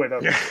trying. No, wait.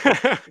 That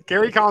was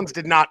Gary Collins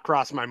did not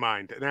cross my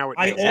mind. Now it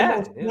I does. Yeah,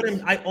 almost put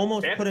him. I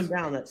almost Damn put him it.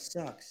 down. That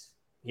sucks.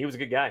 He was a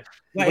good guy. Yeah,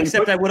 Well, you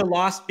except put- I would have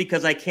lost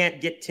because I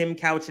can't get Tim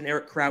Couch and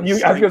Eric Crouch. I was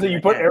straight going to say, in you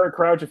my put head. Eric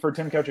Crouch for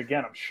Tim Couch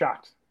again. I'm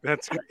shocked.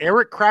 That's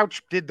Eric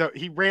Crouch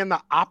he ran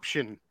the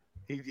option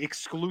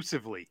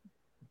exclusively.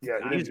 Yeah,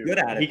 He didn't was do good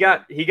that. at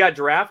it. He got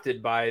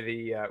drafted by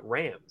the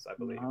Rams, I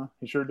believe. Uh-huh.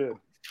 He sure did.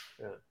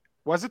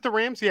 Was it the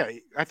Rams? Yeah,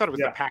 I thought it was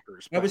Yeah. the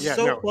Packers. I was yeah,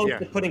 so no, close yeah.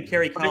 to putting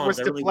Kerry But Collins. it was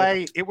I to really play.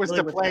 wish- It was really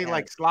to wish play I had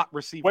like it. slot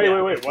receiver.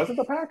 Wait. Was it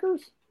the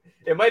Packers?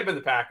 It might have been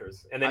the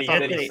Packers, and then I he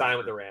thought- Anthony- signed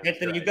with the Rams.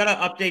 Anthony, you Right. got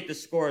to update the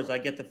scores. I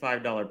get the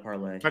 $5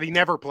 parlay. But he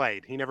never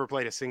played. He never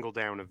played a single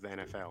down of the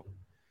NFL.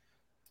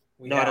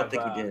 We No, I don't have,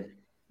 think he did.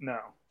 No.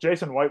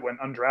 Jason White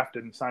went undrafted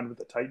and signed with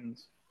the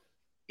Titans.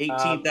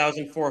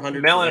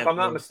 18,400. Melon, if I'm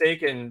not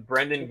mistaken,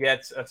 Brendan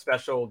gets a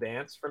special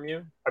dance from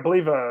you. I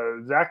believe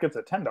Zach gets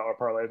a $10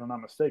 parlay, if I'm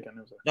not mistaken.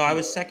 It was No, I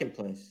was second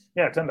place.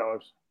 Yeah,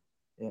 $10.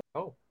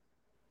 Oh,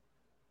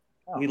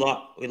 We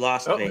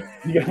lost Oh. me.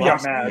 He got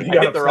Lost mad. me. He I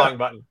got hit the upset. wrong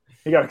button.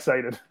 He got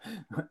excited.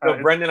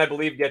 So Brendan, I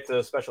believe, gets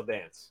a special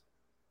dance.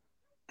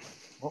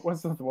 What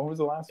was the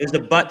last It was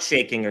one? the butt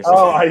shaking or something.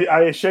 Oh,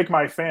 I shake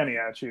my fanny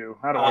at you.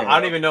 How do I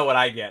don't even know what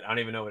I get. I don't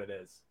even know what it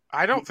is.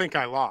 I don't think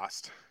I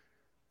lost.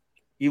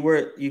 You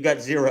got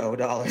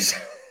 $0.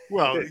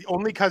 Well,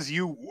 only because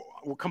you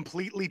were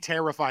completely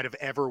terrified of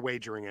ever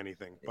wagering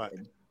anything. But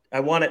I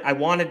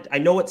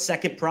know what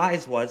second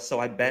prize was, so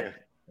I bet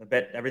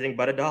everything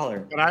but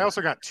 $1. but I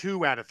also got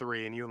 2 out of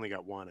 3, and you only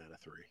got 1 out of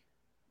 3.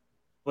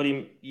 What do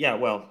you? Yeah,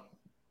 well,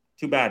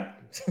 too bad.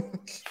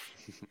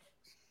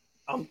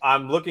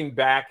 I'm looking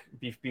back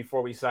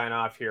before we sign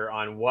off here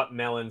on what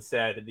Melon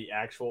said the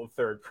actual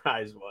third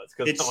prize was,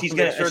 because He's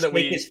going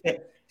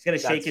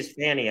to shake his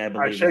fanny, I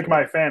believe. I shake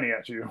my fanny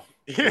at you.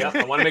 Yeah,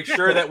 I want to make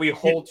sure that we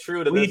hold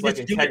true to this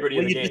integrity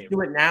of the game. Will you just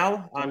do it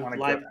now on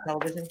live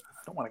television?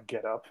 I don't want to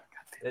get up.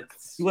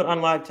 It's do it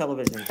on live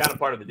television. kind of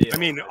part of the deal. I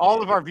mean,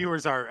 all of our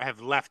viewers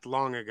have left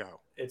long ago.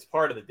 It's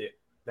part of the deal.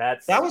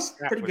 That was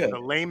pretty good. The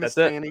lamest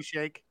fanny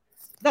shake.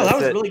 No, that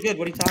was really good.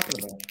 What are you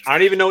talking about? I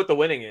don't even know what the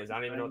winning is.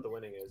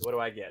 What do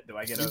I get? Do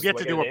I get? You get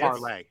to do a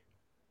parlay.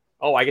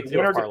 Oh, I get to do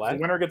a parlay.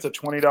 The winner gets a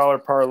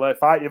 $20 parlay.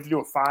 You have to do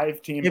a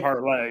 5-team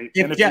parlay.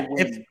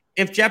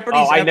 If Jeopardy,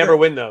 I never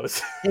win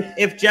those.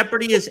 if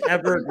Jeopardy is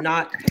ever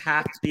not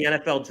half the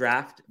NFL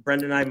draft,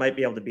 Brendan and I might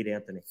be able to beat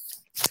Anthony.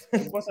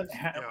 It wasn't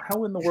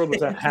how in the world was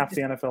that half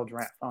the NFL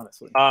draft?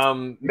 Honestly,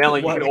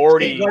 Melon, you can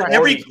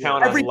already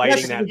count on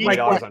lighting that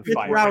 $20 on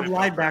fire. Round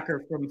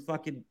linebacker from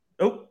fucking.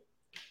 Oh,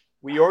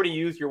 we already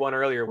used your one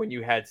earlier when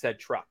you had said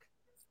truck.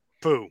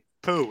 Poo.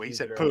 He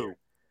said poo.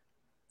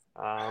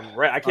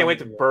 Right. I can't wait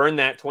to burn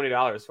that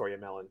 $20 for you,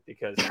 Melon,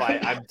 because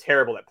I'm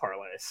terrible at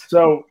parlays.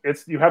 So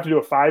you have to do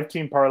a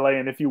 5-team parlay,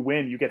 and if you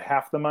win, you get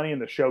half the money,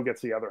 and the show gets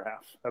the other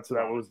half.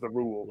 That was the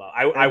rule. No,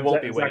 I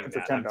won't be winning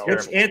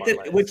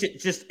that. Which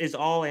just is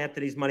all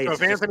Anthony's money. So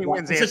if Anthony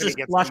wins, Anthony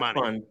gets the money.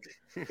 Fund.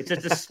 It's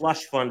just a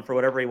slush fund for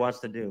whatever he wants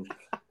to do.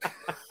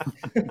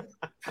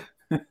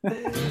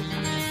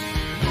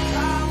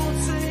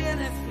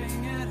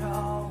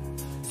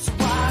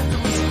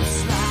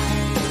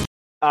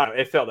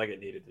 It felt like it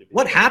needed to be.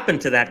 What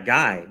happened to that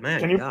guy,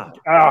 man? God.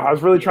 I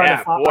was really trying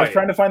to. I was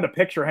trying to find the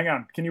picture. Hang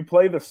on. Can you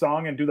play the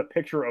song and do the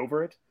picture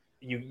over it?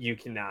 You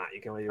cannot.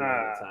 You can only do it one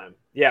at a time.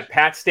 Yeah,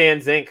 Pat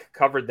Stans Inc.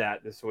 covered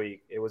that this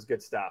week. It was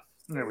good stuff.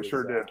 Yeah, we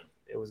sure did.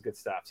 It was good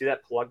stuff. See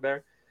that plug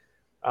there?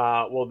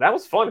 Well, that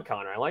was fun,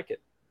 Connor. I like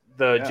it.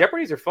 The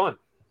Jeopardies are fun.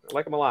 I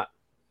like them a lot.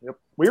 Yep.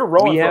 We were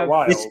rolling for a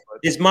while.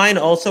 Is mine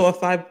also a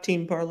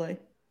 5-team parlay?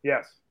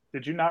 Yes.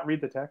 Did you not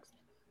read the text?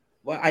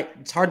 Well,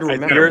 it's hard to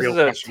remember. Yours is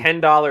a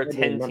 $10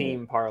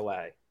 10-team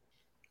parlay.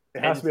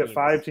 It has to be a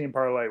 5-team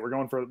parlay. We're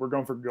going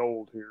for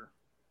gold here.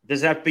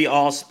 Does that have to be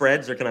all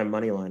spreads, or can I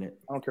money line it?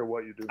 I don't care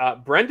what you do.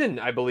 Brendan,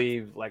 I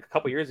believe, like a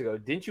couple years ago,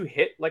 didn't you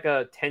hit like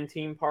a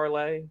 10-team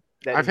parlay?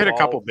 I've hit a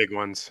couple big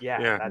ones.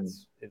 Yeah.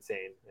 That's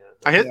insane.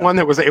 Yeah. I hit one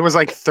that was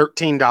like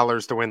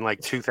 $13 to win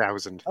like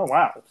 $2,000. Oh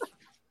wow.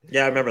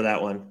 Yeah, I remember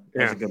that one.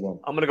 That was a good one.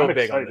 I'm going to go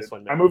big on this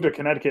one. I moved to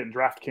Connecticut, and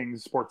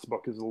DraftKings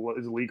Sportsbook is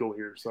legal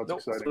here, so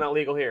that's exciting. It's not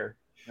legal here.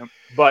 Yep.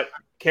 But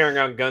carrying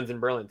on guns in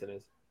Burlington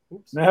is.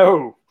 Oops.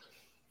 No.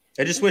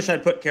 I just wish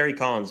I'd put Kerry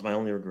Collins. My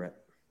only regret.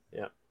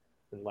 Yeah,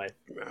 in life.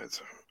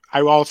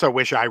 I also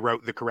wish I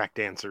wrote the correct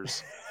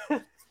answers.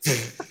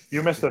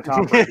 You missed the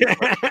Tom Brady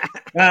part.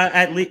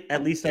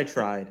 At least I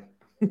tried.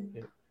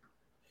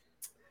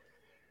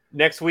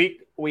 Next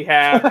week we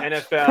have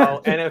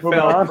NFL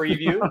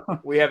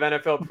preview. We have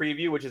NFL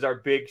preview, which is our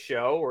big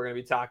show. We're going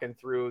to be talking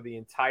through the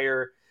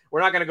entire. We're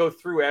not going to go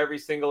through every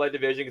single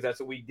division because that's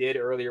what we did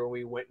earlier when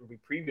we went and we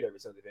previewed every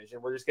single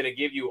division. We're just going to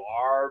give you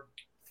our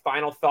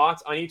final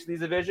thoughts on each of these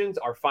divisions,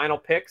 our final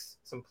picks,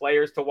 some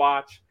players to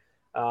watch,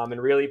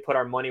 and really put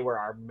our money where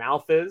our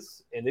mouth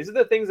is. And these are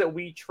the things that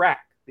we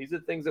track. These are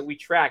the things that we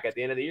track at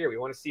the end of the year. We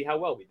want to see how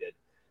well we did.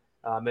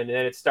 And then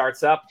it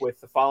starts up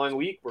with the following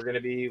week. We're going to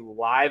be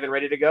live and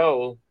ready to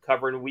go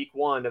covering week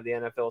 1 of the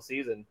NFL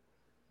season.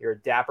 You're a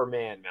dapper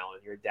man, Melon.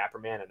 You're a dapper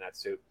man in that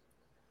suit.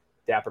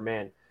 Dapper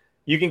man.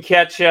 You can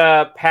catch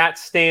Pat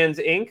Stans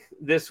Inc.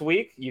 this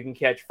week. You can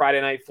catch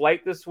Friday Night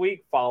Flight this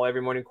week. Follow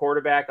Every Morning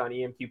Quarterback on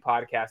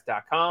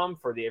emqpodcast.com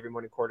for the Every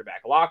Morning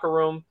Quarterback locker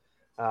room.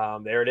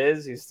 There it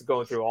is. He's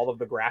going through all of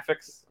the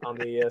graphics on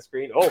the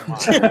screen. Oh,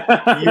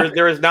 my.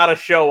 There is not a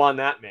show on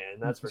that,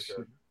 man. That's for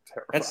sure.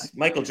 That's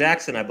Michael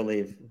Jackson, I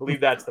believe. I believe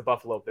that's the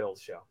Buffalo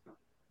Bills show.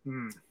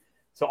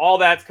 So all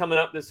that's coming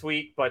up this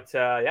week. But,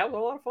 yeah, it was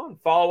a lot of fun.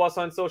 Follow us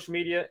on social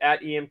media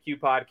at EMQ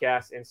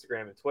Podcast,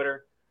 Instagram and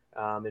Twitter.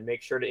 And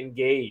make sure to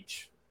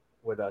engage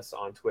with us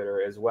on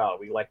Twitter as well.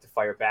 We like to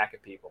fire back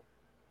at people.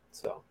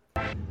 So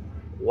a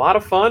lot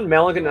of fun,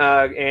 Melon,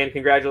 and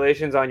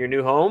congratulations on your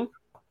new home.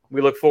 We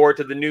look forward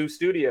to the new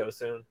studio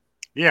soon.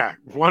 Yeah,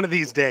 one of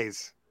these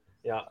days.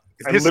 Yeah.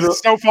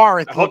 So far,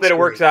 I hope that it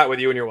works out with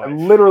you and your wife. I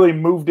literally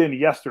moved in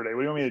yesterday.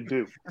 What do you want me to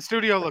do? The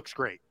studio looks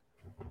great.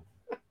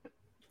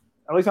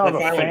 At least I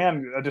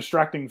have a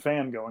distracting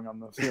fan going on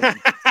the ceiling.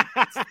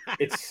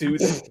 It's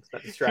soothing. It's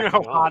not distracting. You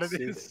know how hot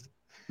it is.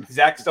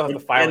 Zach still has the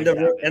filing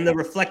and the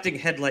reflecting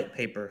headlight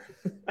paper.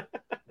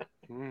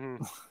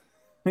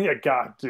 Yeah, God, dude.